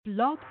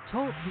Blog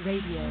Talk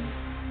Radio.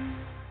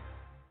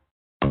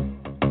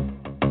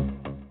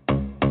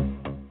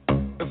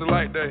 It's a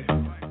light day.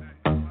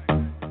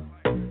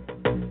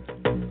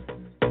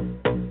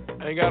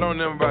 Ain't got on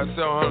them about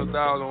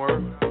 700,000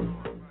 worth.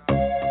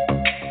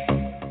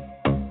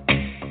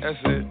 That's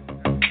it.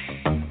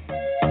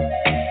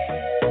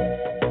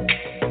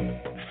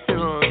 You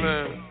know what I'm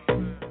saying?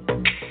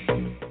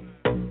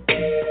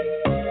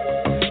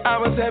 I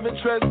was having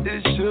trust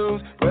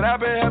issues, but I've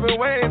been having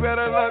way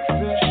better luck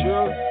since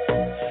you.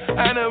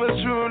 I never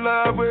true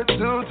love with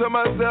you. Told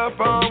myself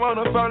I don't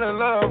wanna fall in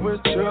love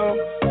with you.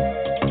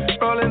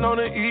 Rolling on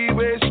the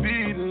E-way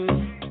speeding.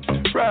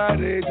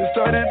 Friday just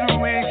started the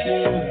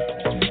weekend.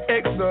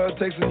 XR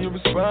texting you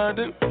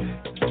responding.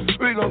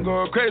 We gon'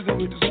 go crazy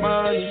with this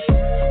money.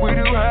 We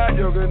do hot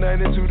yoga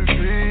 92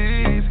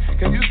 degrees.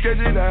 Can you stretch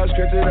it out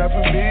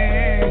for me?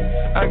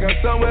 I got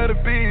somewhere to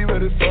be,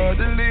 but it's hard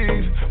to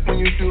leave. When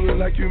you do it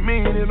like you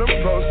mean it, I'm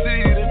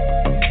proceeding.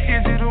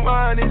 Is you the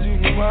one, is you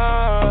the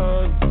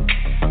one?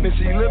 Then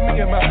she looked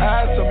me in my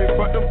eyes, told me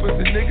fuck them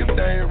pussy niggas,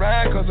 they ain't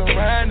right. Cause I'm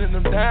riding and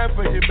I'm dying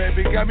for you,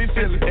 baby. Got me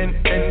feeling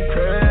incredible.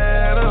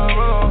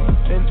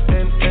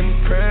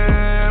 Incredible.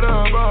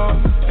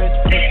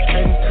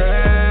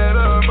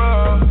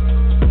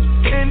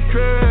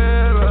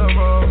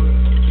 Incredible.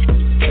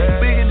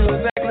 Yeah. We can do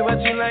exactly what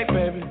you like,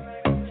 baby.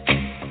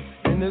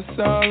 And it's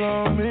all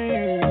on me.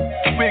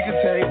 We can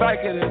take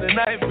biking in the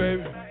night,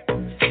 baby.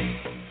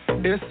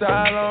 It's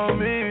all on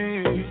me.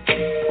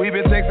 We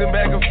been texting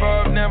back and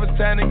forth, now it's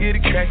time to get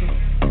it crackin'.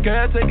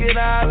 Girl, take it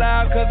all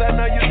out, cause I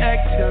know you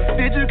action.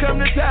 Did you come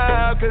to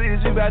town, cause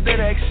it's you about that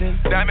action.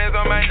 Diamonds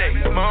on my neck,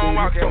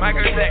 moonwalking,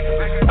 Michael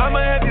Jackson.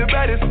 I'ma have your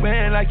body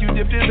swaying like you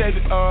dipped in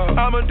baby oil.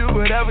 I'ma do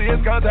whatever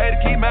it's gonna take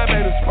to keep my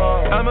baby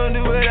small. I'ma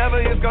do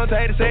whatever it's gonna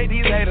take to take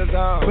these haters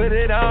off. Put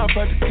it on,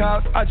 fuck the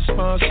cops, I just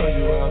wanna show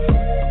you off.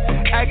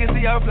 I can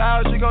see your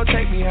flowers, you gon'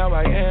 take me how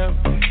I am.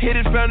 Hit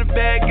it from the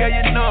back, girl,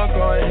 you know I'm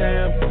going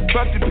ham.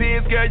 Fuck the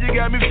pigs, girl, you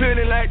got me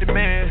feeling like the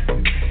man.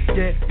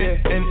 Yeah,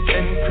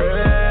 incredible.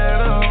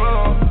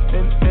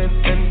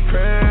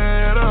 Incredible.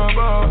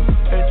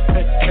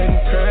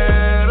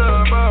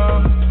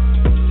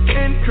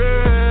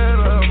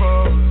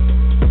 Incredible.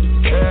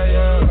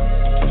 Yeah.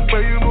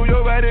 When you move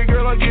your body,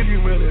 girl, I'll give you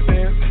really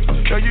dance.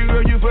 Girl,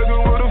 you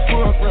fucking with a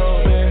full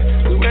grown man.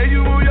 The way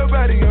you move your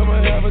body,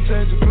 I'ma have a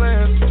change of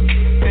plans.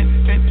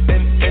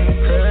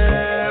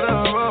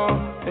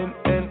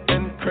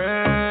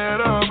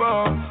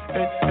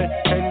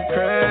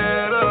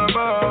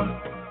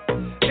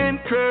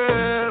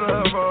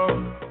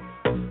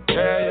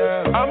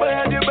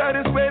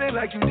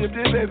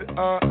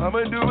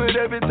 I'ma do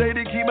whatever it take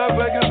to keep my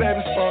fucking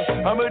baby strong.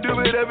 I'ma do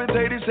whatever it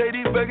take to say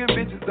these fucking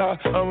bitches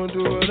off. I'ma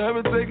do whatever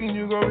it take and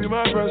you gon' be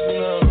my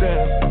personal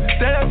dance.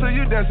 Dance so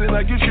you dancing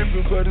like you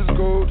tripping for this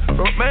gold.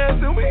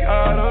 Romancing we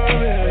all done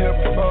been here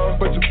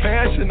before. But your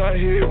passion I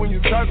hear when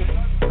you talking.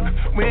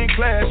 We ain't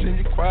clashing,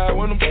 you quiet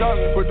when I'm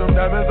talking. Put them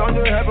diamonds on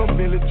your head, I'm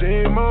Billie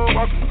Jean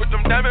moonwalking. Put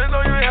them diamonds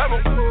on your head, I'm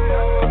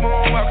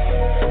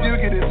moonwalking. You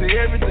get into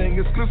everything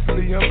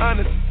exclusively, I'm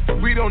honest.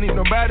 We don't need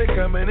nobody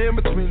coming in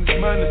between this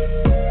money.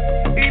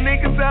 These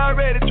niggas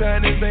already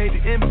trying to invade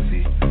the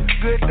embassy.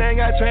 Good thing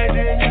I trained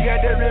you and you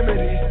got that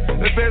remedy.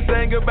 The best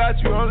thing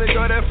about you only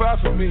go that far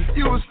from me.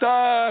 You a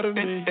star to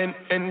me.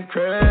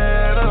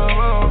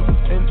 Incredible.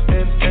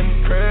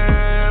 Incredible.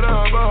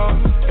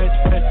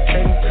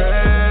 Incredible.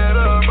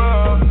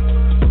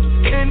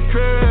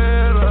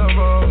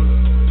 Incredible.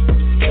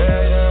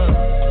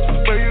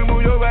 Yeah. When you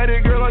move your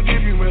body, girl, I'll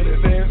give you really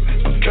dance.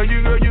 Girl,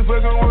 you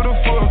fucking with a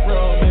full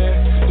grown man.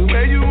 The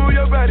way you move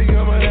your body,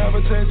 I'ma have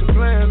a change of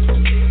plans.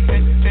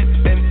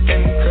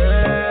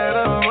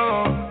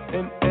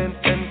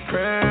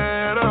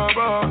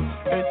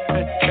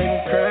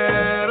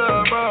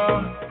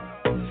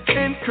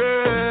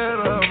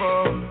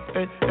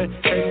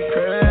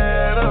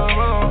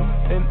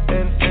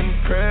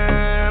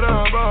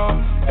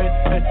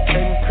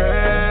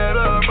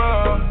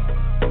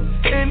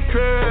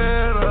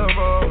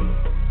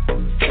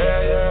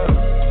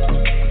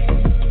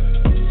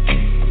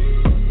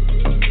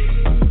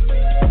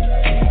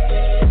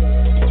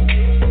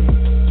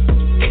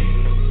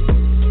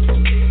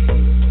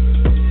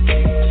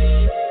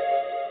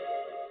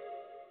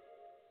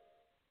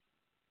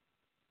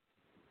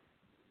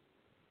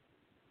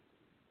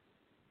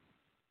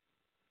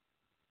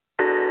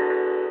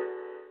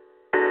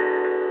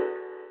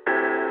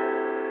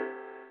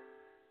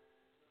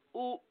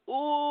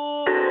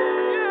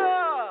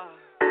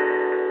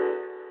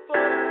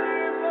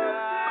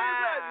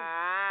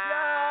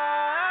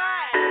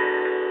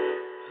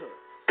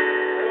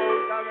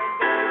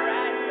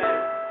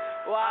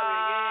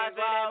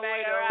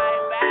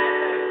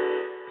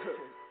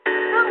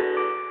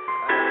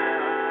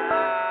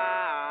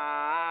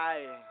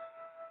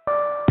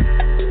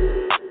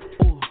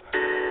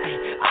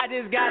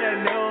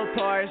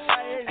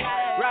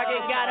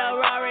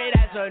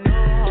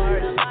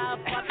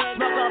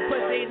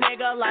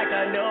 Like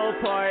a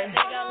Newport,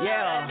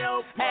 yeah.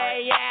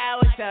 Hey, yeah,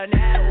 what's your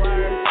net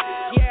worth?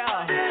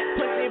 Yeah,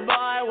 pussy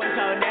boy, what's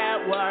your net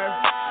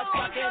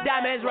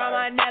Diamonds round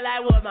my neck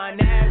like what my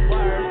neck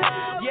worth.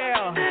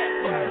 Yeah.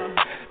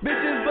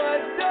 Bitches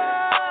bust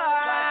down.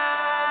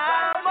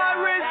 My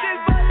wrist is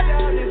bust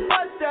down, it's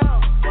bust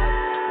down.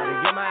 Let me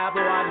get my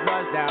Apple Watch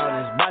bust down,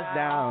 it's bust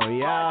down,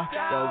 yeah.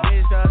 Yo,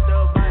 bitch just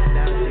to bust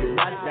down, she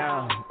bust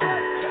down.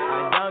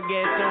 I don't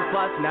get too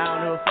fucked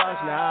now, no fucks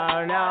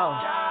now, no.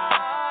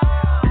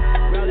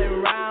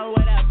 Rolling around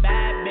with a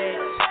bad bitch.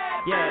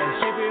 Yeah,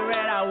 she be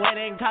red, I went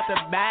and caught the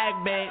bag,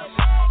 bitch.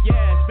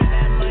 Yeah, spend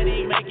that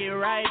money, make it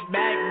right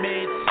back,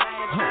 bitch.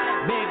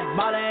 Big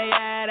baller,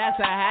 yeah, that's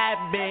a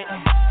habit.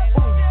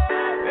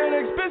 An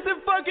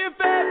expensive fucking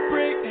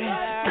fabric.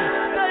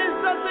 Say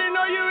something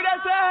on you,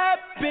 that's a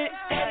habit.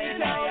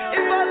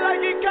 If I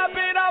like it, cop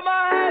it, I'm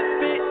a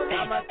habit.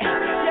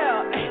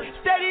 Yeah,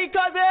 steady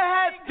cause a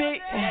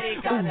habit.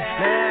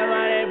 Man,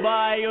 money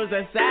boy, you's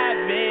a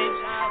savage.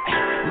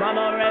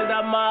 Mama raised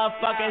a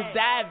motherfucking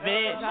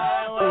savage.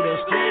 Ooh, the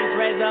streets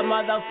raised a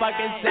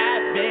motherfucking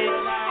savage.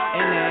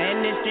 And the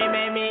industry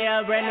made me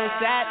a brand new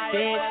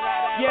savage.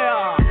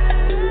 Yeah.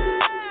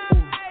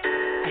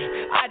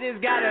 I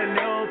just got a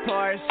new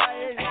Porsche.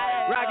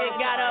 Rocket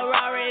got a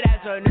Rari,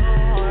 that's a new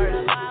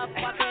horse.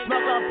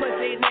 Smoke a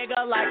pussy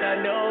nigga like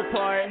a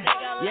Newport.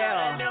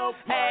 Yeah.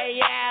 Hey,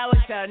 yeah,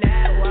 what's your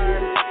net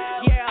worth?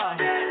 Yeah.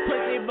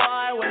 Pussy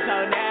boy, what's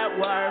your net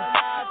worth?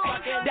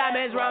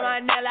 Diamonds round my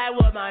neck like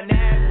what my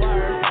neck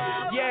worth.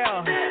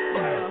 Yeah.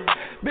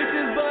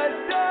 Bitches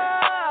bust down.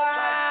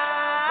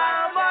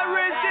 My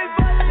wrist is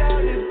bust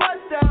down, it's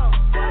bust down.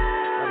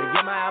 Let me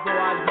get my Apple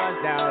Watch bust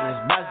down,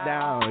 it's bust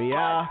down,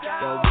 yeah.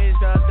 Yo, bitch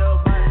just to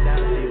bust down,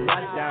 she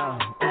bust down.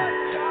 I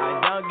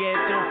don't get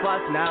too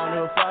fucked now,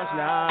 no fucks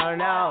now,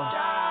 no.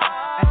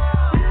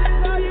 This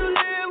is how you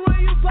live when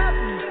you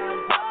poppin'.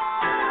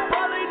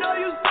 Probably know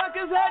you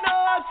suckers had no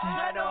option.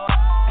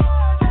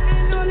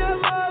 Fucking on that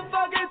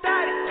motherfucking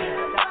thotty.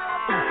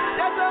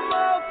 That's a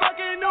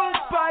motherfucking new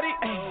body.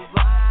 Ain't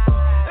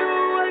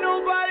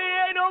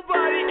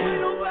nobody.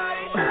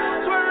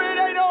 Swear it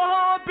ain't no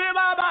hump in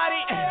my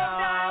body.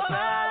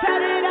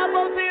 Tat it up,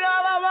 I'm seen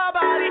all of my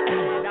body.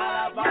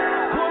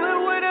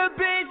 Pullin' with a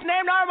bitch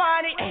named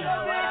Armani.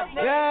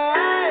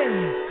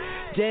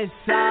 Yeah, Just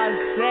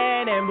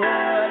saucin' and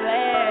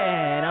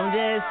bullin'. I'm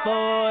just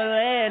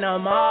foolin',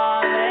 I'm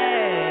all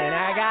in.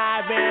 I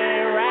got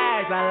big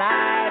racks, I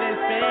like to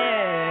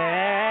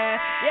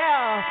spin.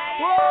 Yeah,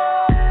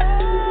 whoa.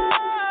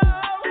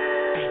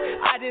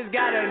 I just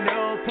got a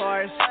new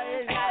Porsche.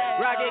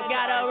 Rocket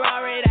got a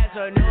Rari, that's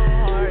a new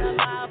horse.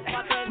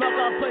 Smoke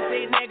a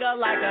pussy nigga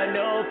like a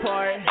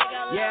Newport.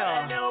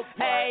 Yeah.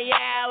 Hey,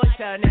 yeah, what's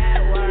your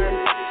net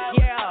worth?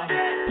 Yeah.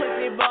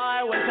 Pussy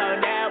boy, what's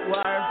your net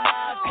worth?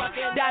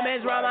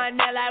 Diamonds round my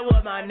neck like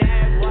what my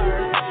neck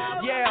worth.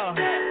 Yeah.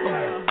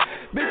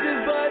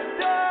 Bitches bust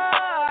down.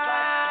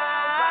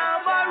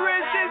 My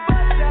wrist is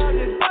bust down,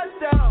 it's bust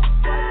down.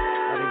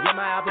 Let me get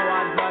my Apple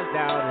Watch bust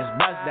down, it's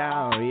bust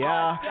down,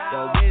 yeah. Yo,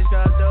 bitch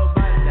just to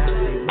bust down,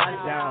 she bust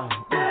down.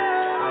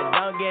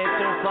 I don't get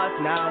too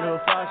fucked now, no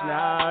fucks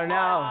now,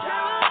 no.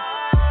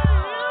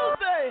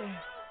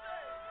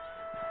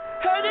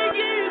 Heard they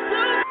give you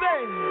too,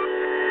 baby.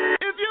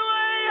 If you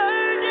ain't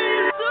heard, then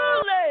you too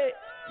late.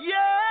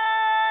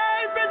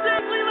 Yeah,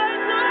 particularly my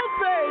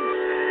toothpaste.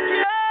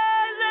 Yeah,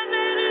 that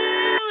nigga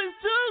was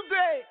too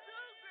great.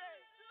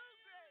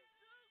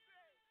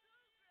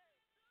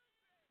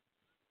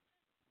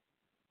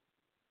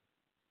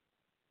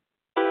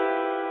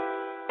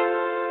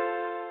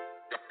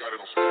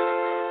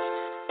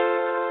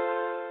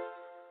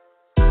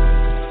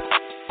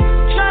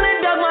 Tryna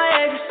duck my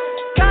ex,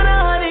 count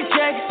 100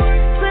 checks.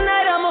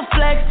 Tonight I'ma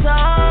flex,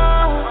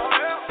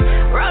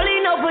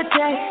 rolling no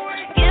protect.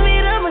 Give me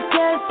the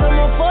protect, I'm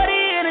on 40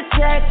 in a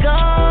tech,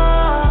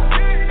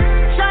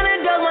 Tryna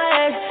duck my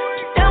ex,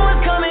 then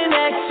what's coming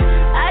next?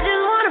 I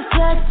just wanna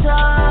flex,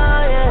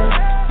 yeah.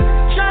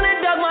 Tryna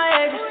duck my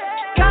ex,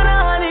 count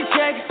 100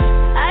 checks.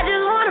 I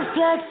just wanna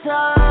flex,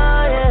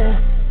 yeah.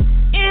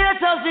 Yeah,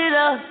 toast it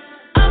up.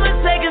 I'ma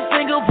take a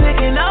single pic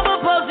and I'ma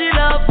post it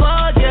up,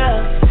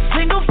 yeah.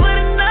 Single for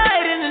the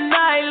night, in the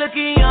night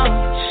looking young.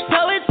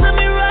 Throw it to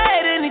me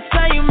right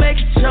anytime you make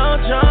it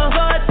jump. Throw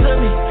it to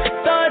me,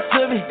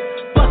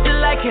 bust it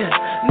like a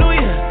New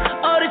Year.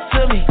 Owe it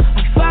to me.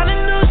 I found a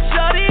new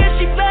shorty and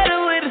she better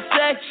with the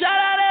sex. Shout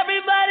out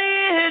everybody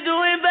in here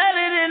doing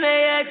better than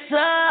they ex.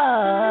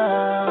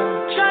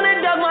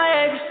 Tryna duck my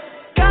ex,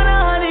 count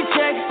 100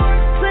 checks.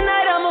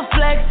 Tonight I'ma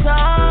flex,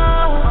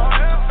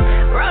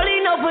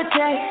 rolling no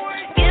protect.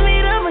 Give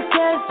me the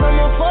protect,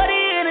 I'm on 40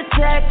 in a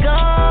tech,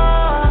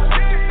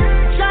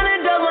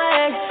 Tryna duck my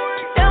ex,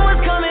 then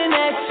what's coming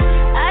next?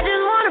 I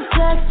just wanna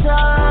flex,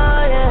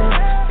 yeah.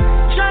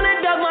 Tryna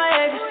duck my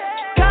ex,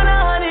 count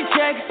 100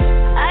 checks.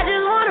 I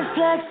just wanna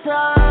flex,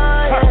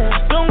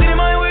 yeah. Don't get in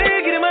my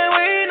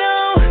way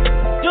now.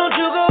 Don't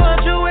you go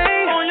out your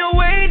way, on your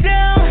way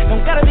down.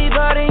 Don't gotta be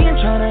bodying,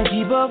 tryna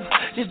keep up.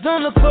 Just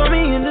don't look for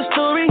me in the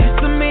story.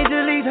 It's the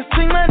major leagues, I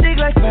swing my dick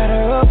like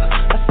batter up.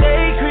 I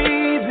stay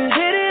creepin',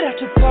 hit it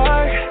after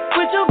park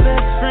with your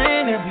best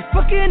friend and be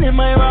fucking in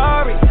my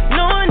Rari.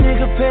 No a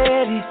nigga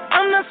petty,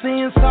 I'm not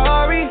saying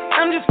sorry.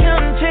 I'm just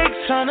counting checks,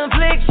 tryna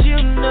flex, you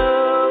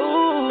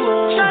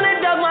know.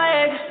 Tryna duck my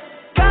ex,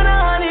 got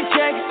 100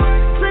 checks.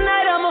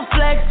 Tonight I'ma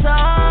flex,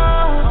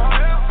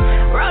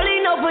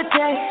 Rolling no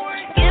protect,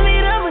 give me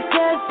the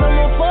protect. I'm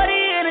on 40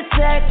 in a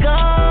tech,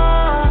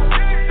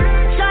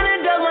 Tryna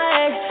duck my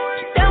ex,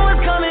 then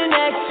what's coming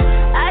next?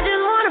 I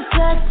just wanna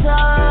flex,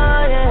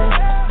 yeah.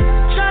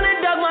 Tryna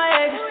duck my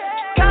ex,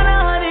 got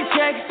 100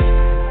 checks.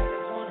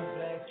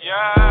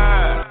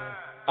 Yeah,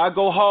 I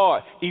go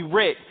hard,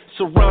 erect,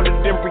 surrounded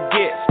in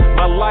briquettes.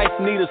 My life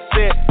need a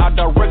set, I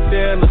direct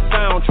it in the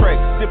soundtrack.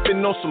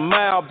 Sipping on some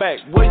Malbec,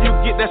 where you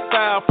get that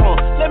style from?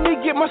 Let me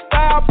get my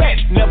style back.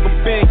 Never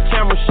been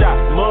camera shot,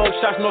 mug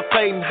shots, no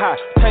Clayton high.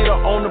 Tater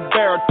on the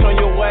barrel, turn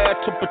your ass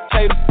to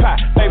potato pie.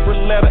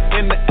 Favorite letter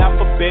in the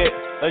alphabet,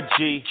 a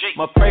G.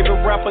 My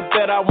favorite rapper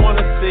that I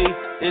wanna see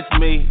is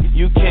me.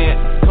 You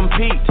can't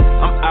compete,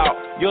 I'm out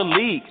your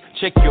league.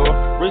 Check your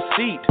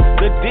receipt,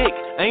 the dick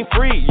ain't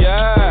free,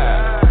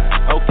 yeah.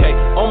 Okay,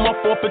 on my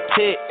forfeit,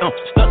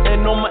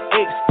 stuntin' on my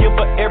ex, give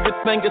her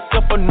everything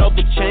except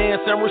another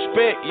chance and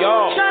respect,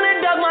 y'all. Tryna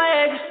duck my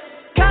ex,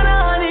 got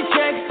 100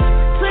 checks.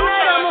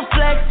 Tonight I'ma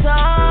flex,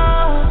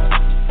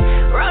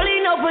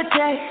 Rolling no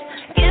protect,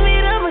 give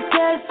me the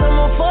protect. I'm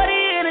on 40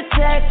 in a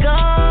tech,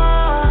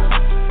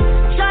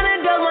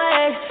 Tryna duck my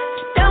ex,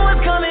 then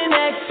what's coming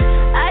next?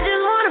 I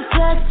just wanna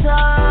flex,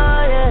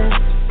 yeah.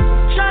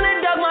 Tryna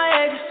duck my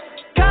ex,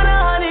 got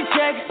 100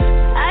 checks.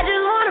 I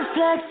just wanna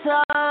flex,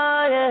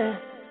 yeah.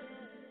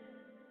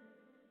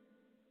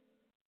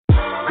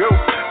 Go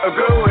ahead,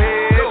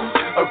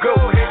 go ahead, go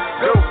ahead,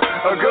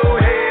 go ahead, go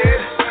ahead,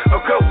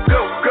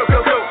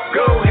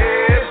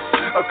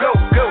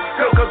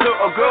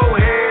 go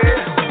ahead.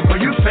 Oh,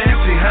 you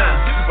fancy, huh?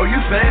 Oh, you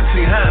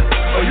fancy, huh?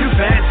 Oh, you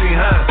fancy,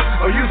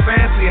 huh? Oh, you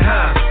fancy,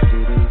 huh?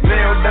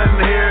 Nails done,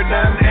 hair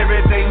done,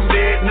 everything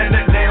did.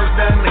 Nails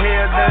done,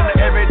 hair done,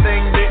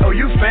 everything did. Oh,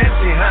 you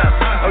fancy,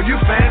 huh? Oh, you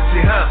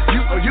fancy, huh?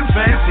 Oh, you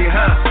fancy,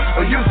 huh?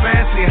 Oh, you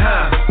fancy,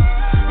 huh?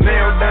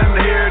 Nails done,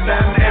 hair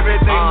done,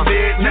 everything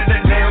did.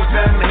 Nails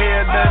done,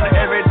 hair done,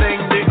 everything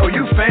did. Oh,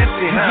 you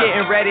fancy, huh?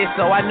 Getting ready,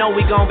 so I know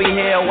we gon' be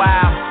here a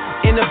while.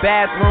 In the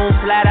bathroom,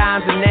 flat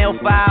irons and nail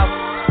files.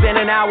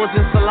 Spending hours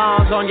in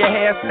salons on your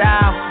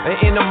hairstyle. And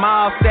in the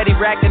mall, steady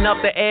racking up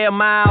the air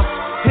miles.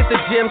 Hit the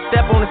gym,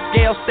 step on the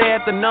scale,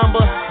 stare at the number.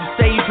 You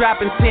say you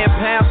dropping 10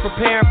 pounds,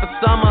 preparing for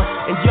summer.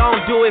 And you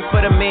don't do it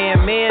for the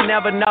men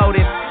never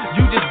notice.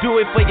 You just do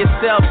it for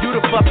yourself, you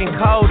the fucking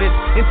coldest.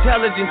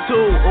 Intelligent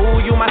too, ooh,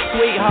 you my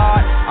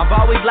sweetheart. I've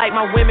always liked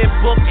my women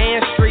book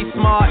and street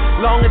smart.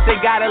 Long as they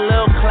got a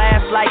little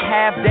class like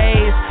half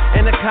days.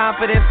 And the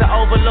confidence to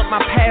overlook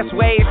my past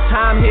ways.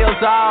 Time heals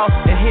all,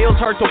 and heels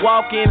hurt to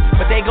walk in.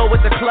 But they go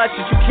with the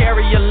clutches, you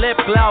carry your lip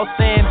gloss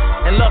in.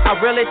 And look, I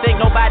really think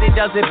nobody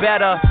does it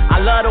better.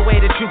 I love the way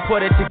that you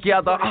put it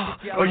together.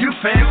 Oh, you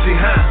fancy,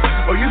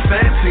 huh? Oh, you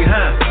fancy,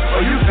 huh?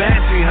 Oh, you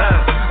fancy,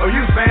 huh? Oh,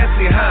 you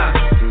fancy, huh?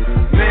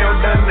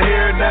 Nails done,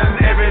 hair done,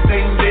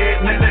 everything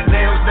did.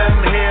 Nails done,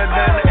 hair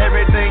done,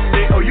 everything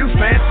did. Oh, you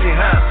fancy,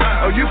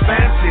 huh? Oh, you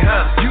fancy,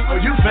 huh? Oh,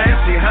 you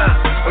fancy,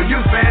 huh? Oh, you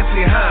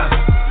fancy, huh?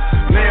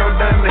 Nails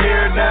done,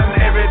 hair done,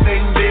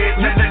 everything did.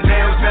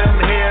 Nails done,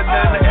 hair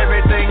done,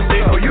 everything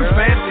did. Oh, you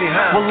fancy,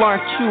 huh? Well,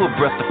 aren't you a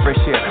breath of fresh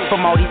air?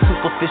 From all these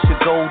superficial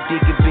gold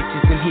digging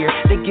bitches in here,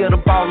 they get a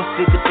ball and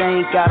figure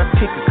they ain't gotta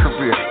pick a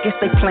career. Guess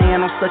they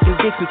plan on sucking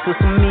dicks until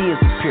some meals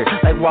appear.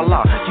 Like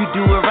voila, you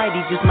do it right,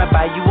 he just might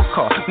buy you a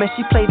car. Man,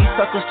 she play these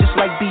suckers just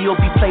like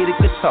B.O.B. play the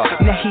guitar.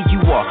 Now here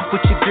you are,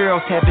 with your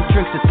girls having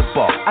drinks at the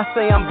bar. I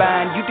say I'm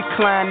buying, you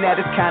decline, that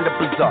is kinda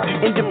bizarre.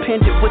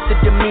 Independent with the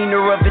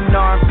demeanor of an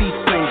R&B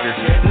singer.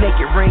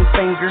 Naked ring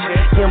finger,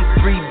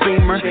 M3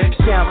 Beamer,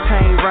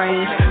 champagne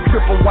rain,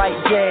 triple white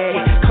jag,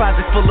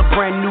 closet full of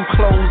brand new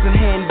clothes and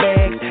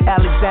handbags.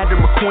 Alexander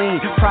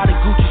McQueen, Prada,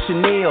 Gucci,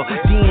 Chanel,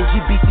 D&G,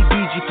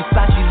 BCBG,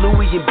 Versace,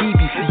 Louis, and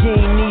BB. You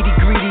ain't needy,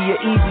 greedy, or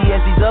easy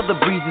as these other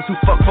breezes who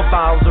fuck for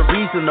bottles of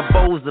reason, the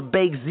bowls of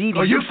baked ziti.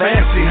 Oh, you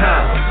fancy,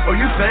 huh? Oh,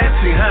 you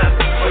fancy,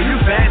 huh? Oh, you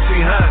fancy,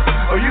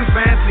 huh? Oh, you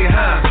fancy,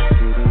 huh?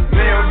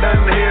 Nails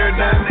done, hair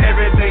done,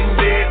 everything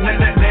did.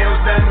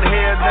 Nails done,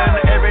 hair done,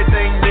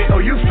 everything did. Oh,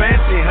 you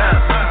fancy,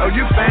 huh? Oh,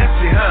 you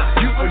fancy,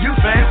 huh? Oh, you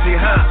fancy,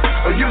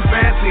 huh? Oh, you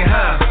fancy,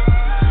 huh?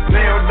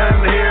 Nails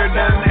done, hair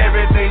done,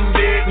 everything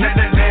did.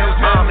 Nails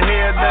done,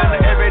 hair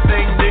done,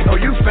 everything did. Oh,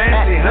 you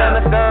fancy, huh?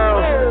 Atlanta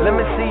girls, let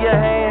me see your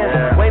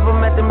hands. Wave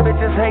them at them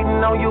bitches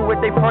hating on you with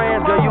their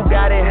friends. Girl, you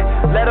got it.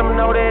 Let them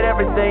know that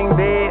everything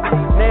big.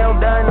 Nail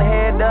done,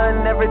 hair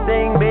done,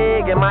 everything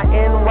big. And my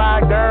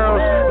NY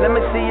girls, let me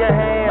see your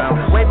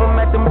hands. Wave them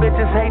at them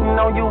bitches hating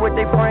on you with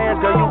their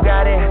friends. Girl, you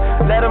got it.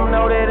 Let them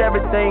know that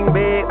everything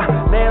big.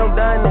 Nail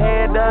done,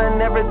 hair done,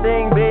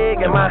 everything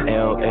big. And my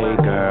LA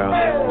girls,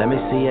 let me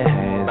see your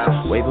hands.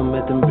 Wave them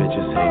at them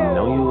bitches hating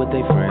on you with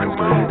their friends.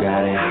 Girl, you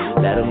got it.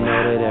 Let them know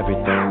that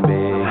everything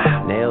big.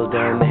 Nails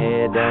done,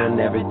 hair done,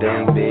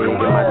 everything big. And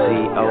my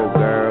CO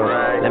girl,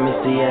 let me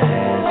see your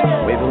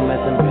hands. Wave them at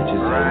them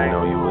bitches hating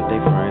on you with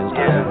their friends.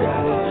 Girl, you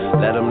got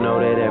it. Let them know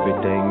that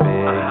everything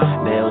big.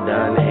 Nail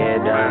done, hair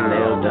done,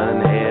 nails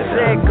done, hair done.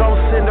 Said go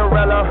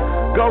Cinderella,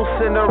 go go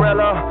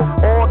Cinderella.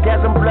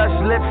 Orgasm blush,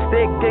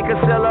 lipstick, and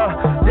concealer.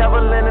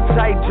 Devil in a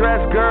tight dress,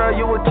 girl,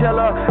 you a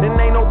killer. And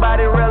ain't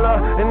nobody realer,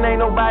 and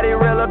ain't nobody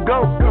realer.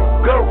 Go,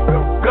 go,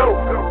 go, go,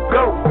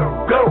 go,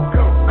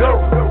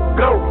 go,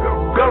 go,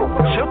 go.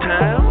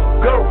 Showtime.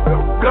 Go,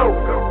 go,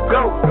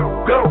 go,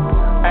 go.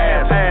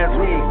 As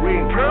we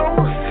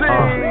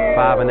proceed.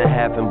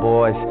 5.5 and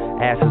boys,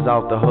 asses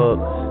off the hook.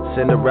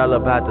 Cinderella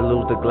about to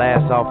lose the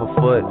glass off her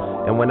foot.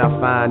 And when I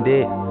find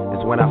it,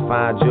 it's when I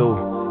find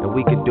you. And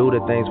we can do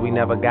the things we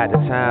never got the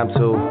time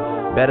to.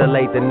 Better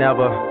late than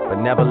never, but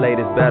never late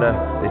is better.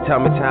 They tell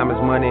me time is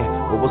money,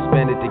 but we'll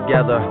spend it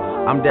together.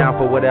 I'm down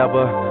for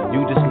whatever,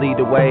 you just lead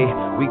the way.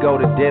 We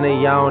go to dinner,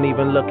 y'all don't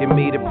even look at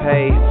me to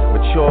pay.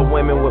 Mature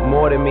women with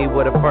more than me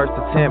were the first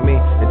to tempt me.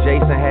 And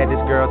Jason had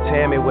this girl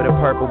Tammy with a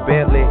purple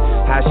Bentley.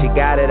 How she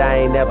got it,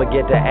 I ain't never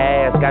get to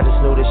ask. I just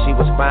knew that she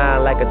was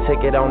fine like a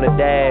ticket on the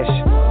dash.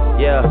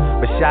 Yeah,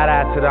 but shout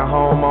out to the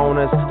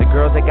homeowners, the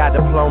girls that got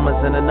diplomas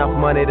and enough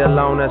money to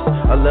loan us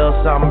a little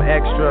something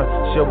extra,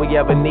 should we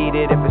ever need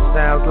it. If it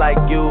sounds like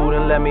you,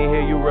 then let me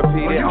hear you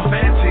repeat it. Oh, you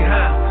fancy,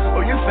 huh?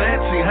 Oh, you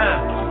fancy,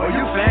 huh? Oh,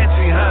 you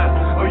fancy,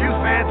 huh? Oh, you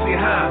fancy,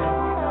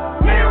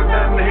 huh? Nails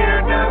done,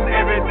 hair done,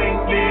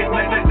 everything did.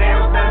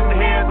 Nails done,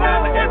 hair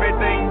done,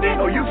 everything did.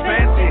 Oh, you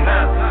fancy,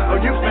 huh? Oh,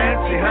 you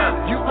fancy,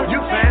 huh? Oh,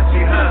 you fancy,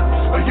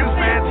 huh? Oh, you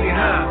fancy,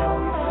 huh?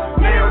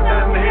 Nails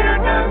done,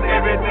 hair done,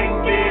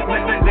 everything did.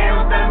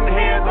 Nails done,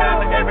 hair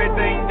done,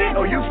 everything did.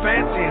 Oh, you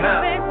fancy,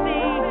 huh?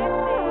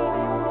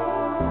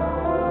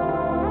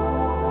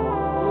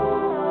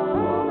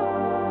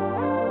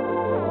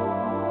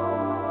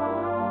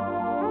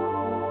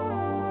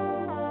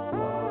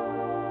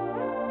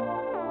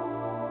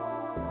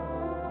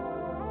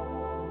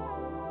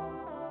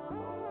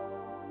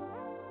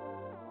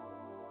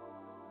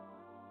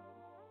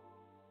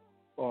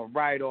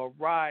 All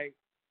right.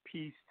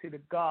 Peace to the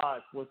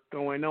gods. What's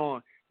going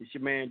on? It's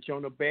your man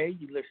Jonah Bay.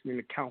 You're listening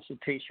to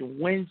Consultation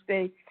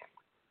Wednesday,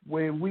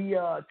 when we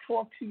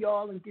talk to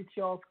y'all and get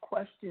y'all's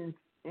questions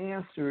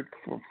answered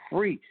for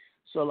free.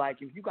 So, like,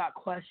 if you got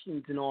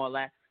questions and all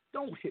that,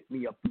 don't hit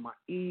me up on my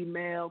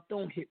email.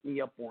 Don't hit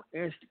me up on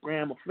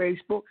Instagram or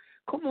Facebook.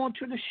 Come on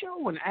to the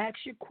show and ask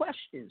your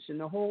questions and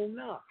the whole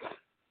nine.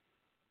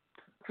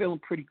 Feeling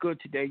pretty good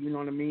today, you know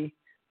what I mean?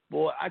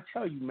 Boy, I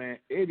tell you, man,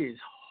 it is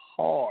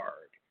hard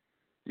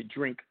to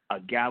drink a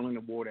gallon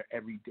of water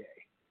every day.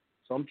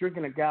 So I'm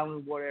drinking a gallon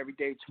of water every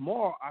day.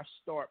 Tomorrow I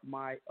start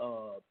my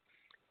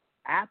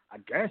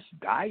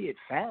diet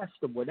fast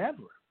or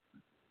whatever.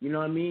 You know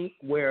what I mean?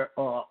 Where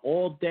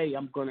all day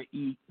I'm gonna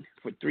eat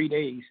for 3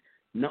 days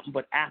nothing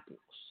but apples.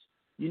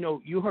 You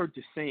know, you heard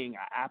the saying,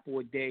 an apple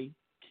a day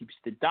keeps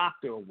the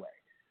doctor away.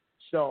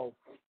 So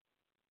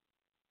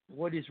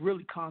what is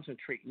really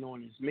concentrating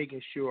on is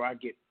making sure I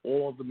get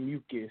all the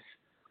mucus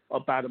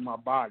up out of my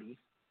body,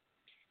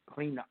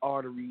 clean the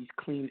arteries,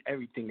 clean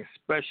everything,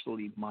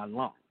 especially my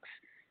lungs.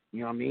 You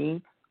know what I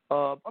mean?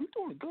 I'm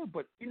doing good,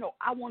 but, you know,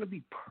 I want to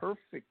be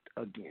perfect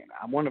again.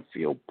 I want to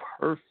feel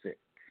perfect.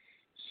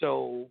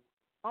 So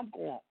I'm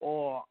going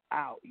all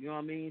out, you know what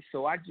I mean?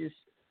 So I'm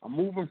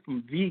moving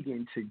from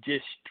vegan to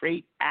just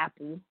straight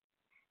apple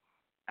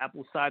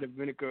cider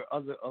vinegar,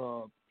 other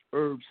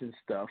herbs and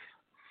stuff.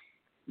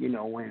 You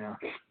know, and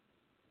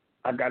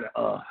I got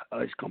to,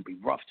 it's going to be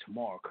rough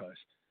tomorrow because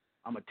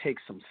I'm going to take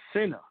some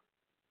Senna.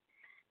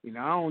 You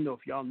know, I don't know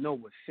if y'all know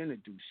what Senna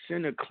do.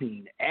 Senna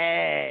clean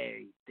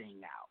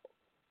everything out.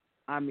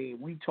 I mean,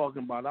 we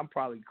talking about I'm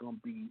probably going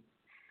to be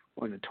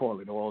on the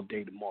toilet all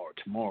day tomorrow.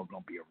 Tomorrow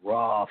going to be a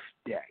rough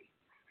day.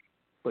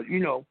 But, you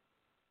know,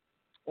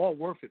 all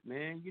worth it,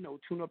 man. You know,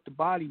 tune up the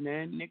body,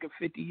 man. Nigga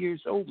 50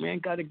 years old, man,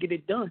 got to get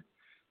it done.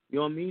 You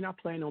know what I mean? I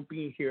plan on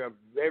being here a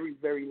very,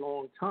 very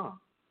long time.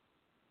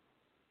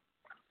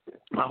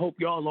 I hope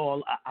y'all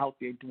all out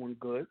there doing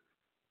good.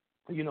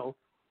 You know,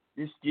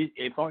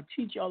 if I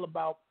teach y'all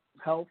about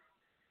health,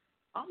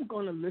 I'm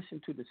going to listen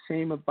to the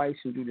same advice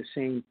and do the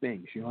same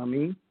things. You know what I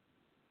mean?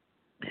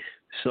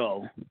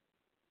 So,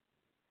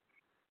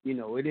 you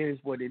know, it is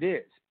what it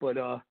is. But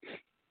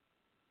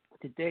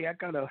today I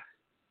got a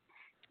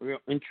real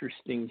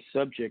interesting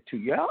subject to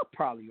you. Y'all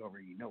probably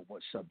already know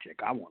what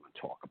subject I want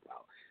to talk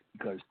about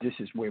because this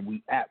is where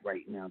we at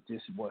right now.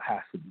 This is what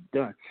has to be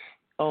done.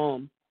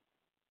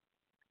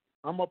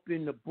 I'm up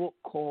in the book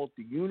called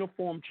The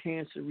Uniform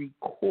Chancery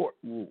Court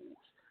Rules.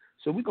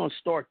 So we're going to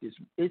start this.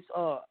 It's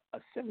a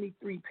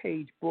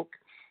 73-page book.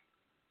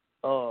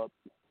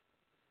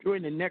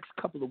 During the next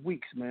couple of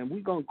weeks, man,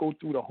 we're going to go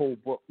through the whole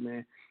book,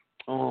 man,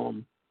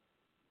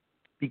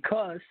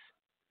 because,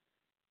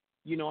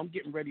 you know, I'm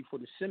getting ready for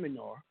the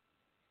seminar,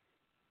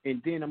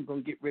 and then I'm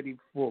going to get ready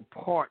for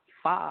part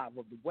 5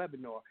 of the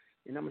webinar,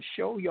 and I'm going to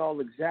show y'all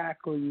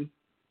exactly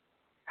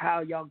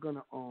how y'all going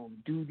to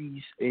do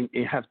these and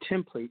have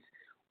templates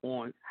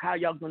on how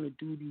y'all going to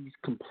do these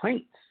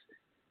complaints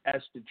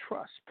as the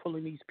trust,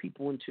 pulling these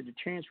people into the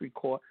chancery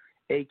court,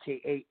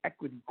 a.k.a.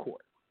 equity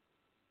court.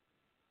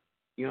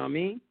 You know what I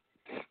mean?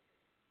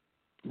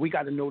 We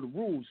got to know the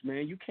rules,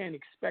 man. You can't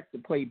expect to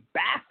play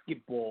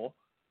basketball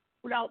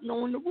without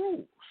knowing the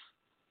rules.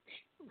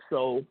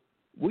 So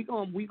we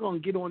gonna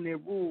get on their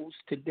rules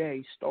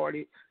today.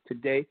 Started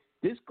today.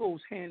 This goes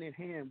hand in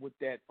hand with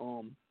that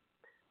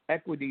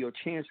equity or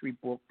chancery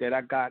book that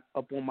I got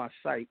up on my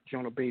site,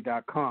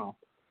 jonahbay.com.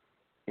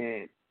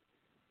 And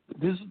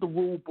this is the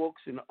rule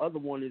books, and the other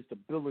one is the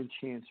bill and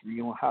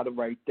chancery on how to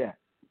write that.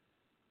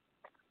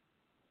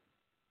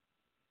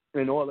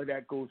 And all of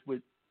that goes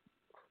with,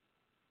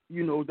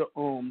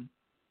 the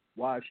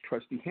Wise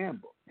Trustee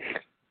Handbook.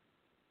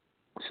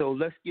 So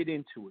let's get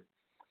into it.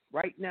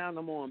 Right now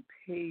I'm on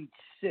page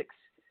 6.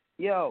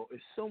 Yo,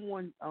 if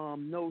someone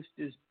knows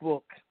this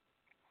book,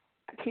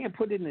 I can't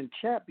put it in the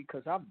chat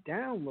because I've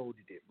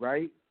downloaded it,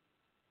 right?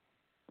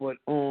 But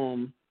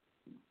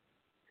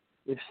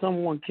if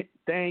someone can,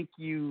 thank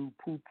you,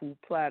 Poo Poo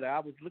Platter. I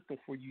was looking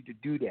for you to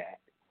do that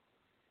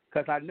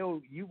because I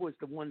know you was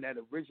the one that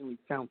originally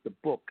found the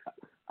book,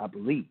 I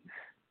believe.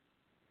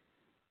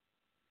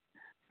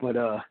 But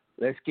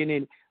let's get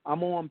in.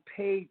 I'm on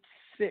page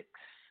 6.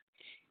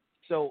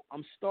 So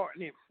I'm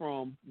starting it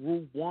from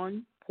Rule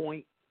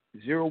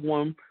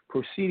 1.01,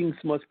 proceedings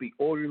must be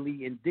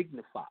orderly and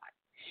dignified.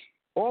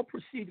 All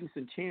proceedings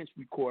in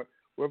Chancery Court,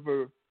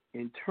 whether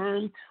in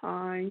term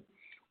time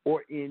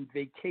or in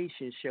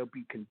vacation, shall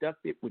be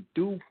conducted with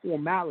due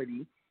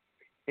formality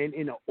and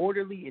in an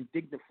orderly and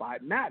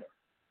dignified manner.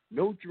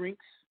 No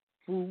drinks,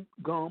 food,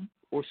 gum,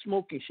 or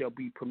smoking shall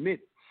be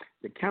permitted.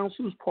 The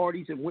counsels,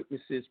 parties, and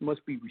witnesses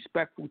must be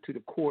respectful to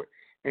the court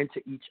and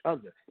to each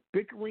other.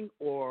 Bickering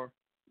or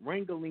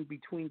wrangling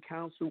between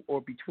counsel or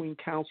between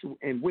counsel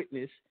and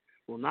witness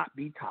will not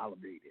be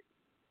tolerated.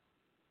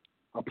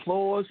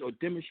 Applause or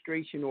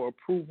demonstration or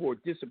approval or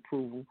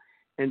disapproval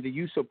and the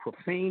use of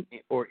profane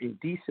or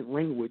indecent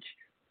language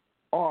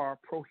are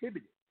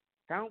prohibited.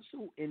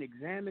 Counsel in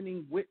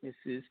examining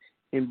witnesses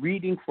and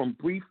reading from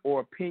brief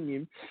or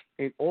opinion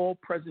in all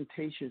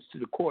presentations to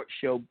the court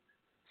shall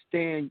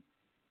stand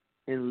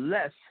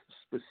unless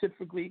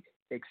specifically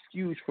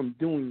excused from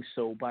doing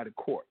so by the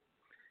court.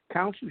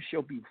 Counsel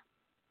shall be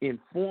in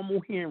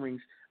formal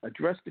hearings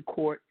address the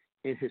court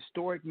in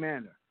historic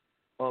manner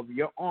of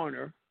Your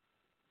Honor,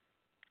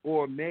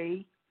 or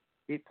may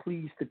it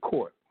please the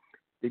court.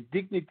 The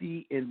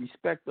dignity and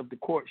respect of the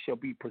court shall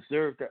be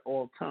preserved at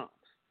all times.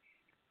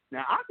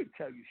 Now, I can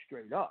tell you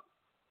straight up,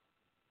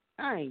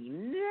 I ain't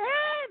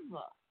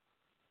never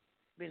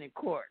been in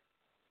court.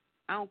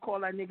 I don't call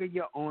that nigga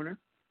Your Honor,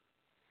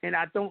 and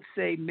I don't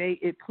say may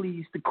it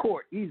please the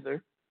court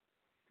either.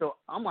 So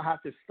I'm going to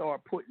have to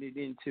start putting it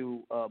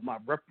into my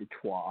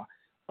repertoire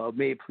of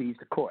may it please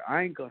the court.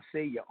 I ain't going to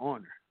say Your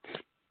Honor.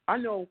 I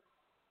know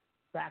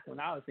back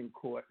when I was in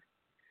court,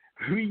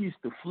 we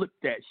used to flip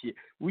that shit.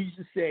 We used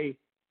to say,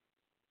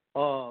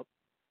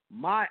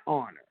 my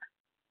honor.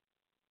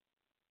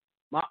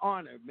 My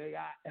honor, may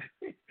I?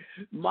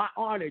 My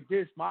honor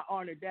this, my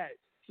honor that.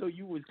 So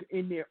you was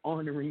in there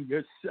honoring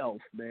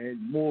yourself, man.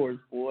 Moors,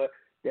 boy,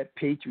 that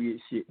patriot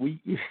shit.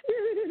 We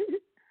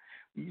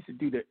used to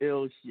do the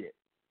ill shit.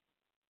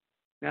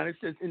 Now it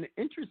says, in the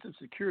interest of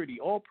security,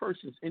 all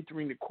persons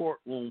entering the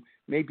courtroom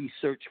may be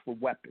searched for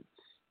weapons.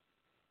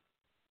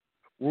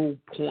 Rule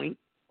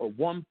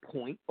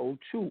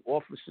 1.02,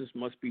 officers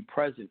must be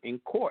present in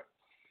court.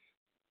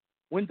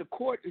 When the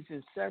court is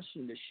in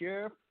session, the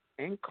sheriff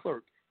and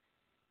clerk,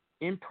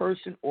 in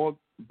person or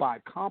by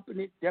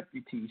competent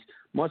deputies,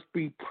 must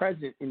be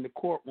present in the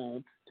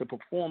courtroom to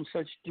perform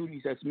such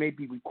duties as may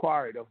be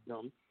required of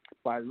them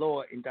by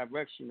law and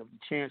direction of the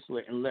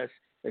chancellor unless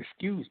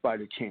excused by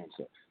the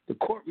chancellor. The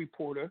court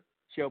reporter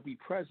shall be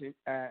present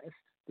as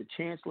the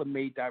chancellor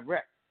may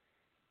direct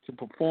to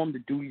perform the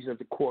duties of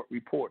the court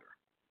reporter.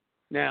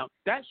 Now,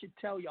 that should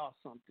tell y'all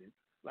something.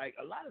 Like,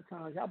 a lot of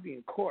times I'll be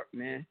in court,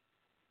 man,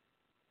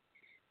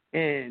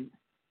 and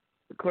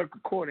the clerk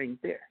of court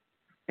ain't there,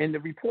 and the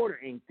reporter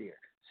ain't there.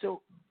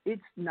 So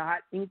it's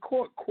not in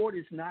court. Court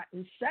is not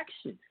in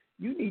section.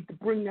 You need to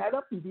bring that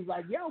up and be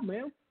like, yo,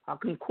 man, how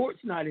come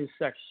court's not in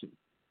section?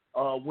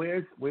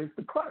 Where's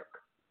the clerk?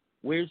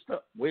 Where's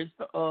the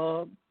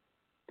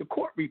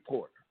court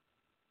reporter?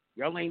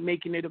 Y'all ain't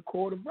making it a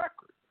court of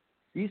record.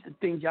 These are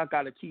things y'all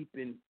got to keep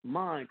in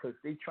mind because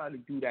they try to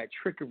do that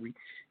trickery.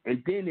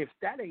 And then if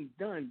that ain't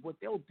done, what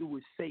they'll do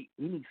is say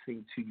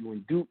anything to you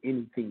and do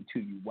anything to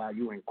you while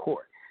you're in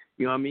court.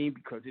 You know what I mean?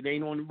 Because it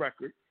ain't on the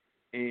record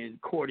and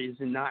court is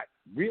not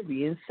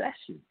really in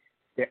session.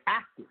 They're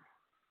active.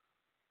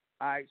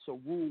 All right, so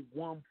Rule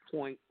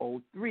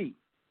 1.03.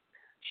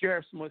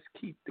 Sheriffs must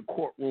keep the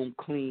courtroom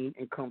clean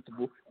and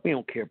comfortable. We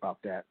don't care about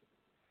that.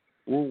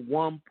 Rule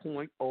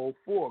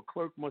 1.04.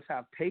 Clerk must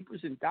have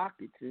papers and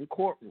dockets in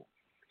courtroom.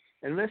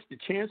 Unless the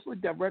chancellor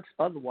directs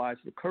otherwise,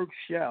 the clerk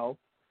shall,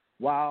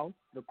 while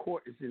the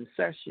court is in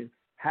session,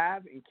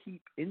 have and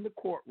keep in the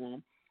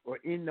courtroom or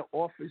in the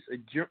office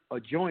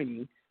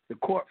adjoining the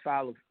court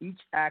file of each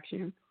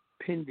action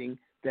pending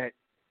that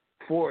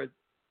for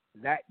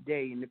that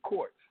day in the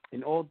court.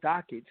 In all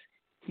dockets,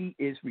 he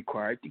is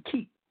required to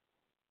keep.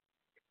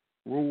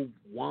 Rule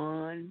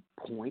 1.05.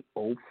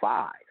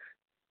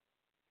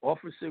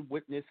 Officer,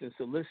 witness, and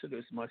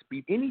solicitors must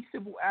be. Any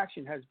civil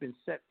action has been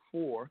set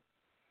for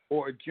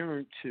or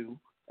adjourned to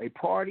a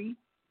party,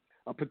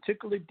 a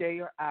particular day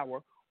or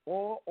hour,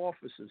 all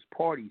officers,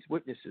 parties,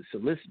 witnesses,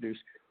 solicitors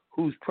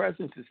whose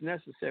presence is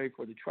necessary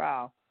for the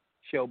trial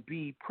shall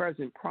be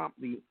present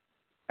promptly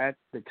at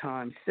the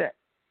time set.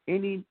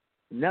 Any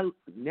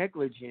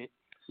negligent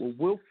or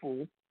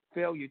willful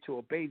failure to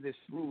obey this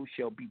rule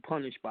shall be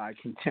punished by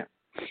contempt.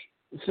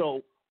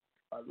 So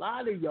a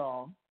lot of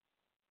y'all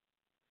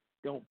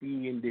don't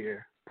be in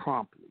there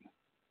promptly.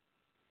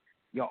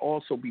 Y'all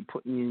also be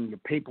putting in your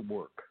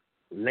paperwork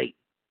late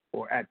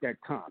or at that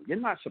time. You're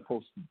not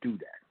supposed to do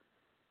that.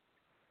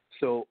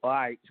 So, all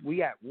right,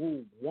 we at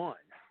Rule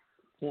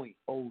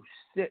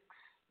 1.06,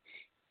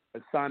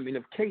 assignment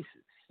of cases.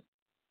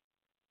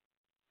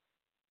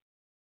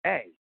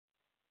 A,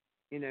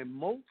 in a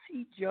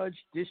multi-judge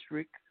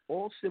district,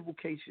 all civil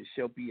cases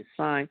shall be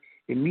assigned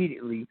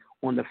immediately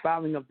on the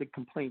filing of the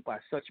complaint by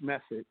such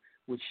method,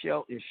 which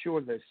shall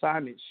ensure the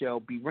assignment shall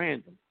be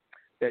random,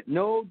 that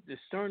no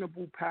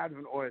discernible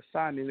pattern or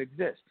assignment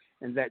exists,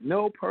 and that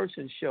no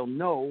person shall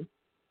know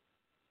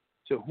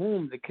to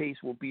whom the case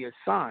will be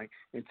assigned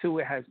until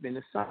it has been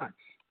assigned.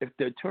 If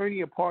the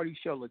attorney or party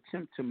shall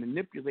attempt to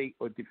manipulate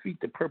or defeat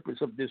the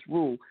purpose of this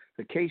rule,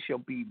 the case shall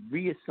be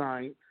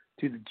reassigned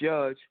to the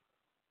judge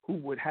who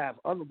would have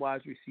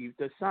otherwise received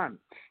the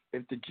assignment.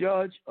 If the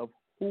judge of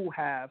who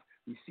have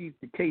received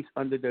the case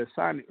under the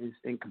assignment is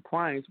in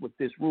compliance with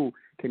this rule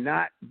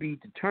cannot be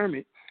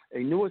determined, a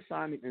new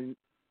assignment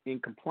in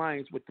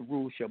compliance with the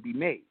rule shall be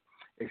made,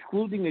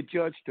 excluding the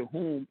judge to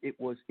whom it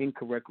was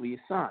incorrectly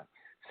assigned.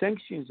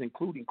 Sanctions,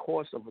 including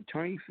costs of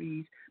attorney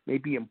fees, may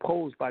be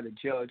imposed by the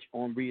judge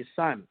on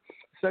reassignment.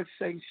 Such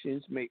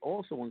sanctions may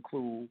also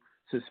include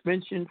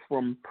suspension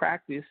from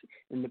practice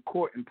in the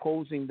court,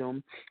 imposing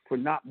them for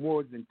not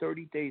more than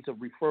 30 days of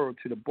referral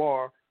to the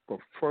bar for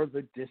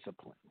further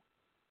discipline.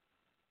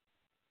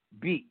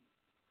 B,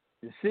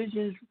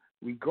 decisions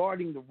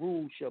regarding the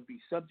rule shall be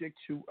subject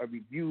to a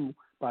review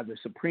by the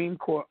Supreme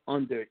Court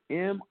under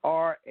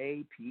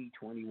MRAP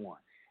 21.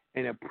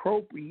 An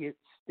appropriate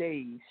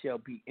stay shall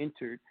be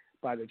entered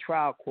by the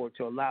trial court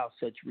to allow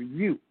such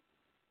review.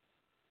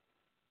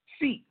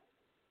 C,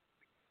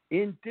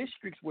 in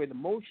districts where the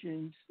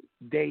motions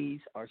days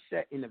are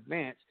set in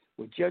advance,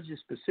 where judges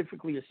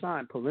specifically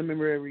assign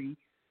preliminary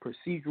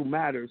procedural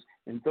matters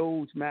and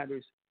those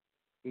matters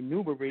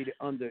enumerated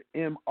under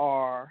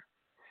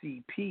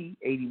MRCP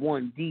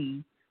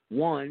 81D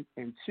 1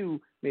 and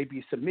 2 may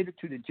be submitted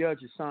to the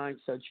judge assigned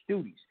such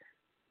duties,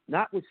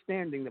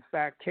 notwithstanding the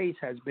fact case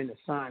has been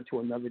assigned to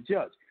another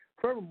judge.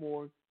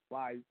 Furthermore,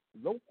 by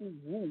local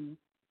rule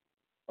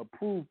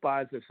approved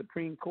by the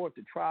Supreme Court,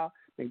 the trial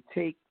may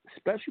take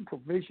special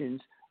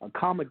provisions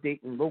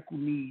accommodating local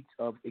needs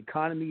of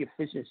economy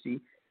efficiency,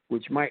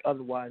 which might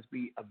otherwise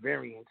be a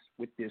variance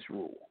with this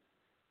rule.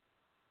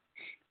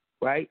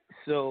 Right?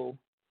 So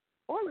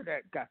all of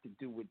that got to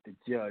do with the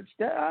judge.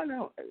 That, I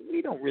know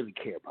we don't really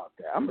care about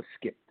that. I'm going to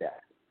skip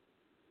that.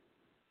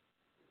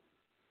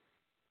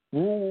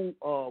 Rule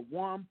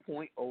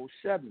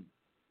 1.07,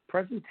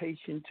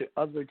 presentation to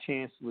other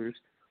chancellors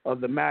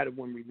of the matter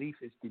when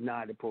relief is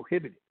denied or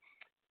prohibited.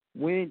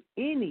 When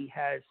any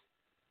has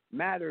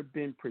matter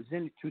been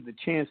presented to the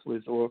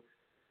chancellors or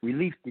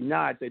relief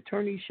denied, the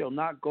attorney shall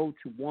not go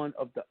to one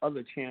of the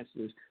other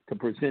chancellors to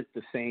present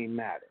the same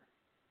matter.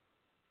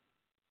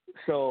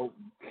 So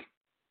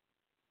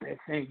they're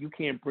saying you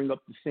can't bring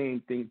up the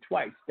same thing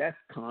twice. That's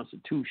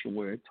Constitution,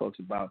 where it talks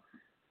about,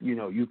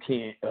 you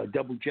can't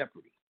double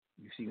jeopardy.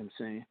 You see what I'm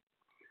saying?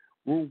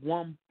 Rule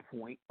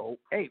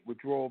 1.08,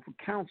 withdrawal from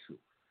counsel.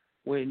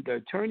 When the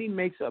attorney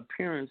makes an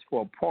appearance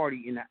for a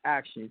party in an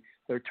action,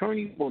 the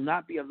attorney will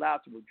not be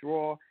allowed to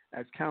withdraw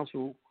as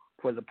counsel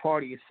for the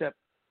party except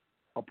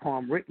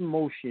upon written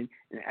motion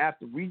and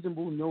after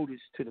reasonable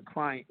notice to the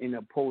client in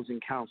opposing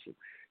counsel.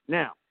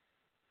 Now,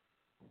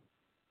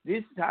 this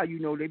is how you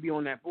know they be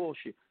on that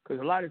bullshit, because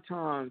a lot of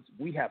times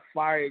we have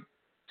fired,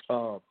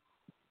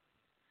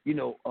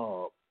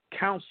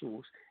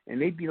 counsels,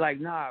 and they be like,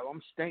 nah,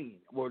 I'm staying,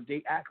 or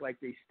they act like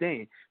they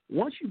staying.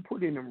 Once you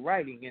put it in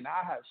writing, and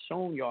I have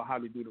shown y'all how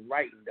to do the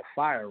writing to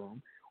fire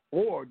them,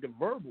 or the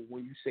verbal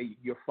when you say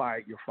you're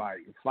fired, you're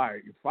fired, you're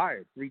fired, you're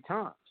fired 3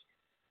 times.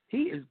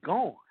 He is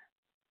gone,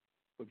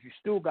 but you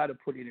still got to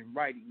put it in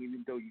writing,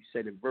 even though you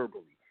said it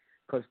verbally,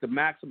 because the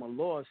maximum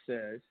law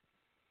says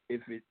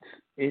if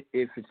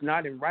it's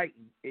not in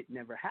writing, it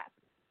never happened.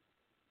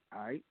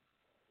 All right.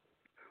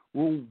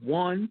 Rule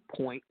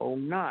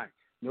 1.09,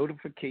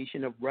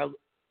 notification of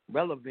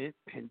relevant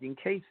pending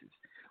cases.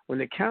 When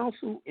the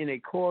counsel in a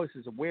cause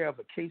is aware of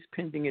a case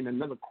pending in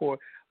another court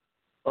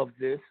of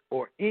this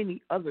or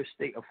any other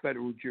state or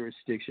federal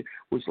jurisdiction,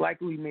 which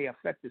likely may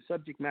affect the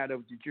subject matter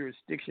of the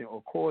jurisdiction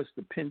or cause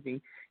the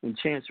pending in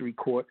chancery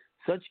court,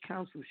 such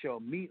counsel shall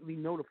immediately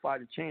notify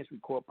the chancery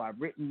court by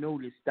written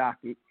notice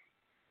docket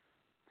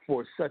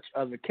for such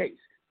other case.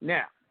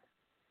 Now,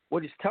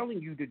 what it's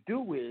telling you to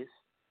do is,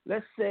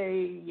 let's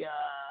say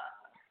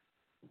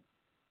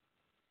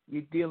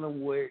you're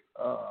dealing with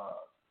a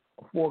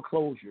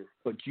foreclosure,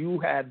 but you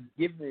have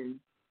given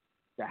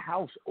the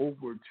house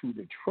over to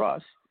the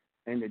trust,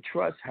 and the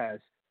trust has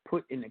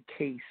put in a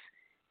case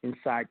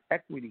inside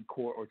equity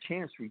court or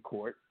chancery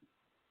court,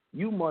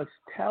 you must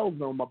tell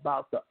them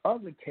about the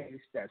other case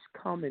that's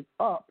coming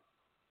up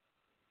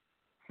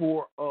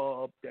for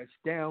that's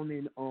down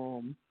in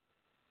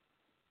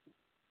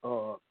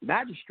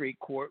magistrate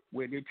court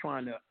where they're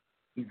trying to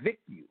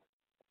evict you.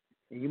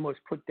 And you must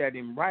put that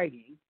in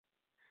writing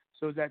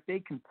so that they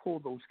can pull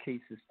those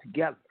cases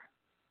together.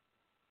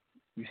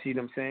 You see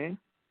what I'm saying?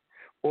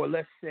 Or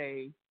let's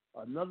say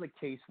another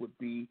case would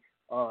be,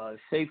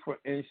 say for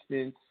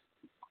instance,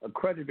 a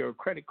creditor, a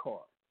credit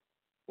card,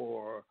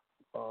 or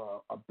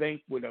a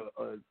bank with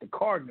the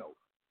card note.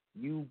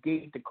 You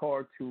gave the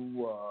card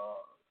to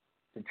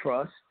the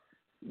trust.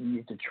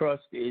 The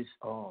trust is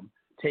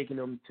taking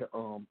them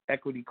to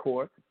equity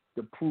court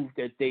to prove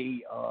that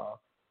they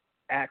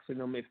asking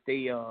them if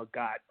they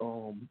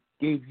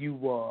gave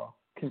you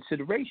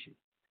consideration,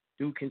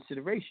 due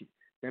consideration.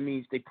 That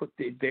means they put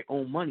their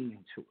own money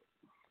into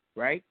it,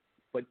 right?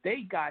 But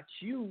they got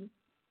you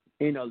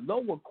in a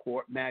lower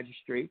court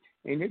magistrate,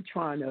 and they're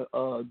trying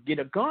to get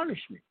a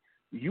garnishment.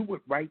 You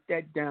would write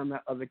that down,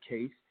 that other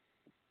case,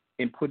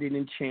 and put it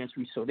in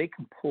chancery so they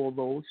can pull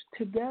those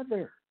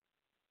together.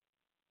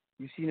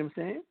 You see what I'm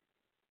saying?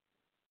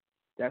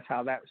 That's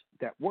how that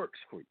works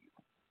for you.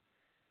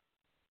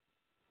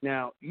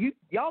 Now,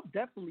 y'all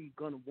definitely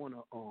gonna want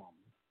to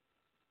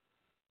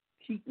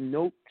keep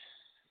notes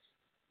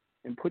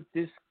and put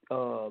this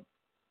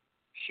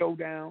show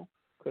down,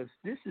 because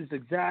this is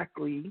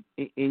exactly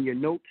in your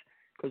notes,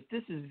 because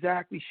this is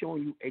exactly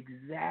showing you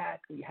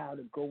exactly how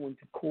to go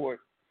into court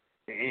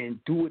and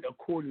do it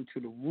according to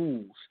the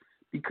rules.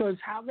 Because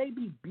how they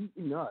be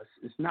beating us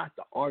is not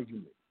the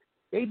argument.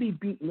 They be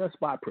beating us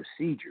by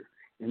procedure.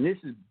 And this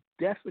is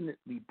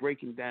definitely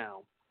breaking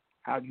down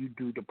how you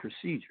do the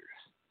procedures.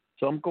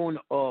 So I'm going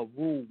to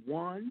Rule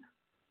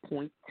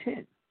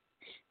 1.10.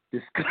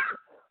 Excuse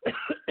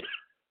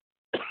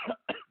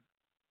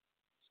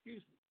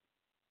me.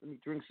 Let me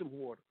drink some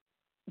water.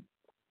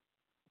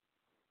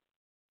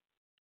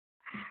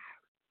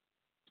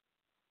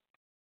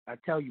 I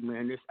tell you,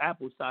 man, this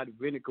apple cider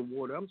vinegar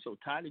water, I'm so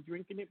tired of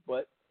drinking it,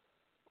 but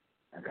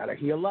I got to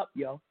heal up,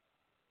 yo.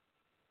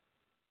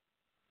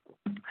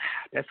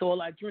 That's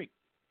all I drink.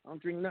 I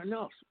don't drink nothing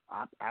else.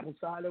 Apple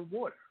cider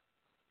water.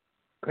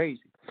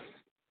 Crazy.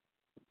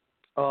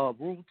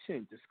 Rule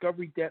 10,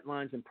 discovery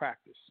deadlines and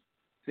practice.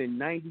 Within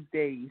 90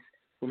 days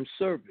from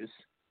service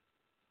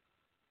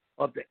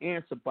of the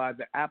answer by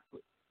the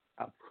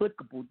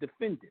applicable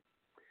defendant.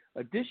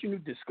 Additional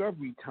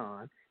discovery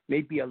time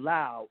may be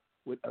allowed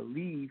with a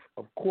leave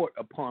of court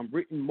upon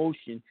written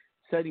motion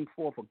setting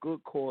forth a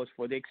good cause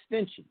for the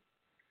extension.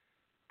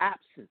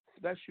 Absent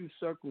special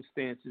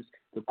circumstances,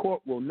 the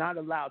court will not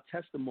allow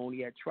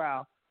testimony at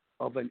trial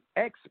of an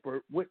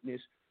expert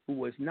witness who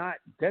was not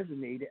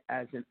designated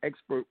as an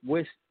expert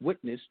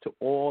witness to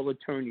all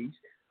attorneys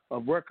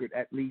of record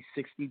at least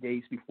 60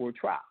 days before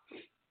trial.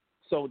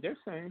 So they're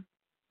saying,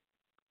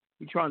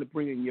 you're trying to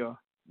bring in your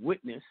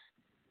witness,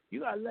 you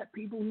got to let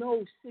people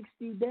know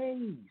 60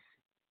 days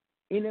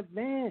in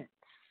advance.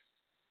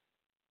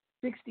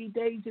 60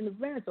 days in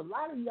advance. A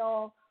lot of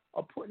y'all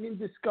are putting in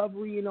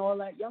discovery and all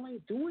that. Y'all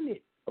ain't doing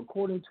it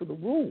according to the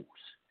rules.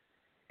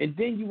 And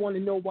then you want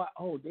to know why,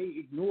 they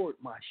ignored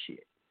my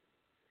shit.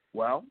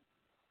 Well,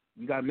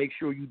 you got to make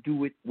sure you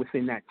do it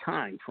within that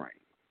time frame.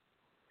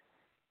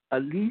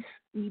 At least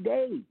 3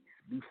 days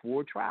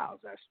before trials.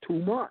 That's 2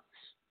 months.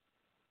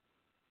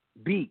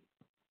 B,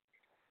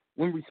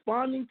 when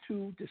responding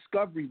to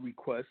discovery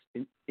requests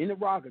in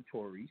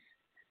interrogatories,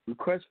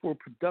 requests for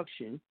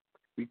production,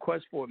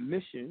 requests for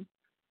admission,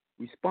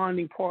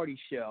 responding party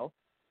shall,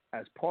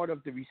 as part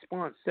of the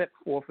response, set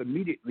forth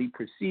immediately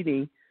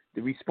preceding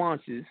the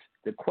responses,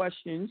 the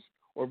questions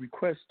or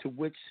requests to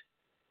which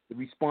the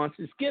response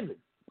is given.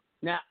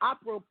 Now, I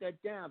broke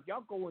that down. If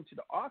y'all go into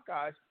the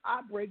archives,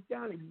 I break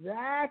down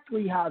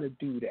exactly how to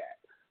do that.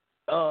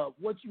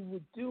 What you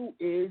would do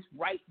is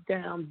write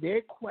down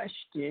their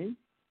question,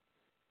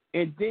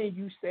 and then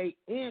you say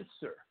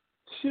answer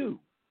to,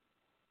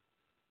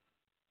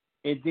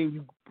 and then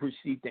you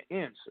proceed to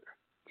answer.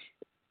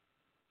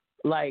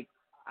 Like,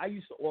 I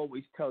used to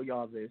always tell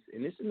y'all this,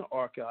 and it's in the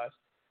archives,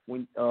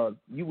 when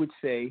you would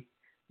say,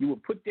 you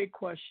would put their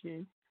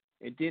question,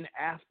 and then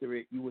after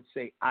it, you would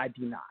say, I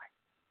deny.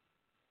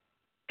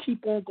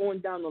 Keep on going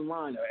down the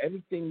line of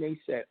everything they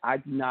said, I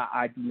deny,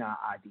 I deny,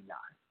 I deny.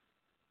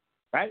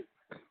 Right?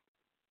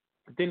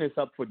 But then it's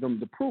up for them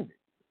to prove it.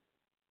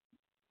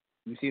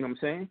 You see what I'm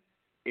saying?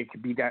 It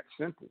could be that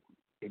simple.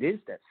 It is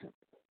that simple.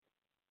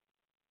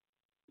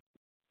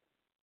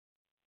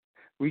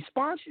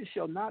 Responses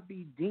shall not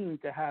be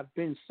deemed to have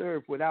been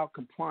served without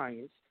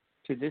compliance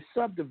to this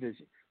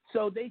subdivision.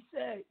 So they're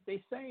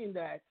saying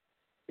that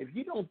if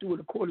you don't do it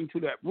according to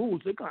that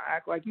rules, they're going to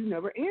act like you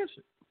never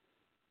answered.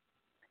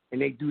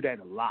 And they do that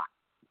a lot.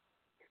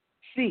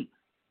 C,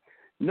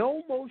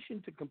 no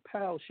motion to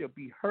compel shall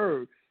be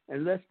heard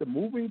unless the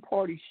moving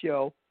party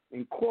shall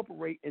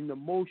incorporate in the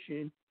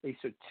motion a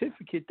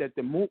certificate that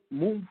the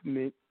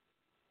movement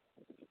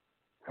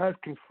has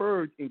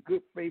conferred in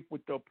good faith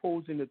with the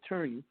opposing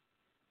attorney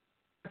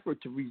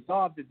effort to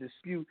resolve the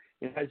dispute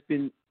and has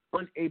been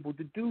unable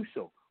to do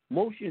so.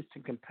 Motions to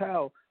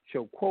compel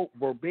shall quote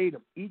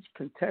verbatim each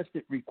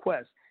contested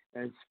request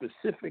and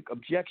specific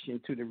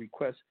objection to the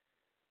request,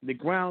 the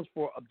grounds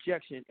for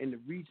objection, and the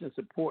reason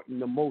supporting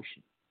the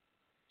motion.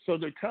 So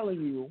they're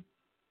telling you,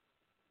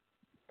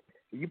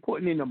 you're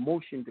putting in a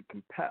motion to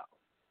compel.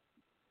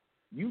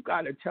 You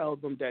got to tell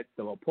them that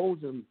the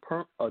opposing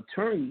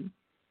attorney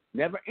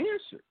never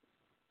answered.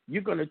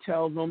 You're going to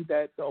tell them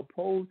that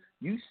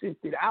you sent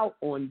it out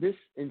on this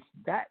and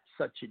that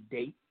such a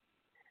date,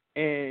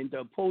 and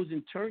the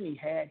opposing attorney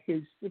had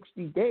his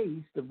 60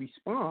 days to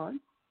respond,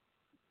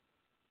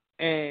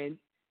 and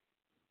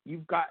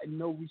you've gotten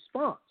no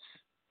response.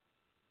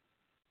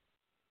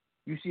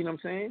 You see what I'm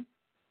saying?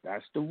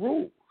 That's the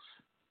rules.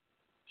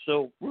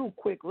 So real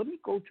quick, let me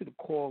go to the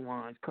call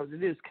lines because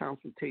it is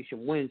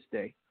Consultation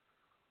Wednesday,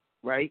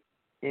 right?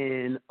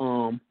 And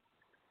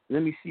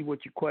let me see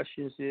what your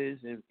questions is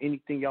and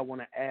anything y'all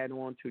want to add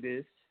on to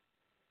this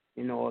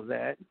and all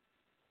that.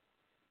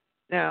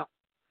 Now,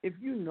 if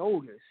you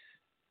notice,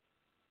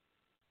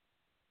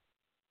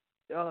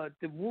 the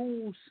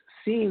rules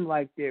seem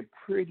like they're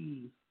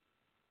pretty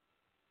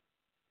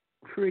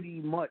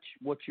much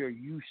what you're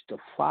used to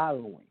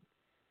following.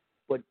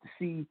 But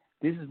see,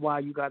 this is why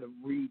you got to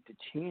read the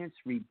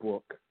chancery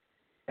book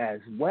as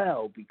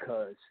well,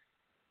 because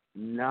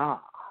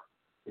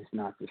it's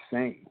not the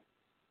same.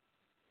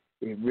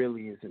 It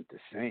really isn't the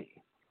same.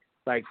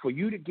 Like, for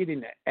you to get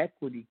into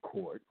equity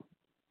court,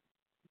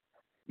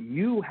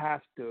 you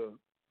have to,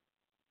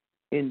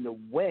 in the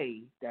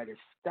way that is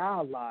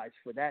stylized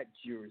for that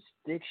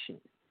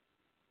jurisdiction.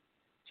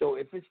 So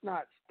if it's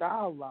not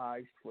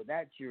stylized for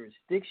that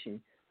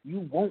jurisdiction,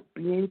 you won't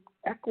be in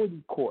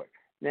equity court.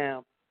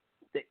 Now,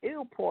 the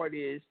ill part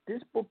is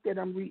this book that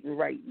I'm reading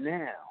right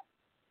now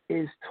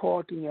is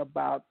talking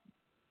about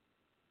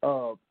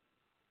the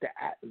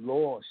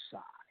at-law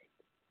side.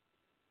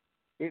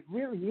 It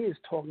really is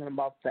talking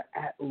about the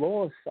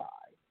at-law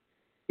side.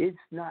 It's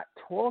not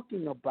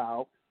talking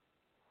about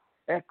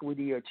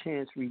equity or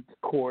chancery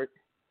court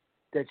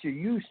that you're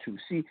used to.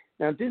 See,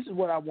 now this is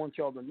what I want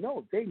y'all to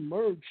know. They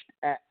merged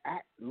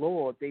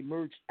at-law. They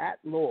merged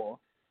at-law,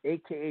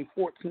 a.k.a.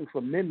 14th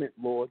Amendment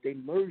law. They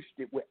merged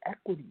it with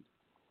equity,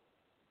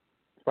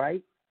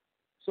 right?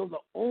 So the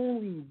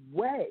only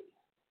way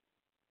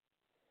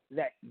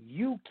that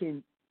you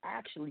can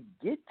actually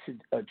get to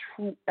a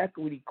true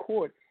equity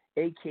court,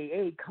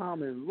 a.k.a.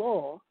 common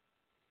law,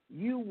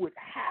 you would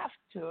have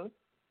to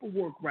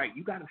work right.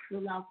 You got to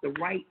fill out the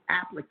right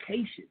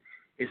application.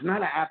 It's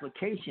not an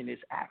application.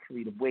 It's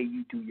actually the way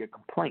you do your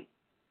complaint.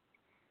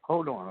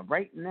 Hold on.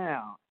 Right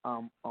now,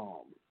 I'm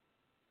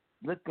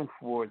looking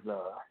for the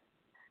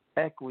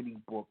equity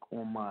book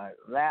on my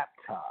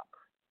laptop.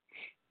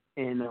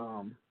 And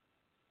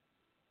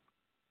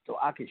so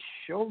I could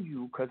show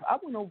you, because I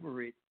went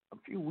over it a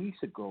few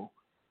weeks ago,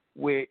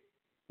 where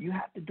you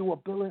have to do a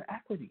bill in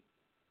equity.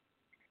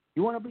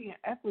 You want to be in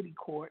equity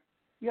court,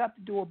 you have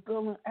to do a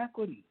bill in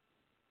equity.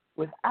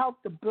 Without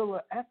the bill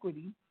of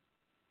equity,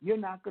 you're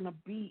not going to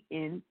be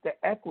in the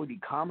equity,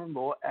 common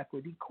law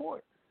equity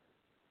court.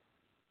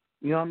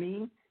 You know what I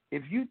mean?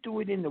 If you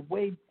do it in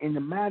the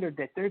matter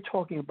that they're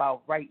talking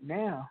about right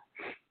now,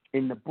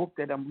 in the book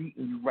that I'm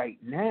reading you right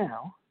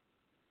now,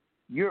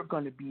 you're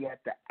going to be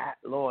at the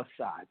at-law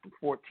side, the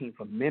 14th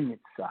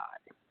Amendment side.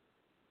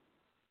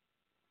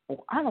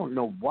 Well, I don't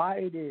know why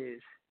it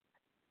is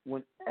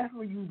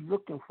whenever you're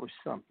looking for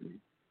something,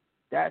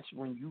 that's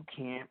when you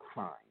can't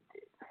find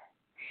it.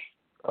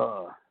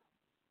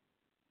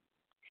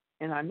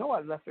 And I know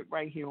I left it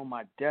right here on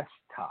my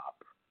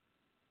desktop,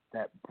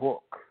 that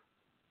book.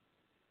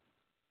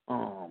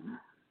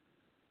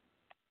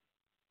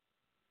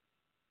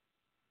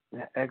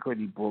 The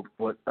equity book,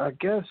 but I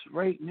guess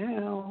right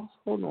now,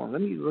 hold on,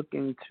 let me look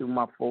into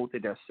my folder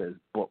that says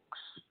books.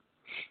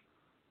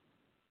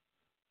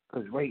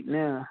 Because right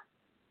now,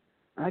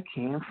 I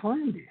can't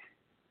find it.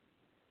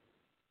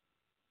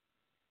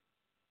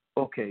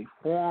 Okay,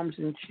 forms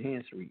and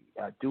chancery.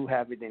 I do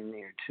have it in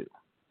there too.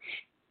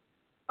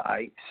 All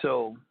right,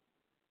 so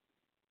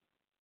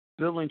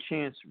bill and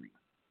chancery.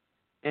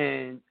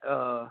 And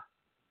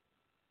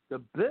the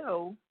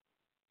bill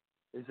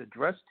is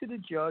addressed to the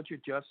judge or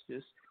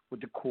justice with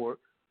the court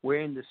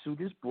wherein the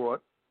suit is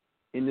brought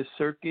in the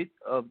circuit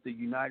of the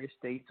United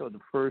States or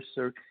the First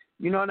Circuit.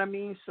 You know what I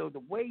mean? So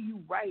the way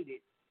you write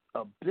it,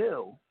 a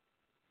bill,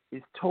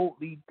 is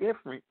totally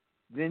different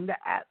than the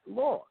at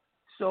law.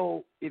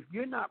 So if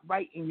you're not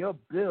writing your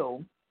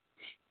bill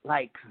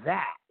like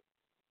that,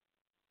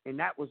 and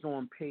that was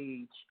on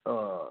page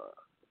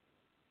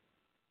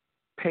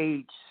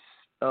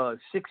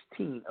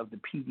 16 of the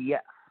PDF,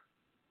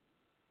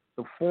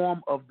 the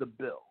form of the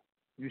bill.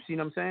 You see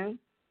what I'm saying?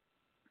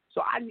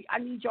 So I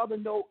need y'all to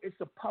know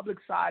it's a public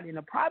side and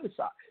a private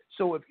side.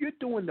 So if you're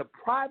doing the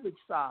private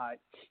side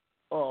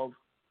of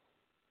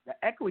the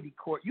equity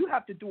court, you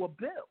have to do a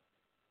bill.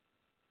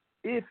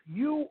 If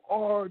you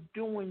are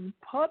doing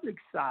public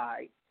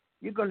side,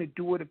 you're going to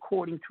do it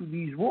according to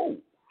these rules.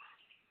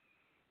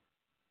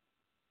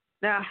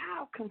 Now,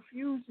 how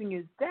confusing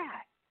is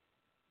that?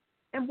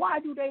 And why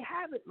do they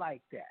have it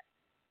like that?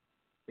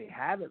 They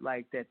have it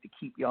like that to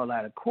keep y'all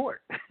out of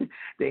court.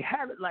 They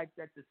have it like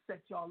that to set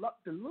y'all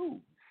up to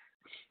lose.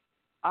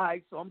 All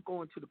right, so I'm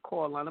going to the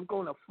call line. I'm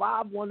going to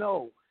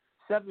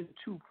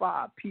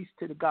 510-725. Peace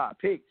to the God.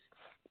 Peace.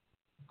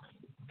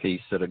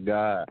 Peace to the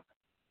God.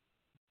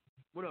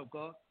 What up,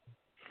 God?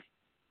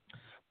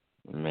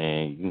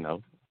 Man, you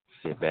know,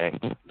 sit back,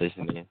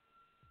 listening.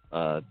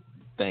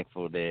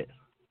 Thankful that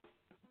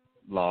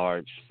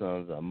large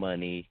sums of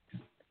money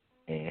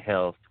and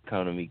health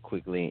come to me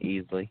quickly and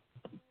easily.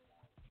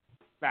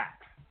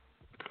 Back.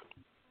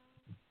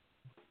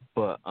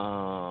 But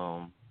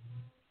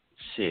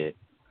shit.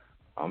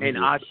 I'm and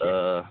just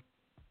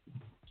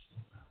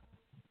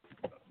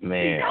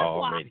man, that's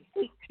already.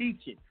 Why I hate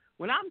teaching.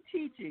 When I'm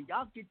teaching,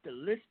 y'all get the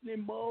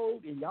listening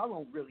mode, and y'all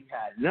don't really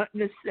have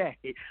nothing to say.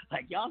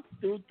 Like, y'all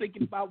still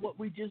thinking about what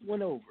we just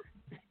went over.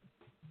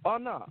 Oh,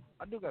 no.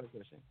 I do got a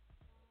question.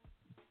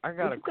 I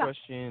got a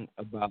question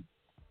about,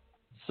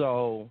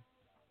 so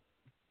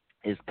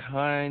it's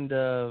kind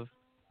of,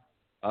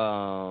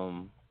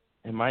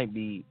 it might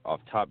be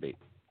off topic,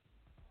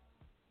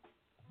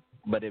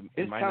 but it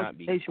might not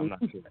be. I'm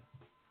not sure.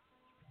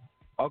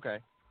 Okay.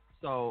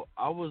 So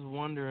I was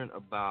wondering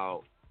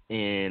about,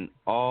 in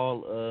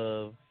all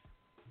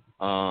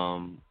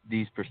of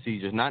these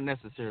procedures, not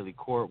necessarily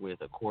court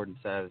with accord and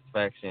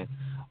satisfaction,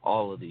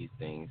 all of these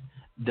things,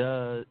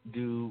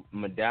 do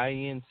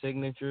medallion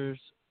signatures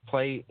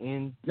play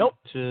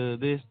into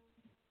this?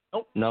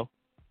 Nope. No?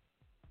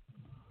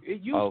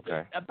 It used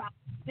to, about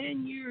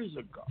 10 years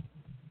ago,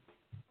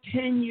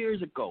 15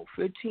 years ago,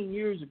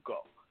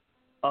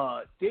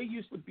 there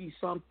used to be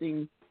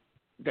something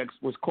that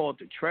was called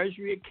the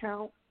Treasury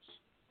accounts,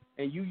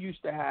 and you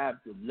used to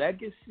have the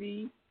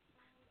legacy,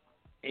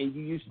 and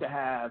you used to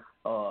have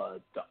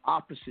the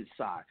opposite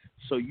side.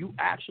 So you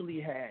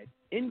actually had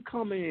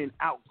incoming and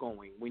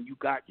outgoing when you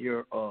got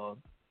your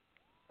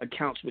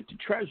accounts with the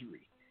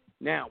Treasury.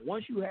 Now,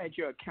 once you had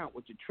your account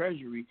with the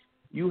Treasury,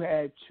 you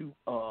had to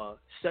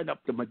set up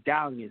the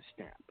medallion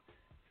stamp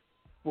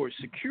for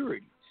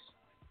securities.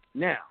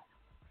 Now,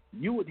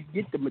 you would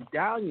get the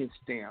medallion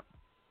stamp,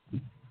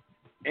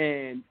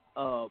 and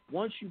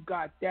once you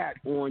got that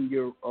on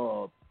your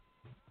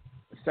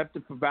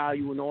accepted for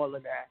value and all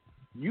of that,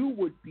 you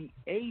would be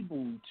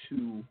able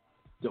to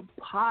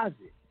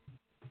deposit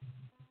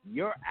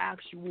your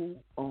actual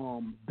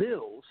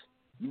bills.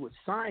 You would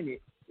sign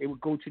it. It would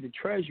go to the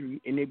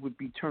Treasury, and it would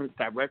be turned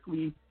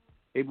directly.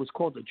 It was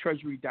called the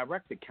Treasury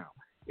Direct account.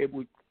 It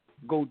would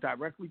go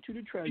directly to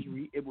the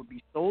Treasury. It would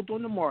be sold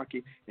on the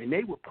market, and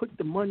they would put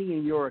the money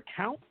in your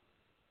account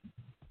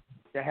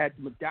that had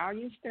the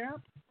medallion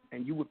stamp,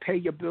 and you would pay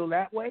your bill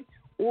that way,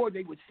 or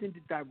they would send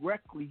it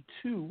directly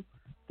to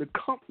the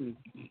company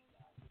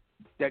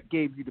that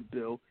gave you the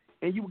bill,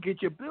 and you would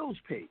get your bills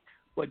paid.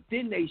 But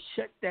then they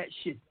shut that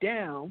shit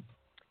down,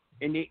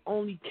 and they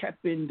only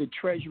kept in the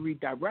Treasury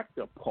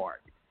Director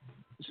part,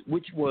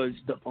 which was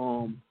the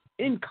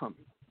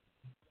incoming.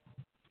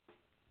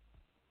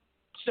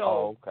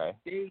 So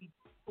they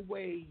took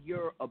away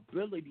your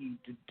ability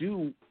to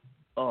do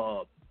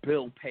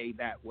bill pay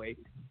that way,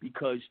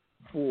 because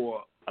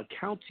for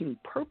accounting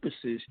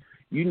purposes,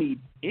 you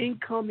need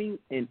incoming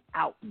and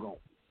outgoing.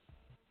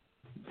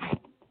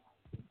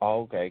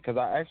 Okay, because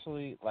I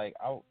actually, I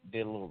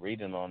did a little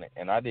reading on it,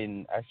 and I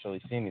didn't actually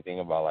see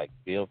anything about,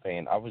 bill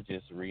paying. I was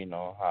just reading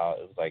on how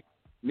it was,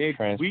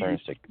 transferring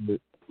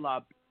security.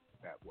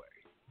 That way.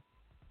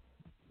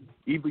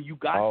 Either you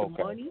got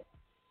the money,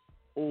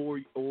 or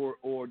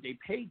they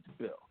paid the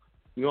bill.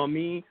 You know what I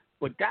mean?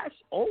 But that's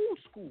old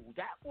school.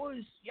 That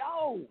was,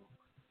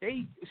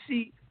 they,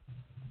 see,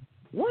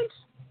 once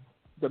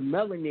the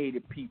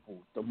melanated people,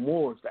 the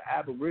Moors, the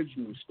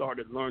Aboriginals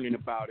started learning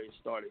about it and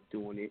started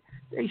doing it,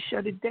 they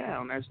shut it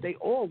down, as they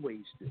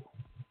always do.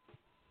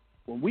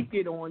 When we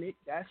get on it,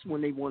 that's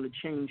when they want to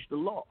change the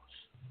laws.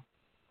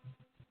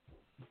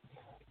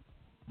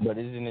 But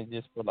isn't it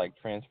just for,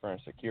 transferring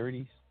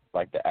securities?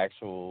 The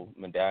actual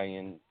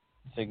medallion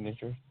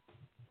signatures?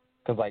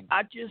 Because,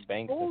 I just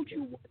told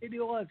you what it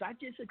was. I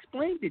just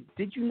explained it.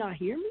 Did you not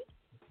hear me?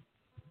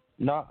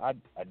 No, I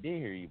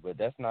did hear you, but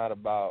that's not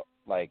about,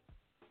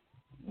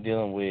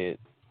 dealing with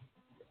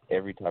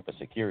every type of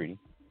security.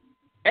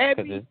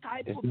 Every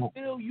type of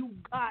bill you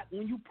got,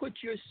 when you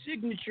put your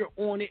signature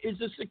on it, is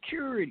a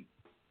security.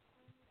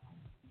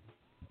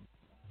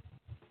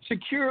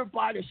 Secured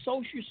by the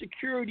Social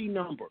Security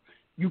number.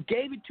 You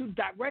gave it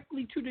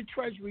directly to the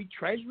Treasury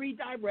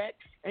Direct,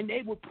 and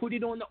they would put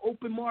it on the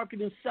open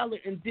market and sell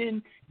it, and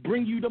then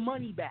bring you the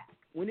money back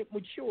when it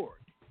matured.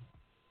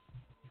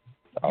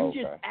 You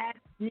just asked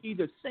me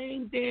the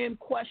same damn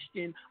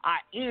question I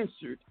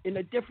answered in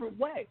a different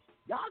way.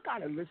 Y'all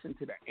gotta listen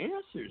to the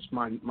answers,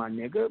 my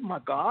nigga, my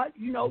God.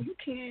 You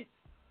can't.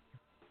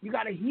 You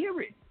gotta hear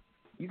it.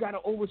 You gotta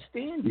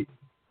understand it.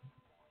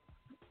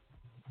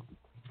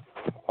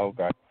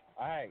 Okay.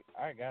 I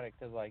got it,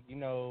 because,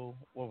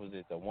 what was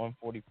it, the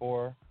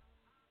 144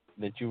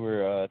 that you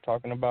were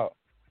talking about,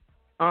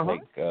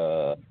 like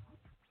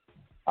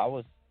I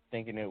was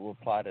thinking it would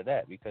apply to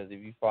that because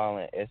if you file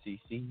an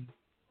SEC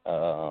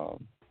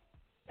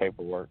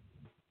paperwork,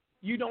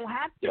 you don't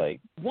have to. Like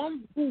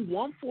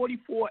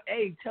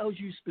 144A tells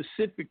you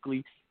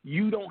specifically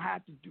you don't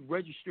have to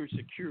register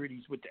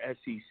securities with the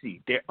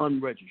SEC. They're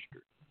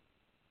unregistered.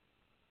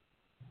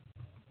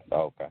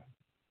 Okay.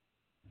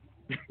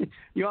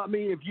 You know what I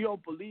mean? If you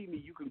don't believe me,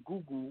 you can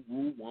Google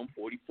Rule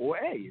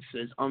 144A. It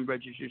says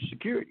unregistered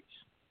securities.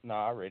 No,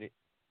 I read it.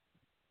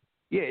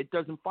 Yeah, it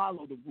doesn't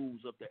follow the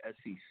rules of the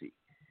SEC.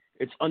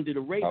 It's under the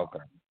radar.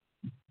 Okay.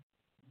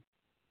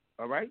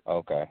 All right?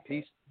 Okay.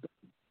 Peace.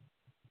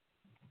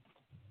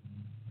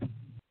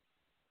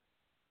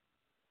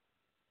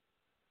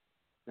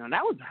 Now,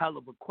 that was a hell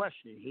of a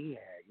question he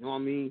had. You know what I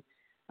mean?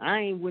 I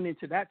ain't went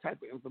into that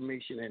type of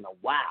information in a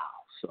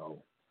while.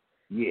 So,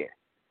 yeah.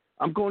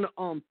 I'm going to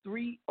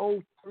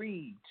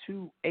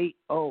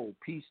 303-280.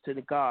 Peace to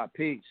the God.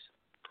 Peace.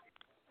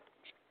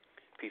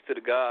 Peace to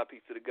the God.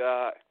 Peace to the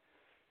God.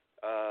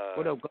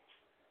 What up?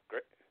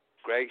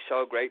 Great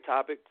show. Great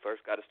topic.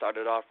 First, got to start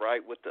it off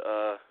right with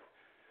the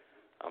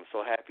I'm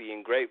so happy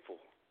and grateful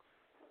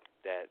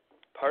that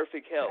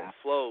perfect health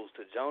flows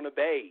to Jonah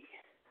Bay.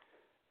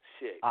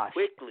 Shit,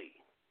 quickly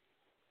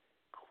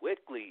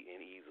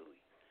and easily.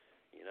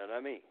 You know what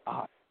I mean?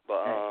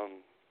 But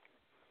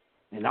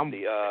and I'm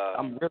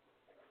really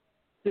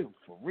too,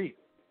 for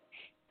real.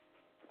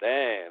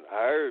 Man,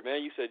 I heard,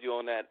 man, you said you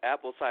on that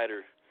apple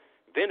cider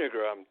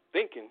vinegar. I'm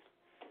thinking,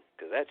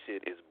 because that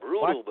shit is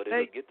brutal, but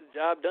it'll get the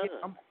job done.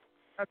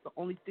 That's the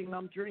only thing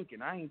I'm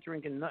drinking. I ain't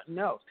drinking nothing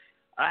else.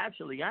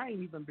 Actually, I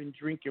ain't even been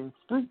drinking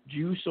fruit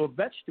juice or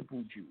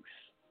vegetable juice.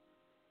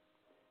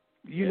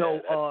 You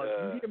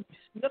hear me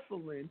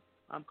sniffling.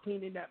 I'm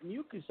cleaning that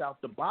mucus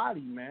out the body,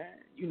 man.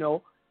 You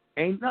know,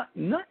 ain't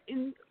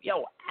nothing.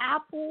 Yo,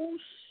 apples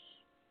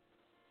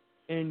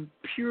and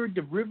pure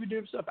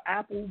derivatives of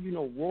apple, you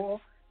know, raw,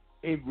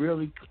 it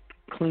really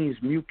cleans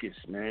mucus,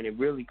 man. It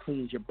really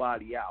cleans your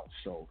body out.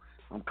 So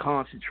I'm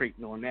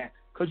concentrating on that.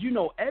 Because, you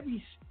know,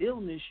 every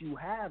illness you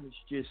have is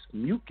just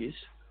mucus,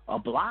 a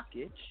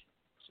blockage.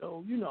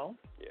 So, you know,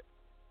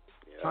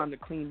 time to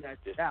clean that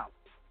shit out.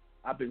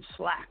 I've been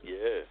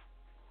slacking.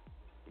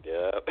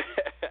 Yeah.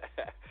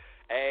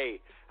 Hey,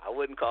 I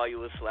wouldn't call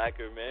you a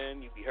slacker,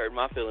 man. You be hurting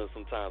my feelings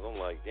sometimes. I'm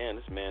like, damn,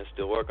 this man's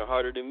still working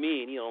harder than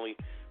me, and he only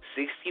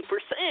 60%.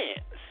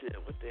 Shit,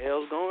 what the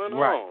hell's going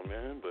on,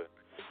 man? But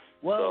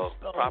so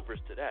propers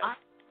to that. I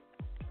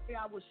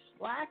was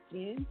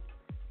slacking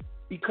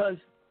because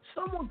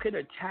someone could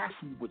attack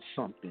you with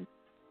something,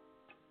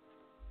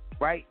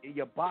 right, in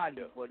your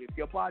body. But if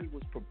your body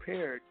was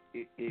prepared,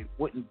 it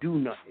wouldn't do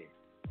nothing.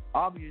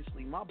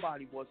 Obviously, my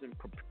body wasn't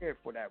prepared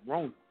for that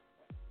Rona.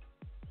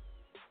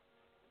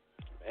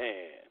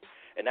 Man,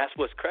 and that's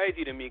what's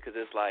crazy to me because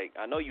it's like,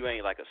 I know you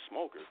ain't like a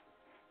smoker.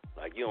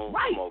 Like, you don't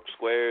smoke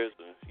squares.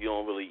 You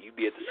don't really, you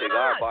be at the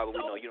cigar bar, but we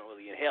know you don't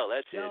really inhale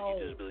that shit. You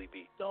just really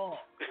be.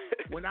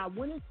 When I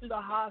went into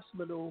the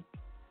hospital,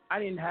 I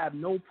didn't have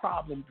no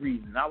problem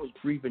breathing. I was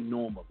breathing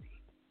normally.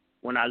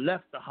 When I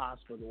left the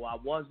hospital, I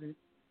wasn't.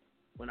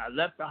 When I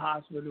left the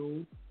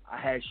hospital, I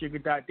had sugar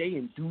diabetes. They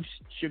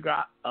induced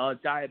sugar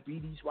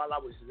diabetes while I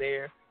was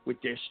there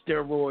with their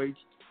steroids.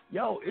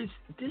 Yo,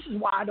 this is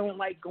why I don't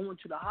like going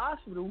to the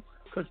hospital,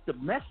 because the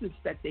methods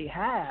that they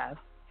have,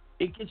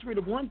 it gets rid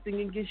of one thing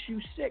and gets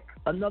you sick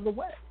another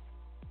way.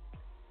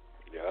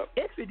 Yep.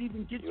 If it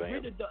even gets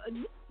rid of the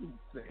initial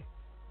thing.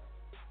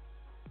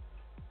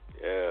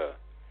 Yeah,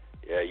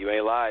 you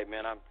ain't lied,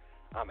 man.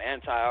 I'm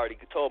anti. I already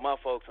told my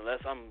folks,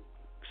 unless I'm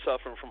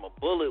suffering from a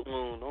bullet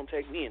wound, don't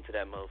take me into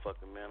that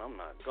motherfucker, man. I'm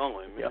not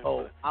going, man.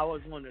 Yo, I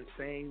was on the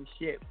same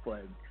shit,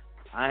 but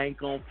I ain't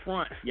gonna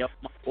front. Yo,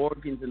 my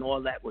organs and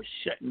all that was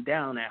shutting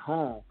down at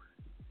home.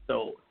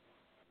 So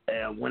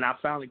when I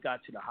finally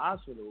got to the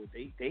hospital,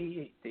 they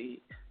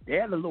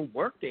had a little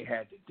work they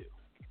had to do.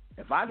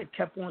 If I'd have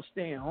kept on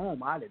staying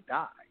home, I'd have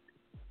died.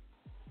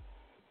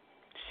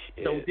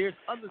 Shit. So there's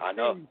other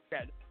things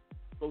that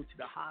go to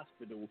the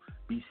hospital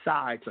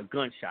besides a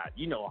gunshot.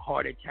 You know, a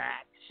heart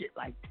attack, shit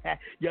like that.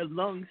 Your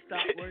lungs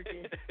stop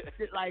working,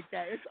 shit like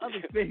that. It's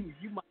other things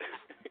you might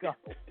have to go.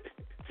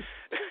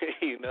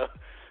 You know,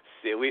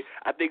 shit.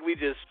 I think we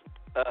just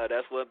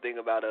that's one thing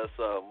about us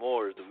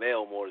Moors, the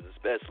male Moors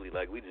especially.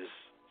 Like, we just,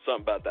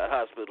 something about that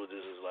hospital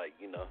just is like,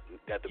 you know,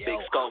 got the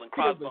big skull and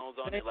crossbones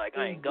on it. Like,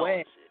 I ain't going.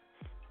 Shit.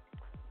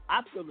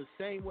 I feel the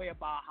same way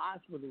about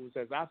hospitals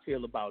as I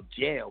feel about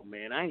jail,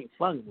 man. I ain't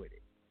fun with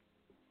it.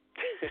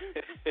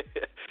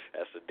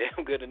 That's a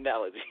damn good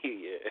analogy.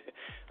 Yeah,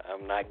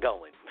 I'm not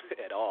going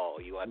at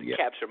all. You want to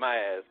capture my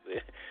ass.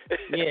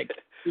 Yeah,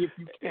 if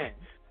you can.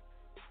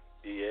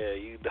 Yeah,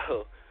 you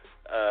know.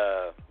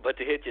 But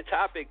to hit your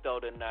topic though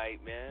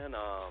tonight, man,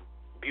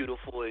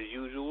 beautiful as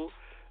usual.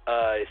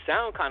 It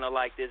sounds kind of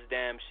like this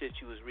damn shit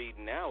you was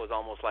reading now is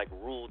almost like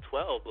Rule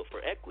 12, but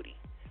for equity.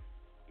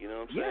 You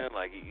know what I'm saying?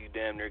 Like, you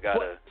damn near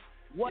gotta.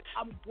 What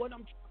I'm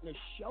trying to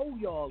show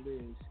y'all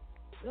is,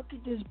 look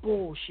at this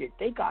bullshit.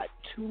 They got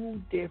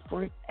 2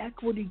 different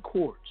equity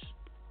courts.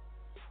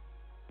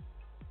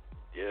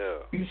 Yeah.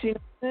 You see what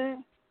I'm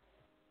saying?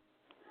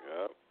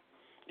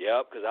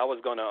 Yep. Because I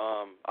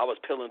was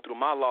peeling through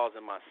my laws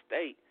in my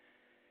state.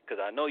 Because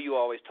I know you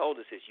always told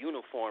us it's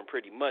uniform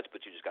pretty much,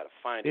 but you just got to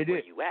find it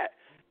where you at.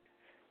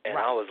 And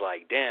I was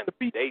like, damn,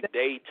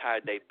 they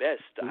tried their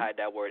best to hide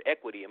that word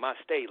equity in my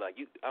state. Like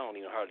I don't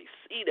even hardly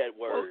see that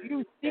word. Well,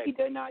 you see,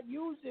 they're not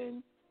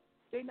using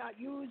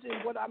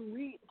what I'm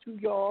reading to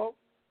y'all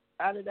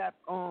out of that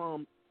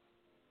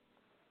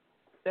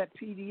that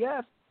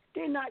PDF.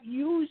 They're not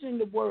using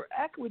the word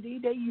equity.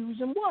 They're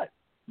using what?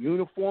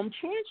 Uniform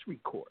Chancery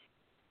Court.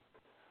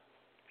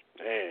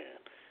 Man,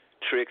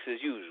 tricks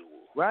as usual.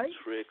 Right?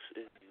 Tricks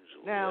as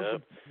usual. Now,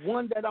 the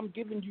one that I'm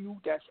giving you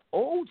that's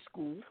old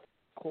school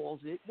calls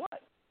it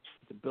what?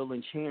 The bill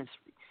in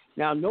Chancery.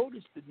 Now,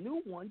 notice the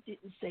new one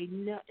didn't say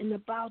nothing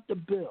about the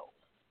bill.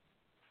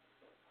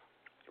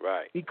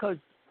 Right. Because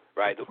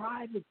the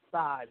private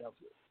side of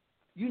it,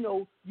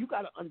 you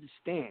got to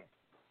understand,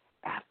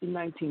 after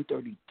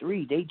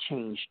 1933, they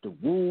changed the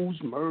rules,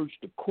 merged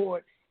the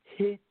court,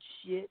 hid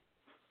shit.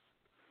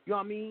 You know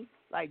what I mean?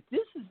 Like,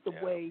 this is the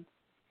way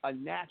a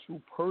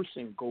natural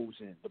person goes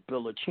in, the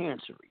Bill of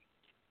Chancery.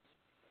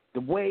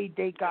 The way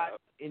they got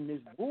in this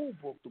rule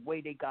book, the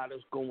way they got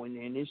us going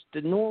in is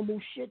the normal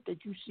shit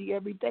that you see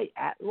every day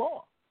at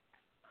law.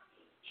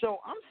 So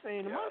I'm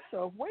saying to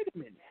myself, wait a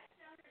minute.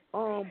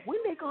 When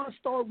they going to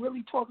start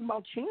really talking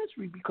about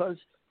Chancery? Because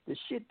the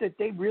shit that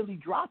they really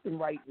dropping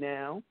right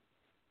now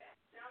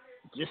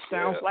just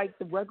sounds like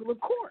the regular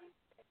court.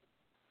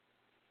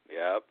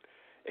 Yep.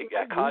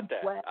 I caught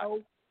that.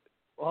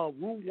 12,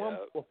 Rule 1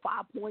 or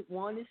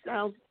 5.1, it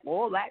sounds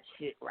all that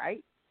shit,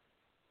 right?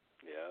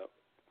 Yep.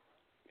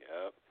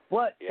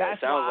 But that's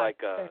it sounds why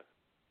like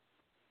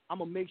I'm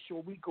going to make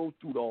sure we go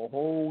through the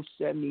whole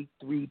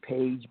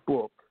 73-page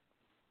book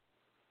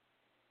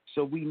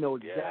so we know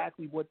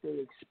exactly what they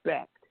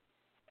expect.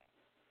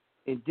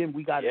 And then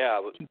we got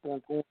to keep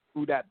on going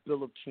through that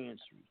Bill of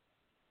Chancery.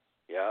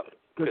 Yeah,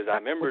 because I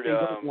remember they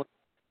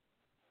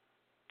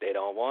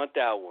don't want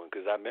that one.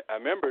 Because I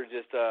remember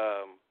just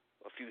a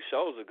few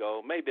shows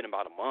ago, maybe been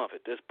about a month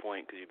at this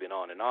point because you've been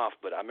on and off,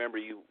 but I remember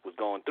you was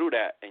going through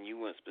that and you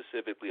went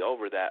specifically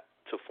over that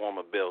to form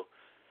a bill,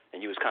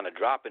 and you was kind of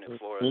dropping it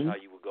for us how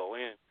you would go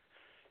in,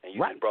 and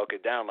you just broke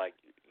it down like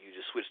you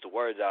just switched the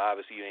words out.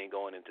 Obviously, you ain't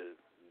going into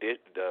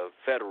the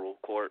federal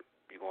court.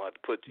 You're going to have to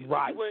put you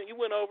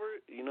went over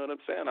it. You know what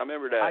I'm saying? I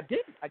remember that. I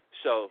did.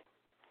 So,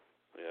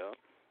 yeah.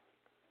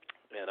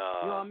 And,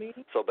 you know what I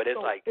mean? So, but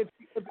it's like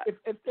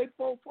if they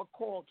both are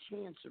called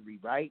Chancery,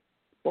 right?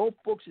 Both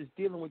books is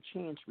dealing with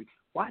Chancery.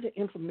 Why the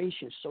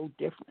information is so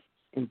different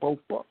in both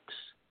books,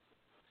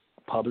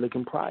 public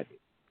and private?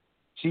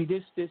 See,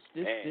 this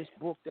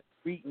book that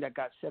I'm reading that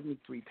got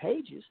 73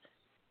 pages.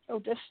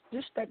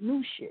 This that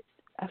new shit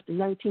after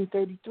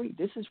 1933.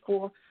 This is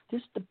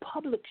the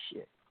public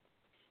shit.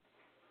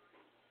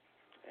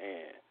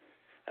 Man,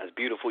 that's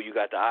beautiful. You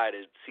got the eye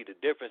to see the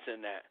difference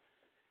in that.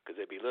 Because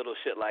there'd be little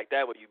shit like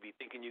that where you be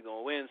thinking you're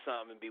going to win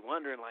something and be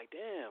wondering, like,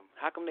 damn,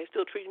 how come they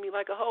still treating me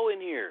like a hoe in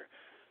here?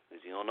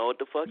 Because you don't know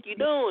what the fuck you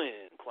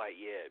doing quite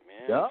yet,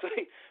 man.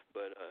 Yep.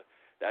 But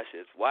that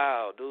shit's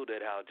wild, dude,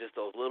 that how just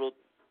those little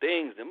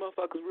things, them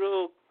motherfuckers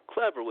real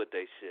clever with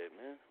they shit,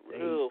 man.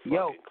 Real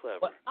fucking clever.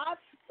 But I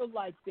feel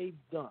like they've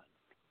done,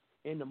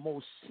 in the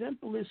most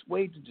simplest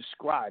way to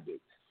describe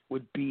it,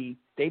 would be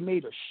they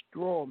made a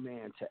straw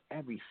man to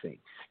everything.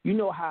 You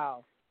know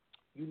how,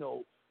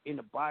 in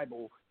the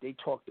Bible, they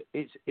talk.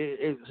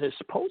 It's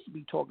supposed to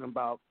be talking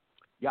about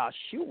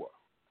Yahshua,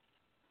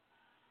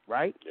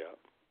 right? Yeah.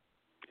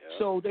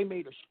 So they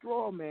made a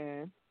straw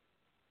man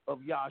of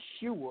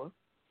Yahshua,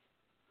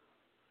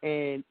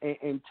 and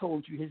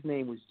told you his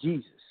name was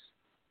Jesus.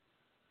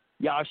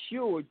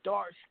 Yahshua,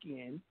 dark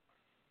skin,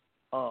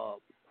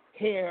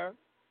 hair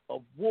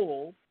of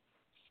wool,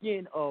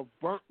 skin of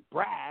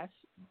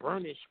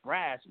burnished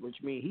brass, which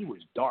means he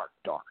was dark,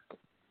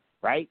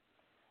 right?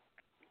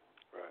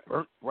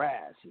 Burnt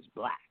brass is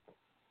black,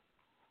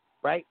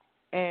 right?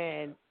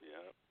 And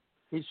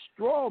his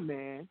straw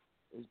man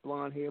is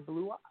blonde hair,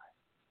 blue eye.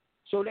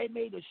 So they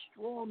made a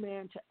straw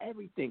man to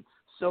everything.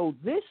 So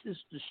this is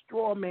the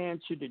straw man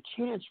to the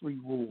Chancery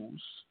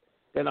rules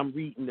that I'm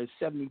reading, the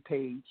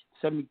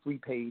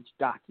 73-page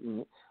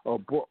document or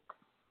book,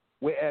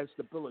 whereas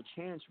the Bill of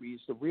Chancery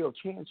is the real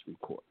Chancery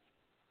Court.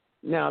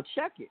 Now,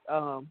 check it.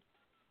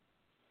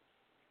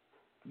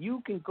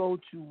 You can go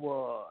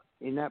to,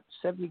 in that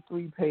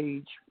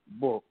 73-page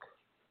book,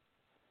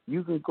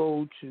 you can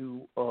go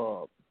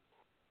to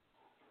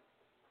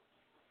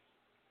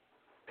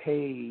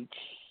page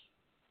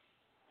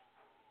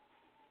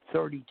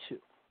 32.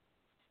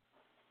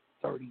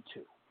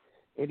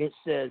 And it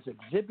says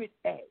Exhibit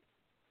A,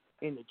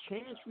 in the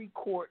Chancery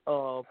Court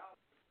of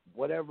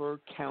whatever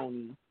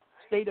county,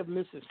 state of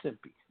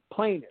Mississippi,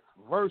 plaintiff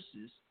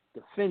versus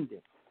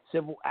defendant,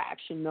 civil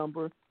action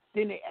number.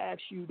 Then they ask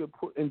you to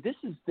put, and this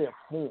is their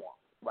form,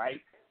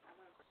 right?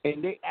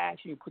 And they ask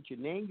you to put your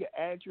name, your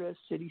address,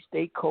 city,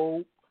 state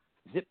code,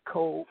 zip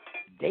code,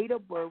 date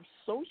of birth,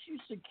 social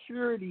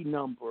security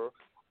number,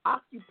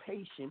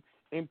 occupation,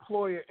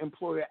 employer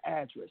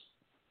address,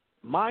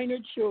 minor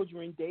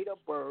children, date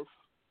of birth,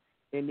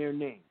 and their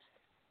names.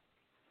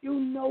 You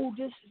know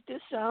this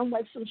sounds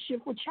like some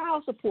shit for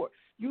child support.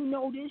 You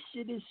know this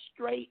shit is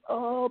straight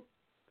up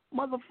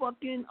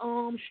motherfucking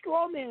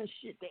straw man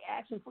shit. They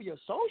asking for your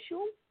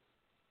social.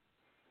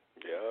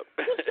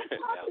 Yep.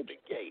 Out the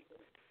gate.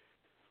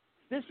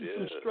 This is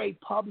some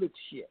straight public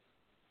shit,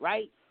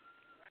 right?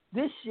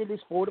 This shit is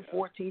for the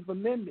 14th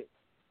Amendment.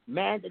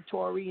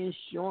 Mandatory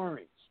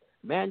insurance,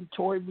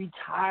 mandatory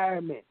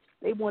retirement.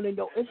 They want to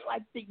know. It's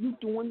like that you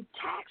doing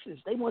taxes.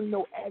 They want to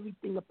know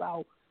everything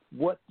about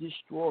what this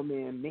straw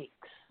man makes.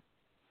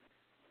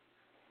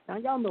 Now,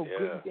 y'all know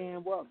good and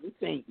damn well this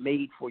ain't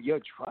made for your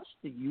trust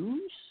to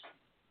use.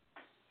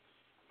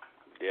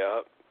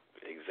 Yep,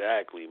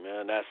 exactly,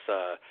 man. That's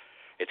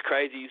it's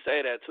crazy you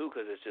say that too,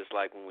 because it's just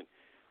like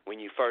when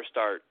you first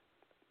start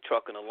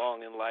trucking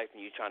along in life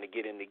and you're trying to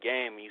get in the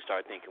game and you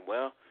start thinking,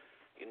 well,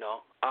 you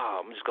know,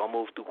 I'm just gonna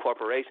move through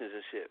corporations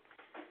and shit.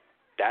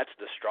 That's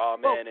the straw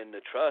man, and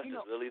the trust is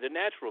really the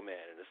natural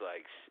man. And it's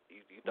like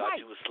you thought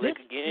you was slick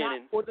this again, is not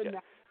and for the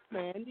natural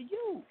man to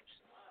use.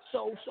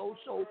 So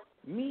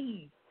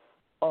me,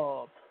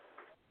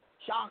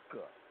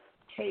 Shaka,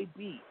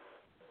 KB,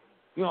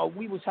 you know,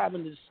 we was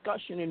having a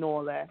discussion and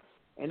all that,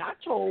 and I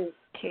told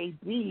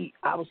KB,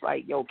 I was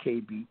like, yo,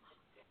 KB,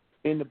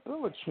 in the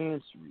Bill of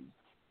Chancery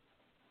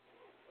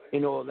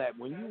and all that,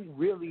 when you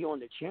really on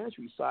the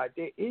Chancery side,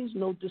 there is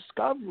no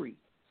discovery,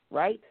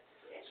 right?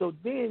 So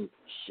then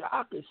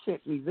Shaka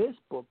sent me this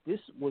book. This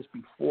was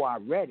before I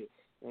read it,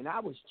 and I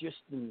was just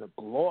in the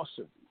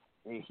glossary,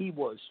 and he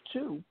was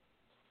too.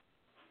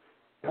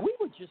 And we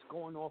were just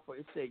going off of,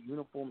 it said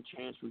Uniform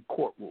Chancery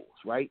Court Rules,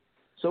 right?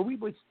 So we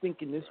was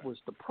thinking this was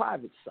the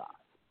private side.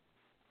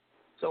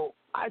 So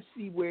I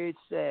see where it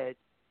said,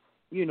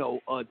 you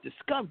know,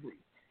 discovery.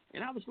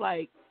 And I was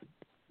like,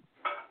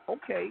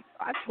 okay,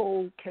 I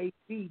told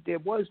KB there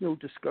was no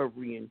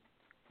discovery in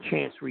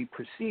Chancery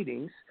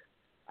proceedings.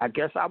 I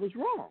guess I was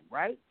wrong,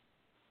 right?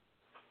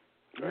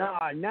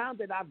 Now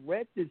that I've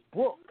read this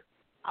book,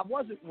 I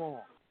wasn't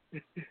wrong.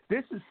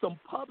 This is some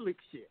public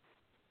shit.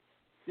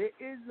 There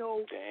is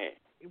no,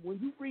 when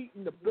you read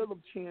in the Bill of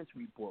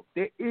Chancery book,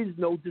 there is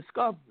no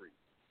discovery.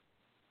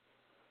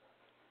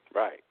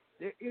 Right.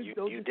 There is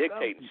no you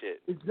discovery. dictating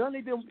shit. It's none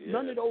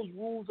of those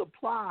rules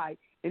apply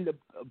in the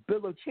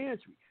Bill of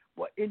Chancery.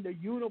 But in the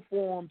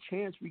Uniform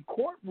Chancery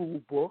Court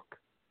Rule book,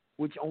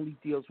 which only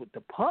deals with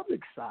the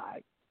public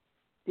side,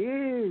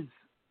 there is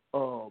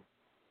a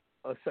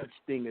such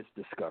thing as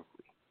discovery.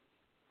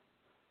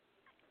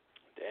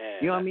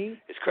 Damn. You know what I mean?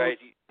 It's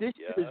crazy. So this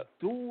is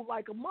dual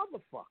like a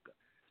motherfucker.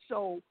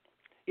 So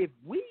if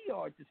we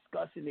are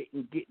discussing it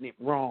and getting it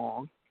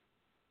wrong,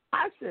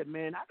 I said,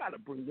 man, I got to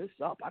bring this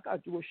up. I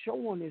got to do a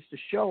show on this to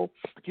show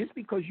just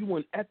because you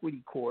in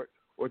equity court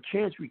or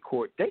Chancery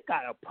court, they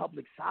got a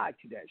public side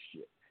to that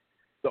shit.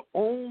 The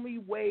only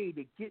way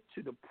to get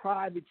to the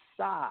private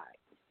side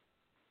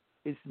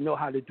is to know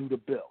how to do the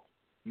bill.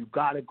 You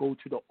got to go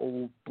to the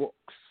old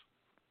books.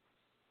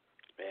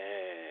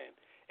 Man,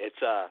 it's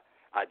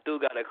I do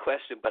got a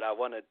question, but I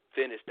want to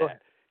finish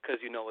that because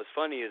you know what's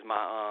funny is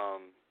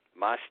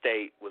my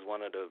state was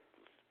one of the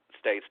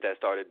states that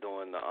started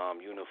doing the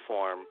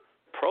uniform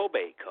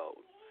probate code,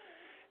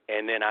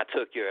 and then I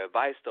took your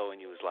advice though,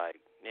 and you was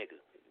like, nigga,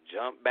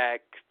 jump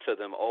back to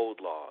them old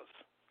laws,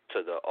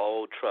 to the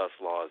old trust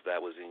laws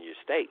that was in your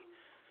state.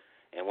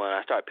 And when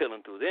I started peeling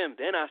through them,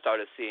 then I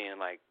started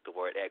seeing, like, the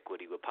word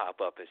equity would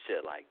pop up and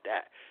shit like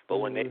that.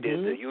 But when they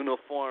did the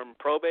uniform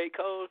probate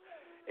code,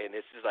 and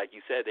it's just like you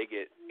said, they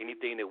get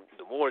anything that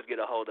the Moors get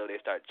a hold of, they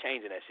start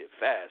changing that shit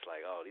fast.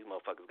 Like, oh, these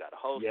motherfuckers got a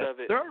hold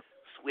of it. Sir.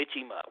 Switch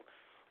him up.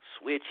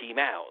 Switch him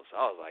out. So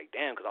I was like,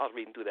 damn, because I was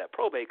reading through that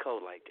probate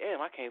code, like,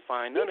 damn, I can't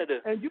find none of the...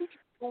 And you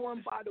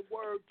going by the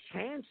word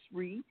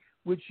chancery,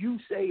 which you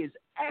say is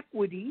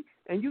equity,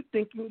 and you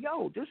thinking,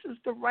 yo, this is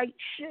the right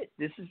shit.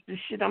 This is the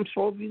shit I'm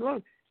supposed to be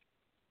learning.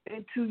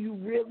 Until you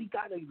really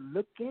got to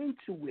look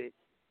into it,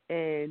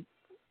 and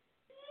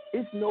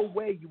it's no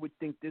way you would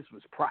think this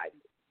was private.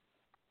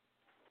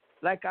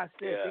 Like I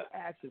said, they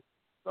asking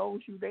for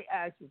social, they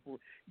asking for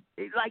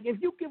it. Like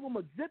if you give them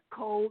a zip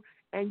code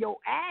and your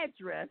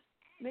address,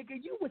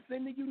 nigga, you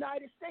within the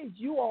United States.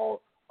 You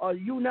all are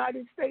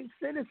United States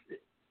citizens.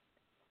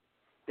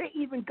 They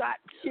even got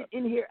shit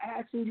in here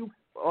asking you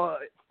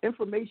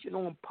information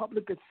on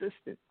public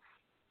assistance.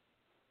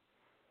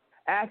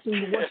 Asking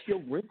you what's your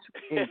rental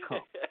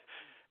income.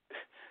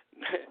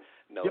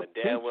 Knowing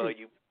damn well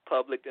you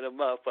public than a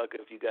motherfucker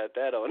if you got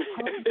that on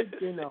there.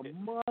 Public than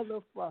a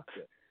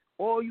motherfucker.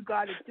 All you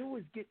got to do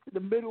is get to the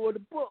middle of the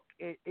book.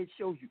 It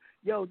shows you,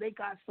 yo, they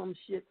got some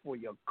shit for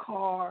your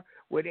car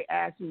where they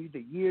asking you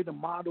the year, the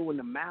model, and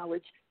the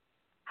mileage,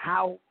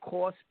 how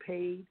cost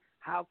paid.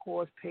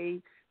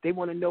 They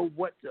want to know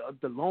what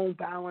the loan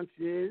balance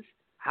is,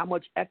 how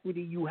much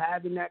equity you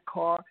have in that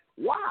car.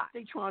 Why?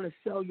 They trying to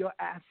sell your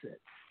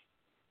assets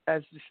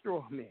as the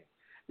straw man.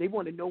 They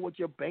want to know what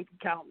your bank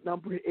account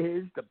number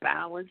is, the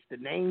balance, the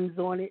names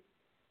on it.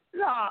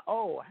 Nah,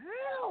 oh,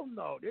 hell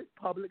no. This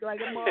public like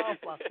a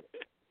motherfucker.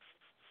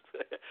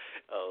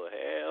 Oh,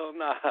 hell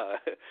nah.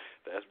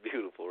 That's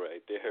beautiful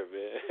right there,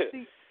 man.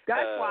 See,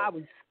 that's why I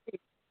was saying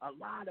a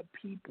lot of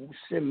people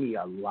send me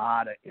a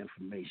lot of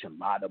information,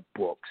 a lot of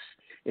books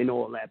and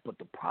all that. But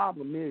the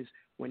problem is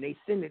when they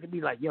send it, they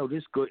be like, yo,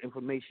 this good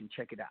information,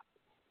 check it out.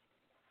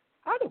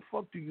 How the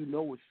fuck do you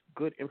know it's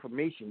good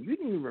information? You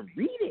didn't even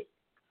read it.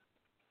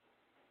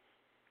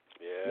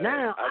 Yeah.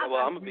 Now, I'm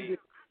going to be...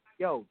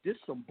 Yo, this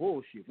some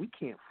bullshit. We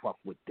can't fuck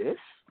with this.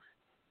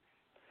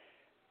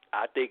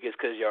 I think it's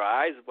because your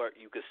eyes work.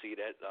 You can see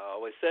that. I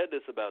always said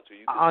this about you.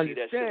 You can see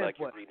that shit like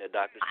you're reading a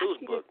Dr.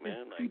 Seuss book,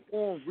 man. Like, keep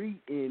on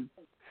reading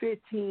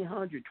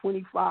 1,500,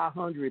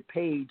 2,500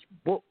 page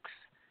books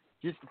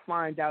just to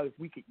find out if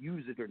we could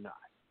use it or not.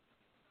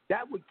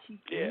 That would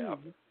keep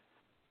me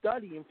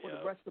studying for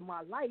the rest of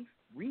my life,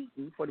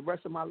 reading for the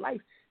rest of my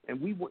life, and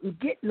we wouldn't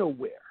get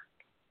nowhere.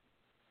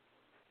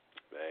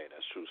 Man,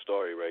 that's a true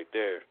story right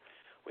there.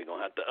 We're going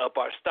to have to up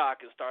our stock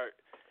and start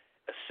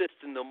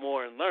assisting them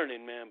more in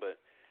learning, man. But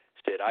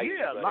shit, I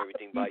used to run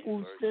everything by you first.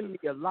 People send me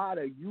a lot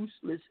of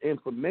useless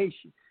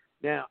information.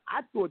 Now,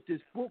 I thought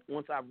this book,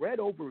 once I read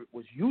over it,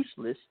 was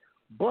useless,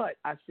 but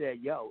I said,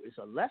 yo, it's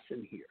a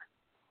lesson here.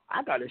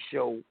 I got to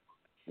show,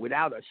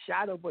 without a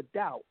shadow of a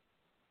doubt,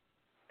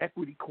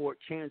 equity court,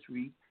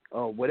 chancery,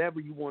 whatever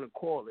you want to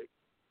call it,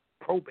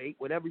 probate,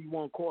 whatever you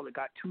want to call it,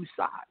 got two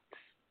sides.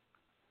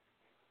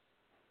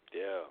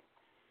 Yeah.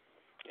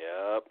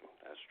 Yep.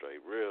 That's straight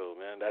real,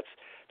 man. That's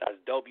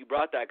dope. You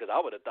brought that because I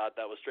would have thought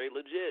that was straight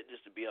legit.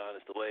 Just to be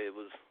honest, the way it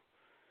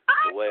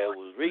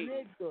was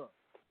reading.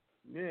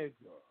 Nigga,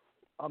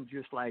 I'm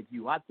just like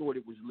you. I thought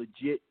it was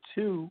legit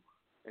too,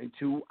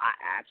 until I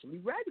actually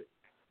read it.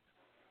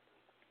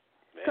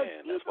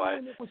 Man, that's why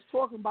when it was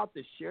talking about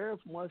the sheriff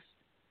must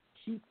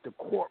keep the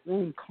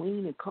courtroom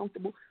clean and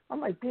comfortable,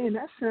 I'm like, damn,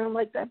 that sounds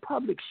like that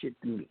public shit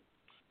to me.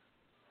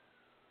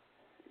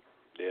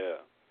 Yeah.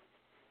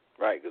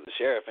 Right, because the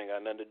sheriff ain't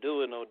got nothing to do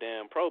with no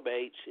damn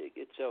probate shit.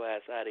 Get your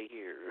ass out of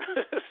here.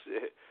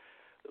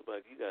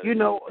 Like,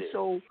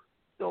 so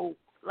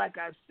like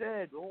I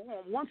said,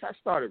 once I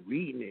started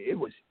reading it, it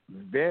was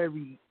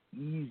very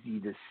easy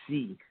to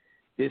see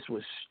this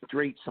was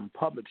straight some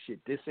public shit.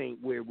 This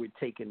ain't where we're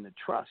taking the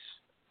trust.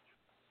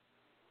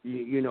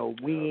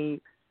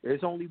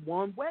 There's only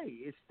one way.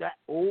 It's that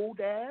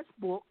old-ass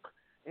book,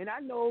 and I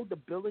know the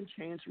Bill and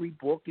Chancery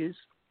book is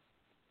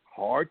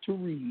hard to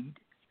read.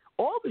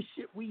 All the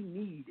shit we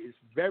need is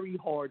very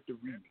hard to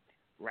read,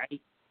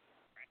 right?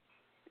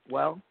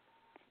 Well,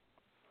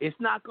 it's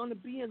not going to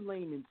be in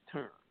layman's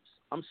terms.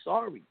 I'm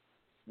sorry.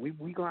 We're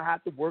going to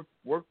have to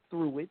work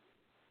through it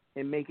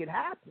and make it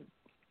happen.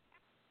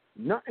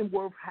 Nothing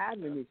worth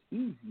having is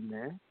easy,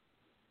 man.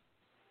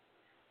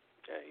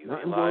 Yeah, you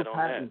Nothing ain't lied worth on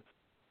having. that.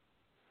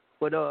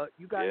 But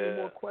you got any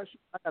more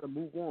questions? I got to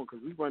move on because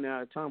we're running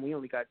out of time. We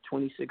only got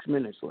 26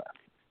 minutes left.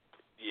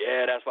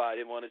 Yeah, that's why I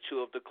didn't want to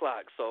chew up the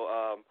clock.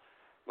 So,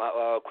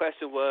 my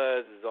question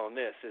is on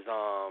this.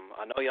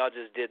 I know y'all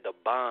just did the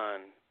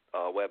bond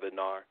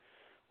webinar,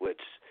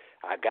 which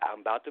I'm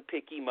about to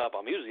pick him up.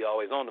 I'm usually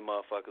always on the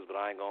motherfuckers, but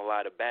I ain't gonna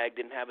lie, the bag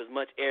didn't have as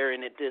much air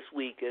in it this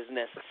week as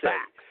necessary.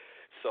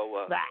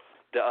 So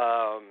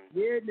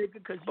yeah, nigga,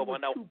 because you were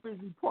too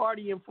busy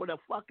partying for the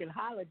fucking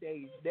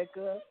holidays,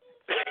 nigga.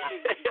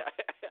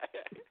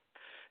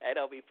 They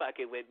don't be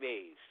fucking with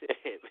me.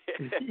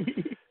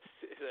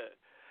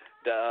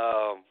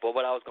 But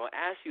what I was gonna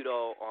ask you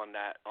though on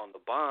the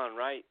bond,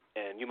 right?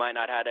 And you might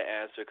not have the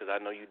answer because I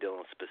know you dealing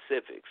with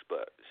specifics,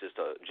 but it's just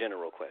a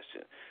general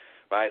question,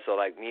 right? So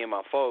like me and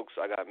my folks,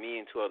 I got me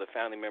and two other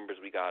family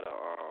members. We got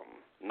a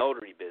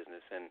notary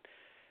business, and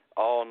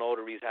all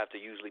notaries have to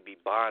usually be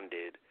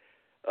bonded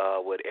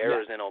with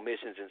errors and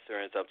omissions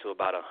insurance up to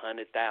about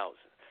 $100,000.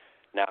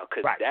 Now,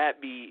 could that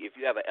be, if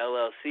you have an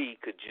LLC,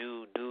 could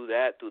you do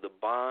that through the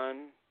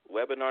bond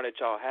webinar that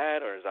y'all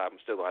had, or is I'm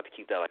still going to have to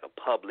keep that like a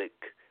public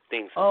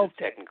thing since it's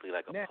technically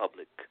like a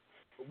public?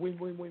 When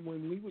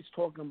we was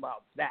talking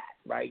about that,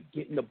 right,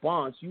 getting the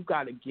bonds, you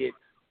got to get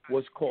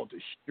what's called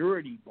a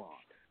surety bond,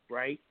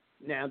 right?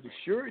 Now, the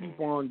surety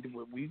bond,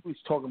 what we was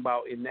talking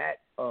about in that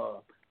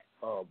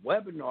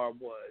webinar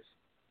was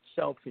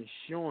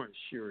self-insurance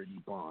surety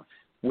bond,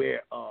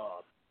 where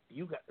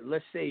you got,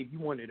 let's say if you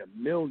wanted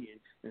 $1 million,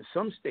 in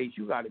some states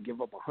you got to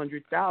give up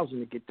 $100,000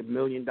 to get the $1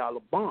 million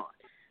bond.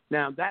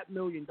 Now that $1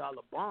 million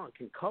bond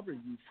can cover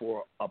you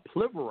for a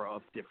plethora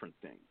of different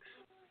things.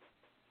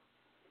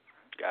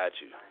 Got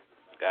you.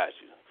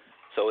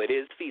 So it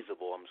is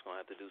feasible. I'm just gonna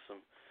have to do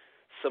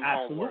some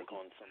homework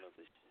on some of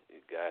this.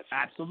 Got you.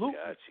 Absolutely.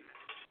 Got you.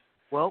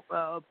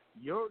 Well,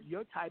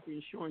 your type of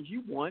insurance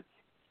you want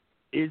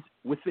is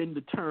within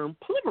the term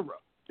plethora.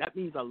 That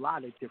means a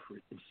lot of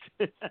different things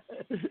it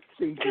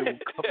will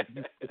cover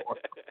you for.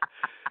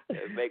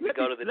 Make me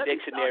go to the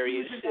dictionary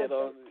and shit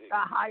on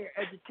higher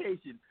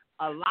education.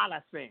 A lot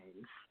of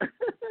things.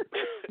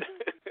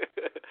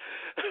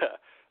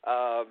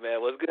 Oh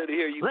man, well, it's good to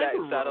hear you back.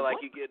 Sounded like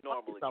you get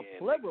normal again.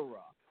 It's a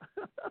plethora.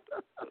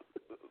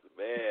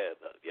 Man,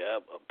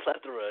 Yep, a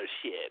plethora of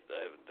shit.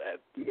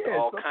 Yeah,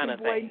 all some kind of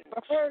people things. ain't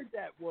never heard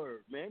that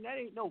word, man. That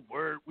ain't no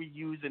word we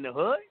use in the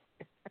hood.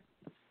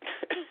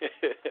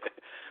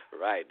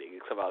 Right,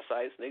 niggas come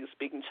outside, niggas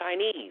speaking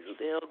Chinese. What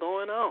the hell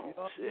going on? You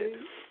know what Shit. I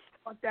mean?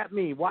 What that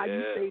mean? Why you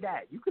Yeah. say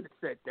that? You could have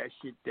said that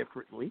shit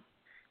differently.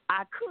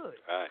 I could.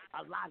 Right.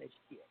 A lot of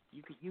shit.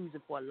 You could use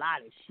it for a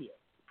lot of shit.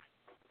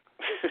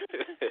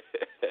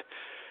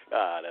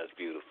 That's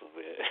beautiful,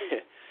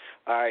 man.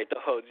 All right, the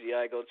OG,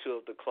 I go chill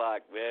up the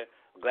clock, man.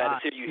 I'm glad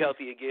to see you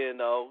healthy again,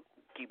 though.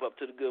 Keep up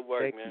to the good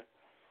work, man.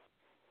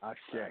 I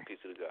say. Right, peace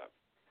of the God.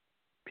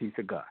 Peace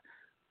of God.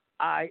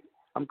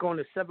 I'm going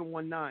to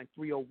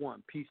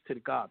 719-301. Peace to the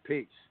God.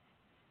 Peace.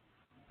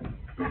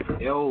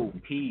 Yo,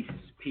 peace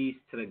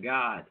to the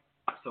God.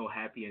 I'm so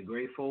happy and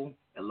grateful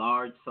that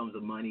large sums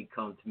of money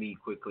come to me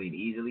quickly and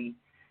easily,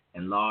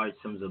 and large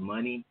sums of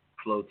money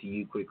flow to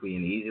you quickly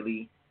and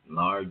easily.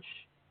 Large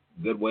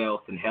good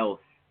wealth and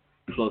health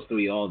flows through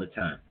you all the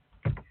time.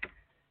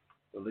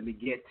 So let me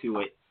get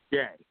to it.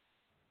 Yeah.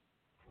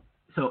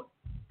 So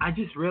I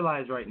just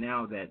realized right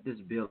now that this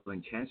bill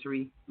in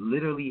chancery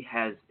literally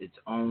has its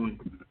own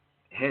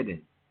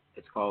heading.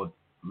 It's called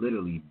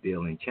literally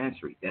bill in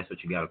chancery. That's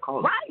what you got to call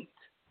it. Right.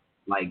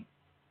 Like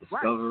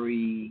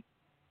discovery.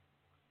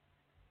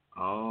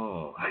 Right.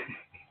 Oh.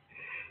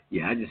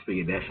 Yeah, I just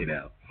figured that shit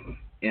out.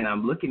 And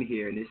I'm looking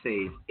here, and it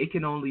says it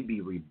can only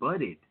be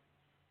rebutted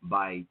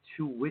by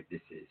two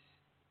witnesses.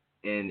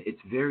 And it's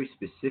very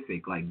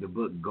specific. Like, the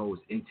book goes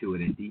into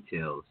it in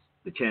details,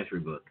 the chancery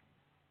book,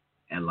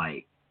 at,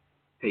 like,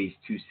 page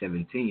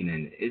 217.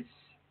 And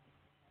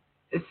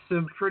it's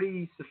some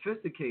pretty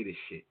sophisticated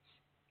shit.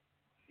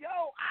 Yo,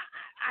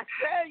 I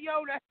said,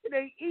 that shit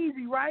ain't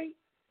easy, right?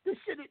 The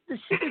shit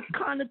is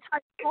kind of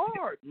tight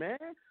hard, man.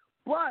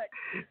 But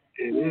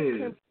who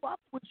can fuck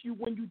with you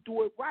when you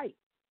do it right?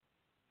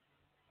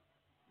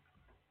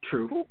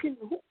 True.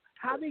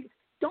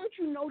 Don't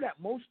you know that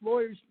most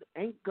lawyers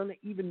ain't gonna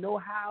even know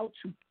how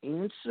to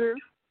answer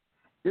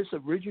this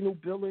original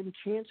bill in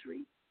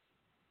chancery?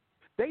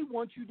 They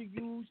want you to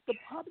use the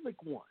public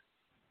one.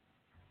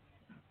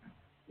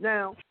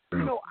 Now,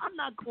 I'm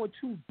not going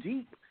too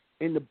deep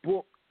in the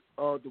book,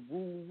 the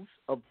rules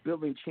of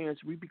bill in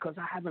chancery, because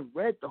I haven't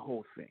read the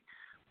whole thing.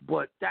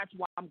 But that's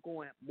why I'm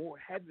going more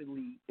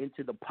heavily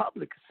into the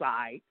public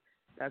side.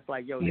 That's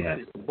like, this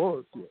is some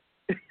bullshit.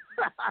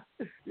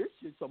 This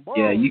is some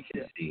bullshit. Yeah, you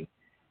can see.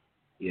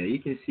 Yeah, you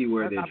can see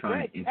where they're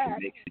trying to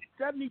intermix it.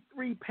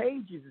 73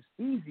 pages is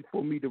easy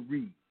for me to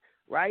read,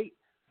 right?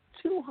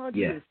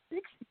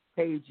 260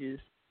 pages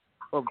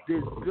of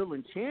this bill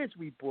and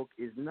chancery book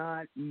is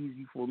not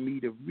easy for me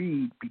to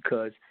read,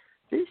 because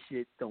this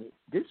shit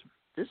this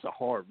a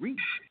hard read.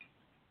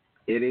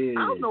 It is.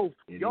 I don't know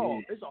for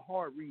y'all, it's a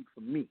hard read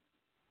for me.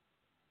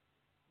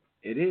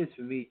 It is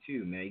for me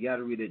too, man. You got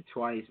to read it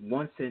twice,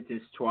 one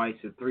sentence twice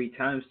or three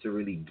times to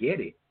really get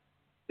it.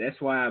 That's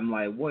why I'm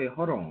like, wait,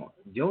 hold on.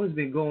 Joe's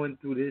been going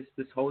through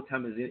this whole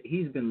time.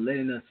 He's been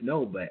letting us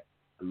know, but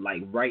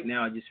like right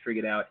now, I just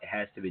figured out it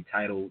has to be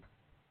titled,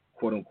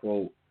 quote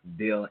unquote,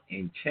 bill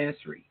in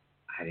chancery.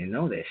 I didn't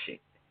know that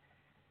shit.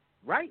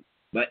 Right.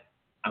 But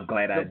I'm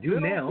glad I do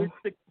now. Is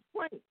the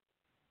complaint.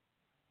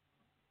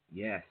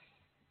 Yes.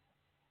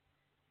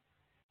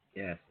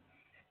 Yes.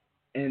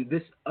 And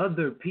this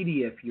other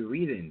PDF you're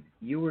reading,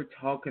 you were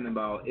talking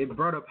about, it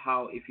brought up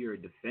how if you're a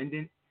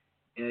defendant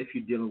and if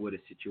you're dealing with a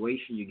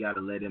situation, you got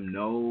to let them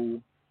know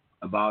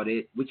about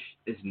it, which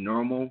is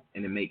normal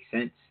and it makes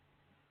sense.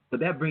 But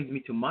that brings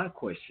me to my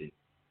question.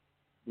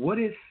 What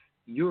if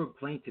you're a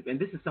plaintiff, and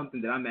this is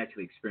something that I'm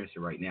actually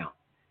experiencing right now.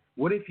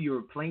 What if you're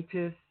a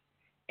plaintiff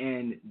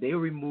and they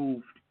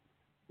removed,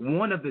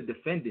 one of the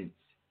defendants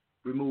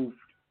removed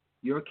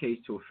your case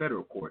to a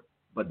federal court,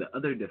 but the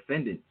other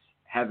defendants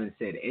haven't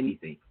said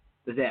anything?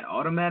 Does that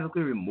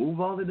automatically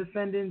remove all the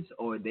defendants,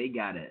 or they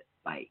gotta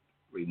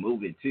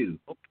remove it too?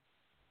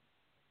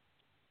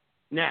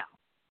 Now,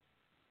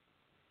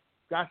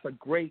 that's a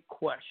great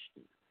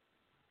question.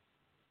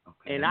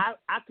 Okay. And I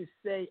could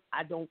say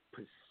I don't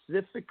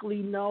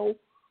specifically know,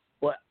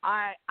 but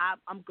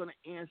I'm gonna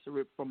answer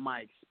it from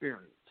my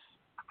experience.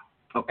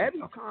 Okay.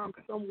 Every time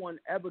someone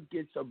ever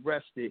gets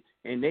arrested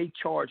and they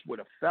charged with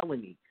a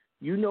felony,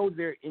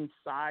 they're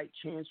inside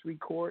Chancery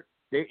Court.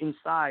 They're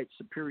inside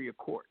Superior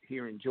Court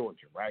here in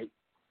Georgia, right?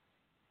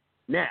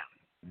 Now,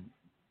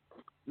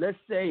 let's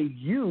say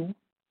you,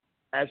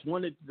 as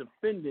one of the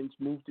defendants,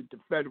 moved to the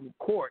federal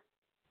court.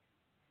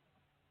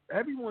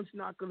 Everyone's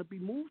not going to be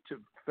moved to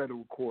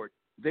federal court.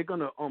 They're going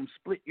to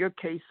split your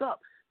case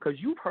up, because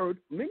you've heard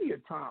many a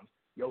times,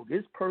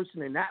 this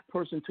person and that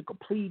person took a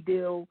plea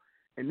deal,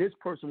 and this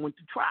person went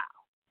to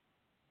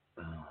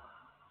trial.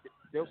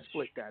 They'll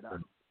split that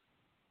up.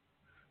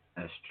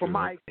 That's true. From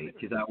my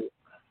experience.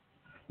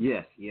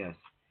 Yes.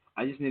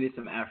 I just needed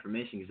some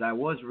affirmation, because I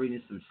was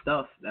reading some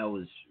stuff that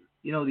was,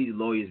 these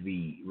lawyers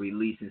be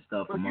releasing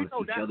stuff amongst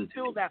each other. That's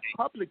still that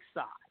public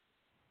side.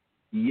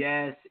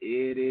 Yes,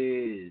 it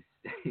is.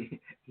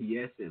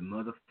 Yes, it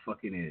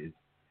motherfucking is.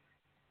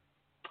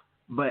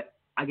 But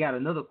I got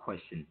another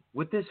question.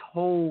 With this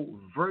whole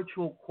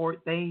virtual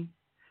court thing,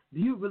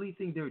 do you really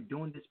think they're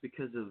doing this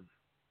because of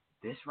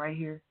this right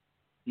here?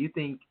 Do you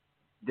think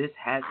this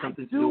has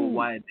something to do with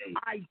why they?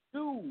 I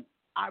do.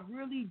 I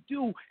really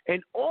do.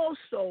 And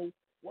also,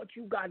 what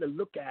you got to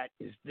look at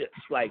is this.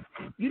 Like,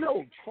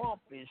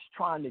 Trump is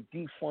trying to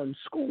defund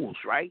schools,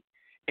 right?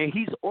 And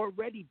he's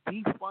already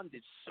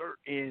defunded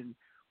certain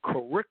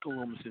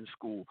curriculums in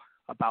school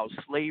about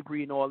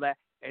slavery and all that.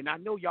 And I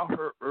know y'all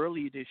heard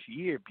earlier this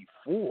year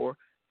before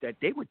that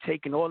they were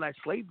taking all that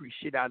slavery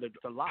shit out of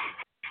the law.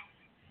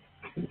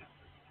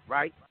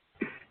 Right?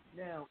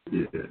 Now,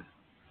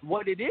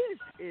 what it is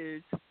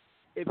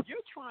if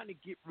you're trying to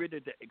get rid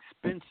of the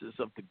expenses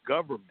of the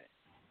government,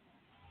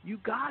 you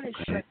got to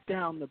shut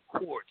down the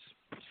courts,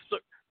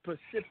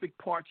 specific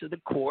parts of the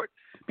court,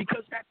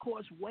 because that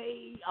costs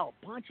a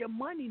bunch of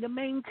money to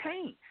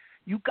maintain.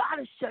 You got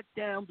to shut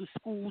down the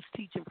schools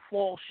teaching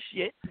false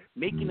shit,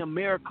 making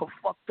America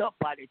fucked up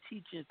by the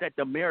teachings that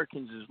the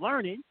Americans is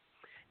learning,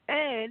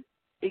 and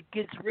it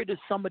gets rid of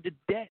some of the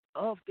debt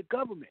of the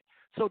government.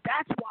 So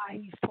that's why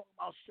he's talking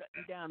about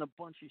shutting down a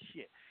bunch of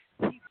shit.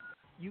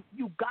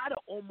 You got to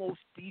almost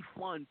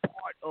defund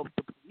part of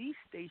the police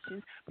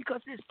stations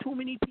because there's too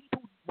many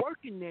people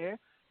working there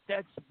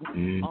that's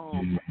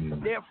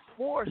they're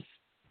forced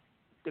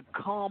to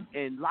come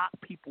and lock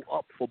people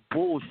up for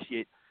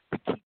bullshit to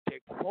keep their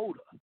quota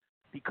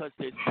because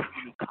there's too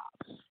many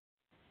cops.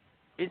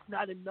 It's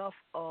not enough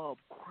of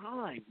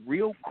crime,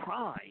 real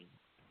crime,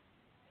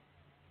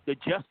 to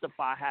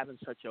justify having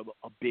such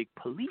a big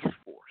police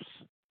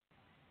force.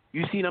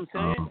 You see what I'm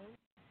saying?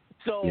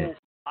 So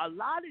a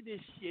lot of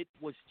this shit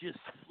was just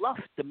fluff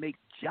to make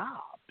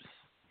jobs.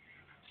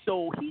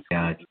 So he's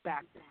cutting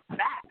back the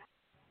fat.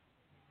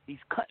 He's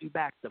cutting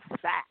back the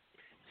fat.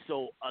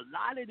 So a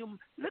lot of them,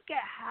 look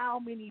at how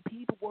many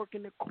people work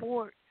in the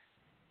court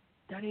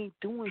that ain't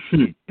doing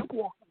shit. You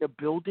walk in the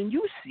building,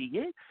 you see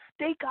it.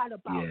 They got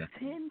about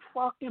 10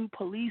 fucking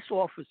police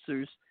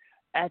officers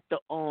at the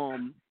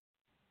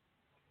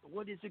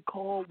what is it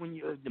called when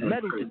you the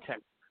metal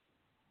detector?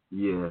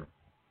 Yeah.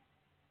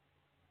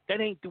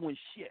 That ain't doing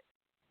shit,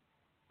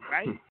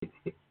 right?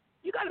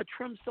 You got to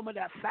trim some of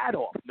that fat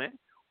off, man.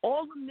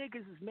 All them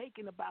niggas is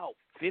making about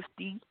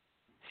 50,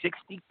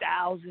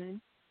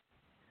 60,000.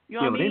 You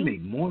know what I mean? They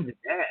make more than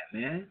that,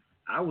 man.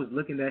 I was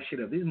looking that shit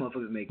up. These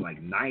motherfuckers make like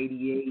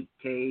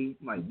 98K.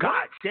 Like,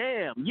 God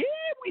damn.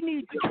 Yeah, we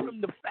need to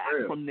trim the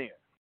fat from there.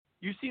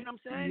 You see what I'm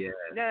saying? Yeah.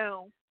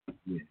 Now,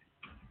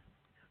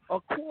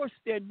 of course,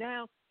 they're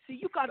now. See,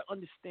 you got to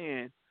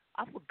understand.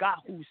 I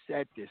forgot who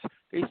said this.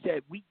 They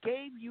said, we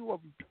gave you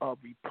a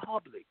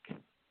republic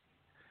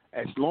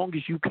as long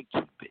as you can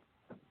keep it.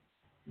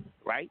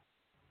 Right?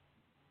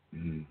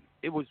 Mm-hmm.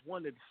 It was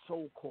one of the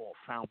so-called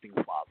founding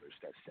fathers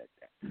that said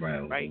that.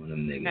 Right?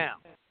 Now,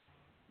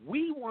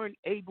 we weren't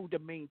able to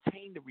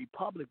maintain the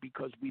republic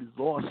because we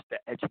lost the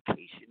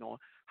education on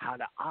how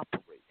to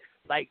operate.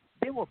 Like,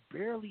 there were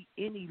barely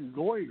any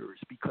lawyers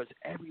because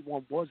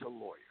everyone was a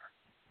lawyer.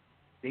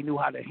 They knew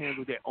how to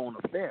handle their own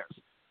affairs.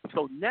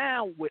 So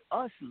now with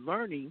us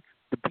learning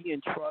to be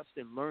in trust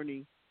and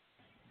learning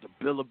the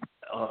bill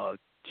of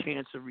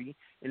chancery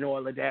and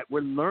all of that,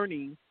 we're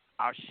learning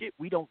our shit.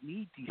 We don't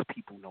need these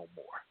people no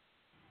more.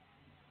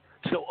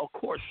 So, of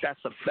course,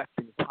 that's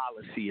affecting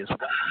policy as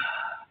well.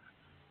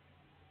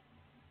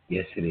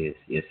 Yes, it is.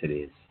 Yes, it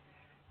is.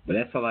 But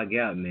that's all I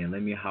got, man.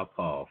 Let me hop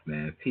off,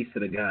 man. Peace to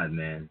the God,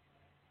 man.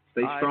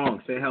 Stay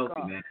strong. Stay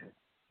healthy, man.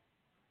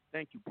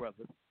 Thank you,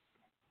 brother.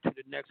 To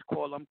the next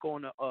call, I'm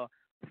going to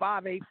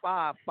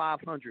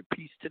 585-500.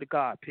 Peace to the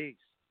God. Peace.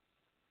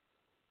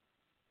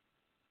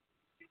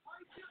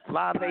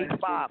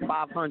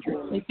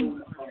 585-500. Hey,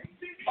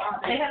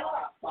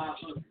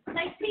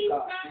 peace,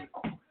 God.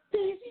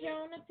 Peace,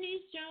 Jonah.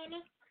 Peace,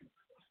 Jonah.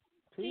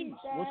 Peace.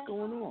 What's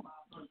going on?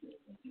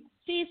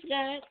 Peace,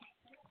 God.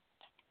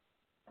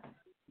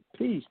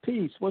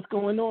 Peace. What's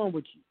going on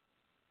with you?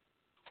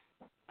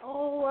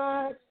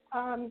 Oh,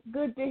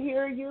 good to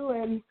hear you,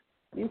 and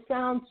you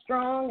sound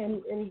strong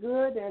and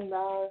good, and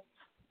I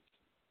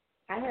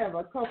have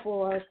a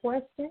couple of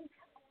questions.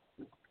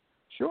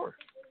 Sure.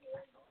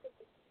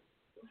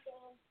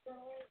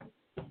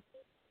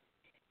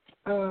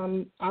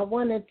 I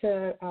wanted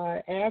to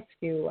ask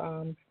you,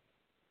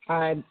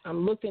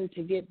 I'm looking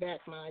to get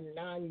back my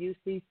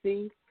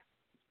non-UCC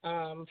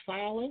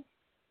filing,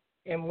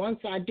 and once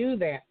I do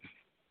that,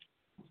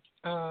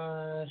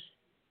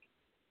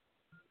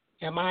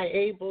 am I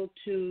able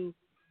to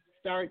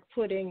start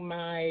putting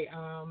my,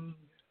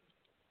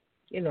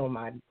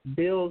 my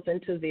bills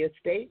into the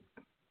estate?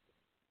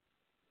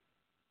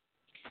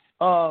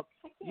 Yeah,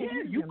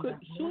 you could.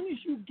 As soon as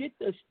you get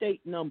the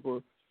estate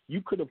number,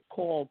 you could have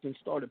called and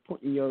started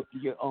putting your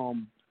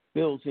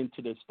bills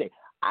into the estate.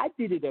 I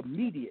did it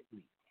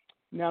immediately.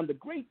 Now, the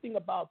great thing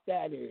about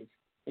that is,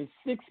 in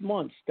 6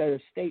 months, that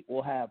estate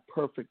will have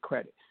perfect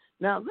credit.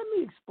 Now, let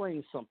me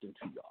explain something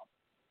to y'all.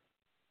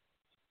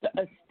 The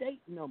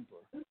estate number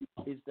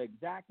is the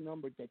exact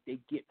number that they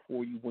get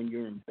for you when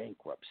you're in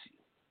bankruptcy,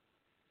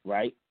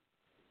 right?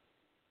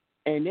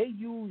 and they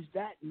use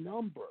that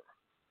number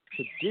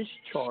to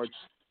discharge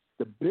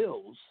the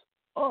bills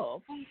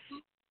of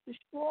the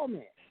straw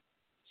man.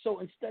 So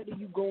instead of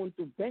you going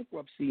through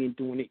bankruptcy and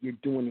doing it, you're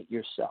doing it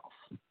yourself.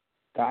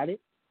 Got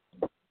it?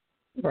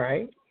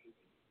 Right.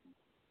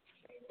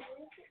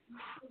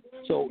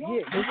 So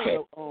yeah,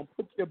 you gotta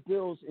put your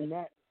bills in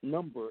that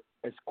number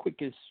as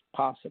quick as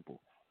possible.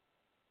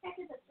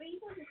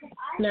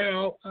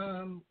 Now,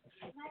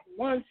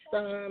 once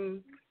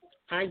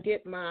I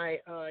get my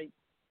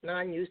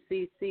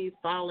non-UCC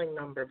filing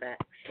number back,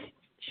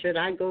 should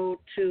I go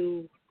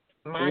to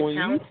my when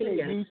county?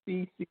 you say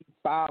UCC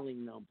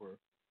filing number,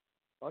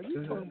 are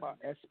you talking about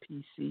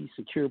SPC,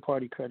 Secure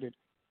Party Credit?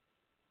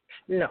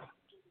 No.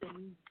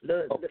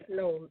 The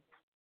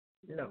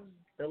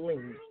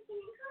lien.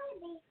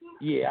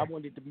 Yeah, I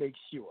wanted to make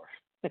sure.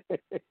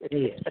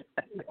 Yeah.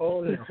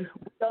 Oh no. We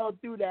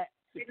don't do that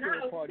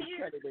Secure Party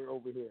Creditor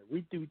over here.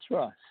 We do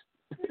trust.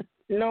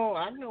 No,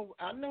 I know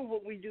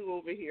what we do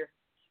over here.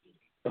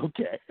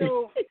 Okay.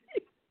 So,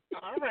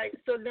 all right.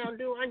 So now,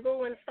 do I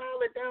go and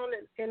file it down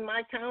in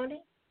my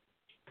county?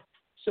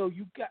 So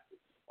you got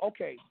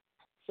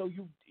So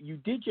you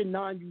did your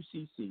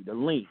non-UCC, the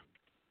lien,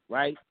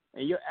 right?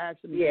 And you're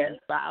asking me to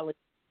file it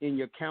in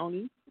your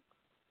county.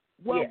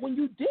 Well, when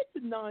you did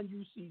the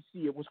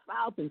non-UCC, it was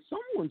filed in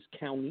someone's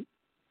county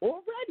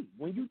already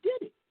when you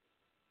did it.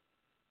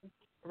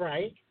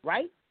 Right.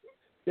 Right?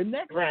 The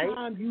next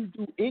time you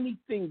do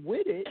anything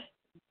with it,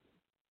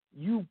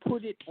 you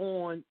put it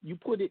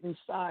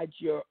inside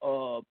your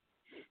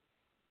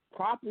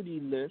property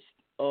list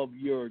of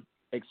your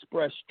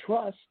express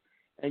trust,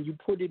 and you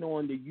put it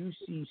on the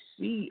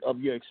UCC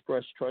of your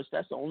express trust.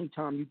 That's the only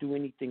time you do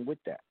anything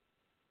with that.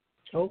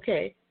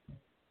 Okay.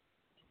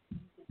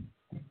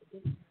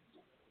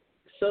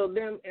 So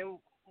then, and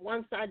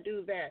once I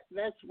do that,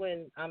 that's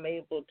when I'm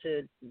able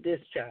to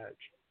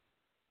discharge.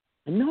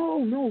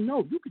 No.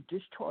 You could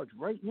discharge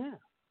right now.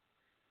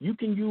 You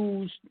can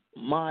use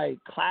my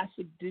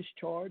classic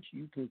discharge.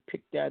 You can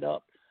pick that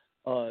up,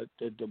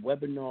 the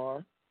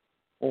webinar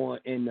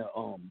in the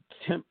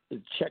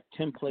check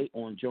template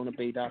on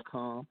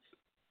jonahbay.com.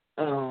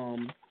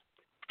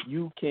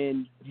 You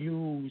can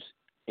use,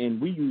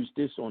 and we use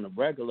this on a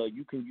regular,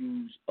 you can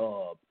use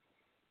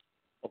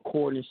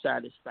Accord and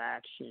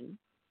Satisfaction.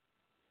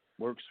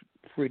 Works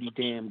pretty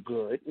damn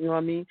good. You know what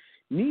I mean?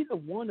 Neither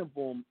one of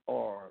them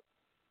are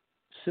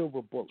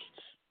silver bullets,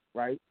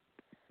 right?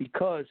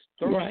 Because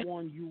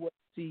 31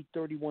 U.S.C.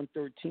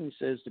 3113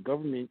 says the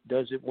government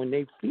does it when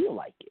they feel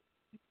like it.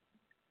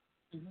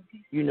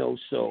 You know,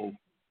 so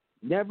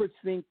never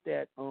think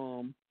that,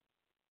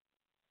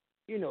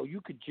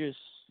 you could just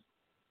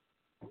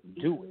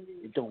do it.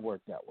 It don't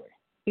work that way.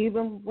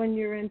 Even when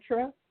you're in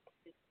trust?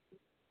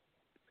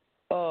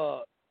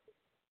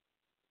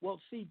 Well,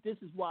 see, this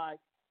is why,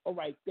 all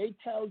right, they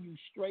tell you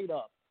straight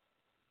up,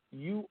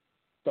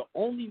 the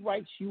only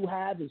rights you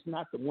have is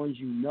not the ones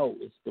you know,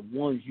 it's the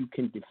ones you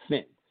can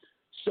defend.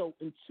 So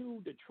until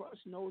the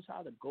trust knows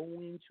how to go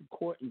into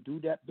court and do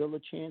that bill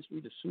of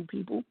chancery to sue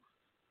people,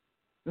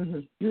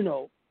 you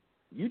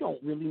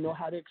don't really know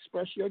how to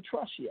express your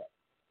trust yet.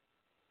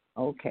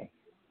 Okay.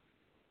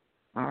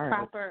 All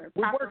right.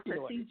 Proper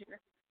procedure.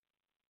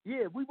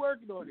 Yeah, we're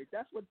working on it.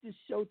 That's what this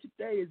show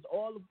today is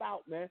all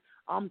about, man.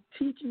 I'm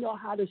teaching y'all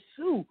how to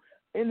sue.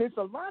 And there's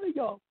a lot of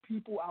y'all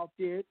people out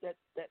there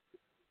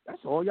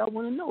that's all y'all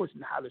want to know is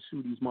how to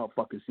sue these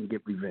motherfuckers and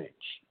get revenge.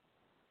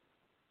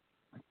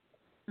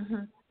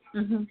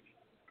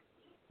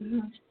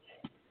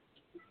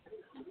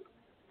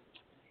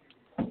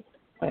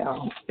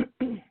 Well,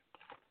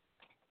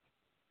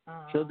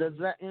 so does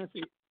that answer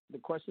the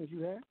questions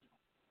you had?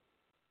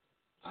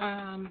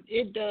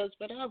 It does,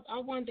 but I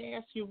wanted to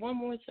ask you one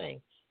more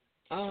thing.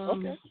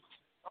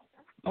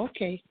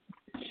 Okay.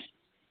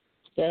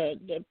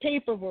 The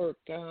paperwork.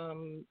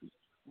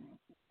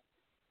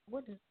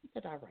 What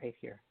did I write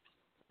here?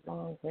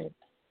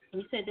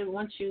 You said that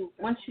once you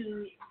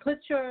put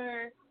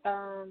your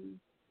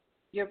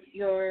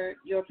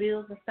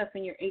bills and stuff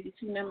in your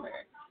 82 number,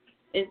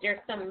 is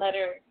there some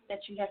letter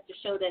that you have to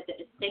show that the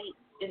estate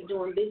is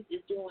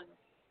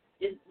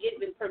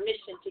giving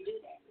permission to do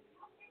that?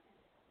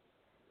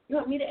 You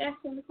want me to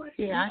ask him the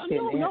question? Yeah, I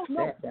can ask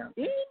that down.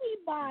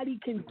 Anybody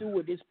can do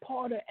it. It's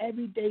part of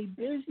everyday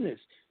business.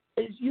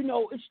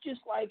 It's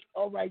just like,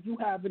 all right, you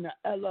having an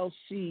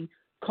LLC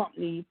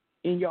company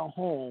in your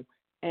home,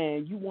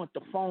 and you want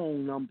the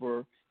phone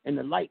number and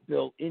the light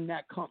bill in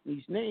that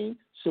company's name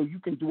so you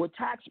can do a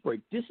tax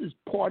break. This is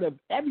part of,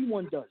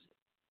 everyone does it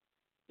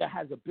that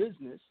has a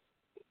business.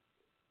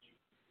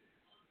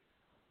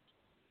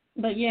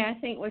 But yeah, I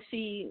think what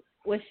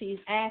she's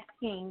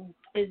asking,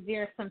 is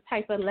there some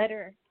type of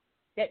letter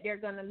that they're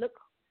going to look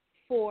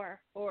for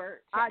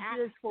or to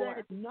ask for?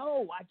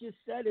 I just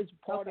said it's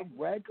part of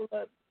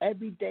regular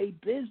everyday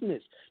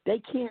business. They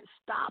can't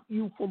stop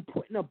you from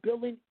putting a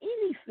bill in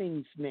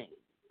anything's name.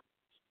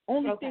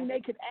 Only thing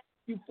they could ask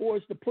you for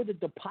is to put a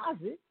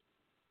deposit.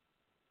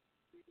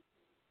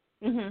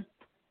 Okay.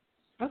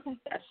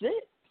 That's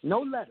it. No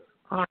letter.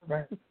 All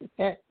right.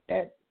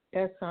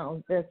 That's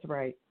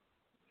right.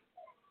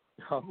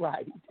 All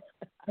right.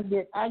 I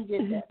get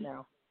that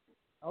now.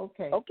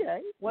 Okay.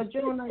 Okay. Well,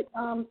 Jonah,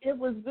 it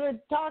was good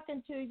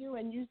talking to you,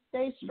 and you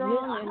stay strong. Yeah,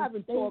 I and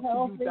haven't stay talked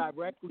healthy. to you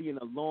directly in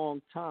a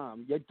long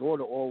time. Your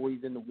daughter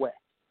always in the way.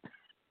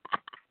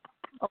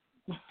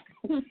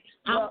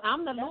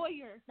 I'm the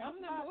lawyer. I'm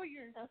the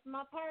lawyer. That's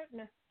my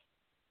partner.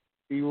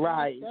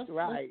 Right. That's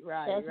my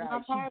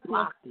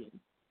partner.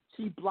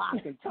 She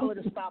blocking. Tell her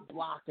to stop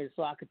blocking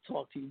so I can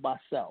talk to you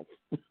myself.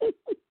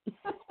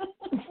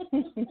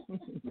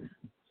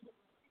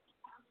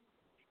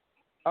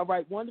 All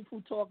right,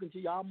 wonderful talking to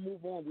you. I'll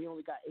move on. We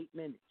only got 8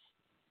 minutes.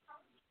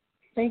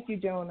 Thank you,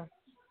 Jonah.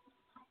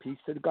 Peace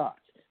to the gods.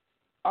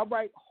 All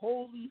right,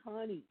 Holy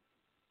Honey.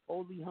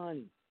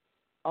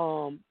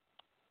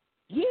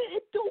 Yeah,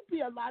 it don't be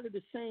a lot of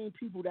the same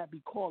people that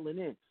be calling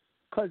in.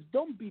 Because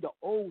don't be the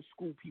old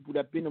school people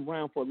that been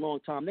around for a long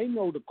time. They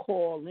know to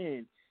call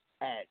in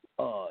at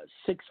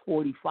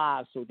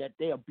 6:45 so that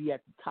they'll be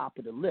at the top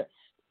of the list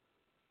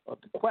of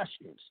the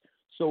questions.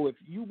 So if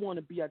you want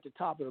to be at the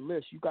top of the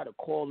list, you got to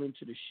call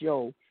into the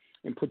show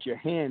and put your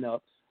hand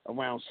up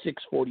around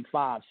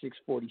 6:45,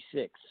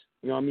 6:46.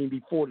 You know what I mean?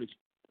 Before the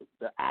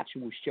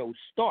actual show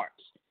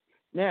starts.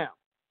 Now,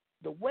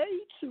 the way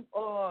to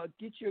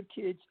get your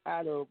kids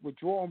out of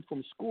withdraw them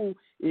from school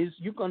is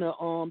you're gonna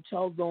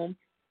tell them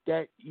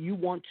that you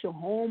want to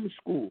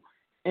homeschool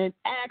and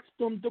ask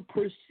them the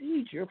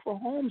procedure for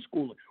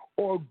homeschooling,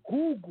 or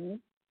Google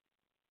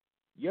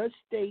your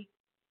state.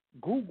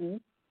 Google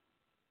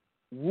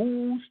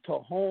rules to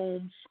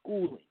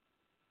homeschooling,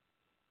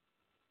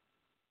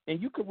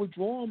 and you could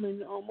withdraw them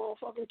and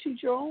motherfucking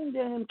teach your own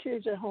damn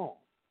kids at home.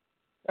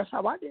 That's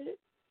how I did it.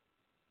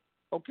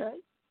 Okay.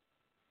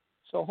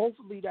 So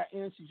hopefully that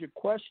answers your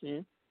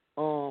question.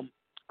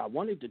 I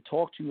wanted to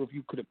talk to you if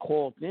you could have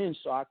called in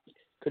so I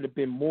could have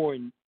been more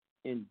in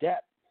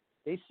depth.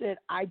 They said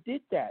I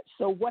did that.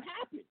 So what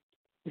happened?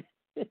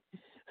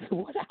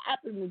 What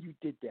happened when you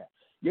did that?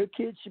 Your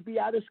kids should be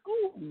out of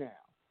school now.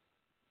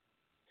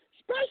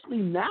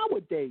 Especially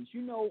nowadays.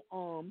 You know,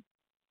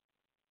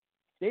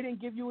 they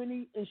didn't give you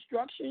any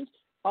instructions.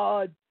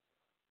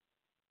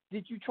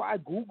 Did you try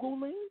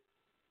Googling?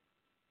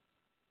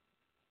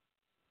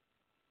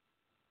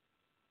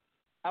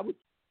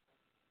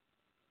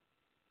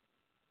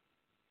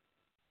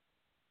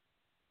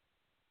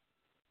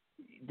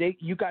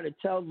 You got to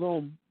tell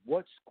them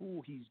what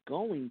school he's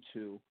going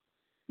to.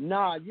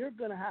 Nah, you're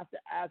going to have to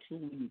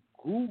actually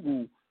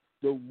Google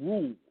the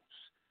rules.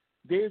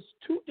 There's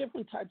two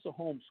different types of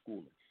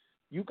homeschooling.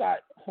 You got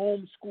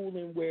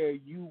homeschooling where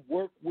you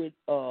work with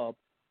a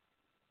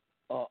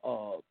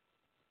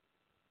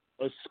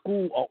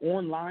school, an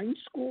online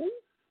school.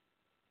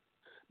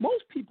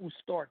 Most people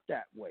start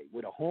that way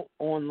with a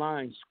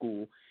online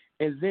school,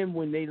 and then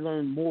when they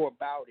learn more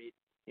about it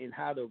and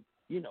how to,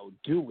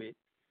 do it,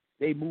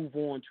 they move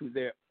on to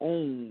their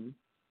own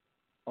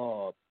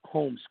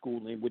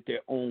homeschooling with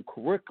their own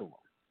curriculum.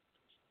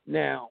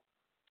 Now,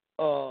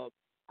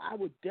 I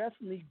would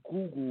definitely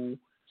Google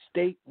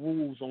state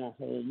rules on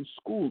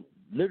homeschooling.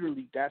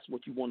 Literally, that's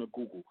what you want to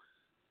Google.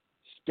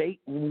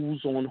 State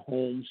rules on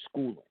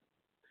homeschooling.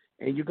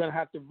 And you're going to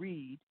have to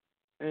read,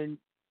 and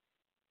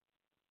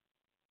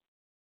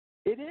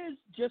it is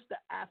just an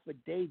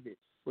affidavit,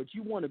 but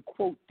you want to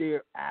quote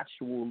their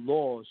actual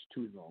laws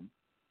to them,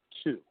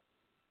 too,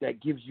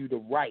 that gives you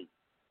the right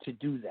to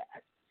do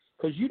that.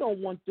 Because you don't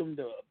want them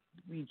to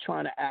be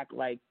trying to act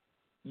like,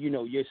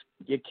 your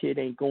kid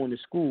ain't going to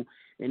school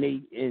and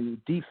they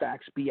in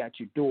defects be at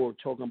your door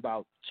talking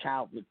about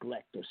child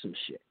neglect or some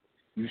shit.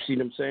 You see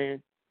what I'm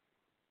saying?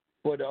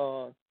 But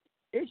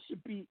it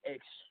should be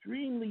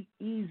extremely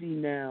easy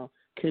now,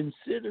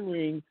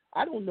 considering,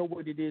 I don't know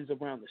what it is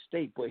around the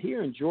state, but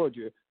here in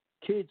Georgia,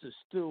 kids are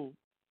still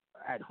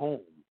at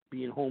home,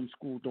 being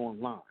homeschooled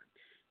online.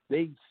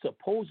 They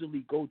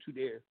supposedly go to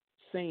their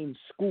same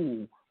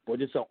school, but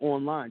it's an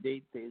online.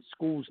 Their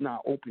school's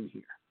not open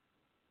here.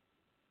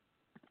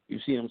 You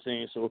see what I'm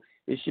saying? So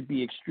it should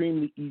be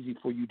extremely easy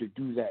for you to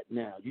do that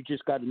now. You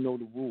just got to know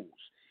the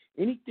rules.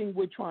 Anything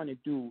we're trying to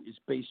do is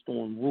based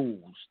on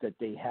rules that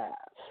they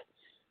have.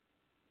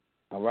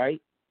 All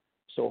right?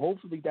 So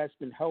hopefully that's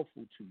been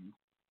helpful to you.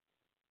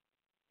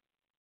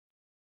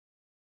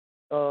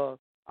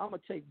 I'm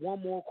going to take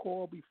one more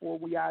call before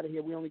we out of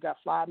here. We only got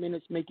 5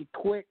 minutes. Make it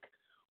quick.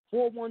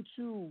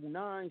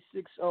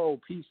 412-960.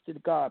 Peace to the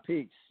God.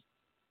 Peace.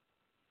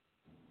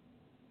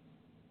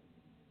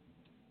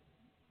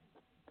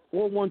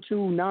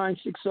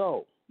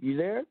 412-960. You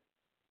there?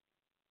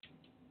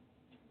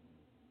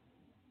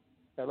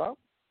 Hello?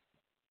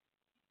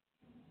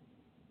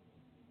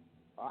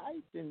 All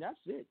right, then that's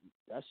it.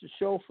 That's the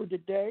show for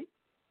today.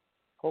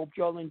 Hope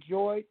y'all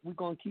enjoyed. We're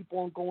going to keep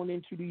on going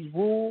into these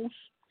rules.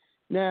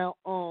 Now,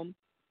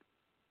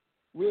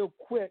 real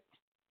quick,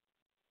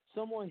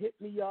 someone hit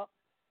me up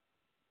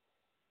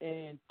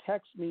and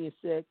text me and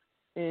said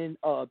in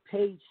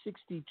page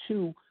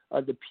 62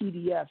 of the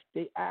PDF,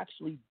 they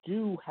actually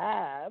do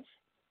have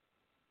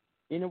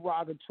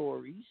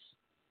interrogatories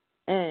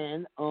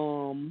and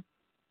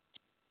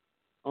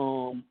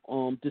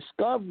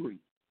discovery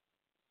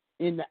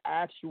in the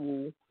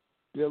actual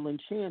bill in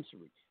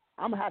chancery.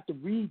 I'm going to have to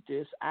read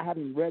this. I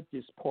haven't read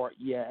this part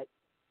yet.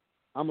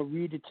 I'm going to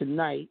read it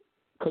tonight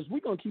because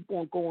we're going to keep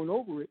on going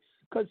over it.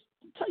 Because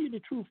to tell you the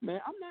truth, man,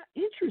 I'm not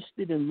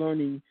interested in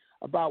learning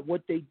about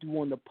what they do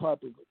on the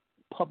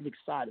public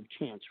side of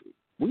chancery.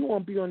 We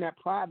want to be on that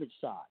private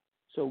side.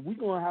 So we're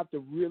going to have to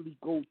really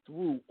go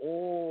through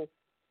all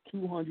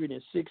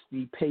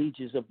 260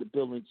 pages of the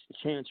bill in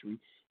chancery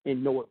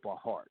and know it by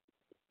heart.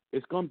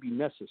 It's going to be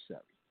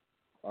necessary.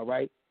 All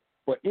right?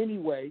 But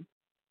anyway,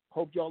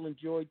 hope y'all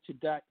enjoyed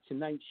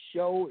tonight's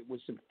show. It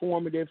was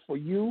informative for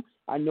you.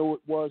 I know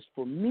it was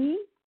for me.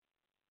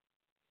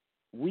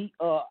 We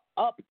are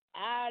up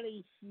out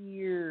of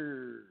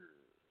here.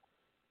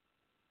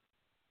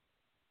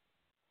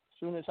 As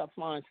soon as I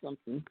find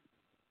something.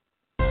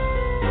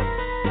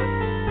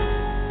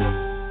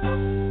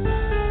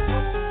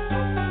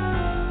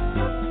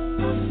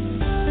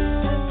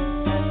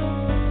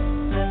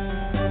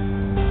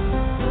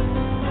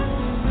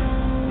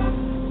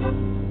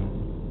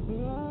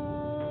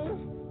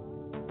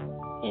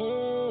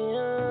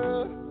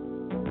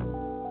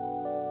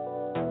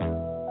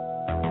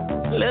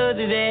 Love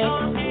today. I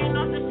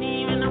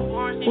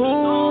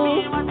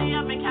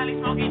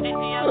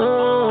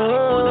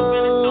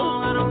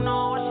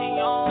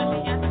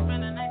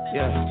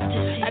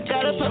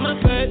gotta put my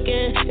perk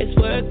in, it's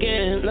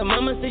working. La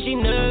mama says she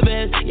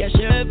nervous, yeah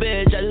sure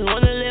bitch. I just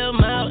wanna live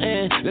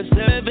mountain, lip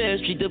service.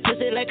 Treat the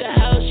pussy like a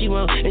house, she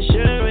want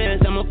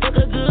insurance. I'ma fuck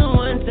her good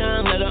one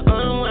time, let her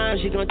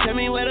unwind. She gon' tell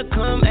me where to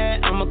come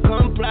at, I'ma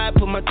comply.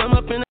 Put my thumb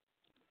up in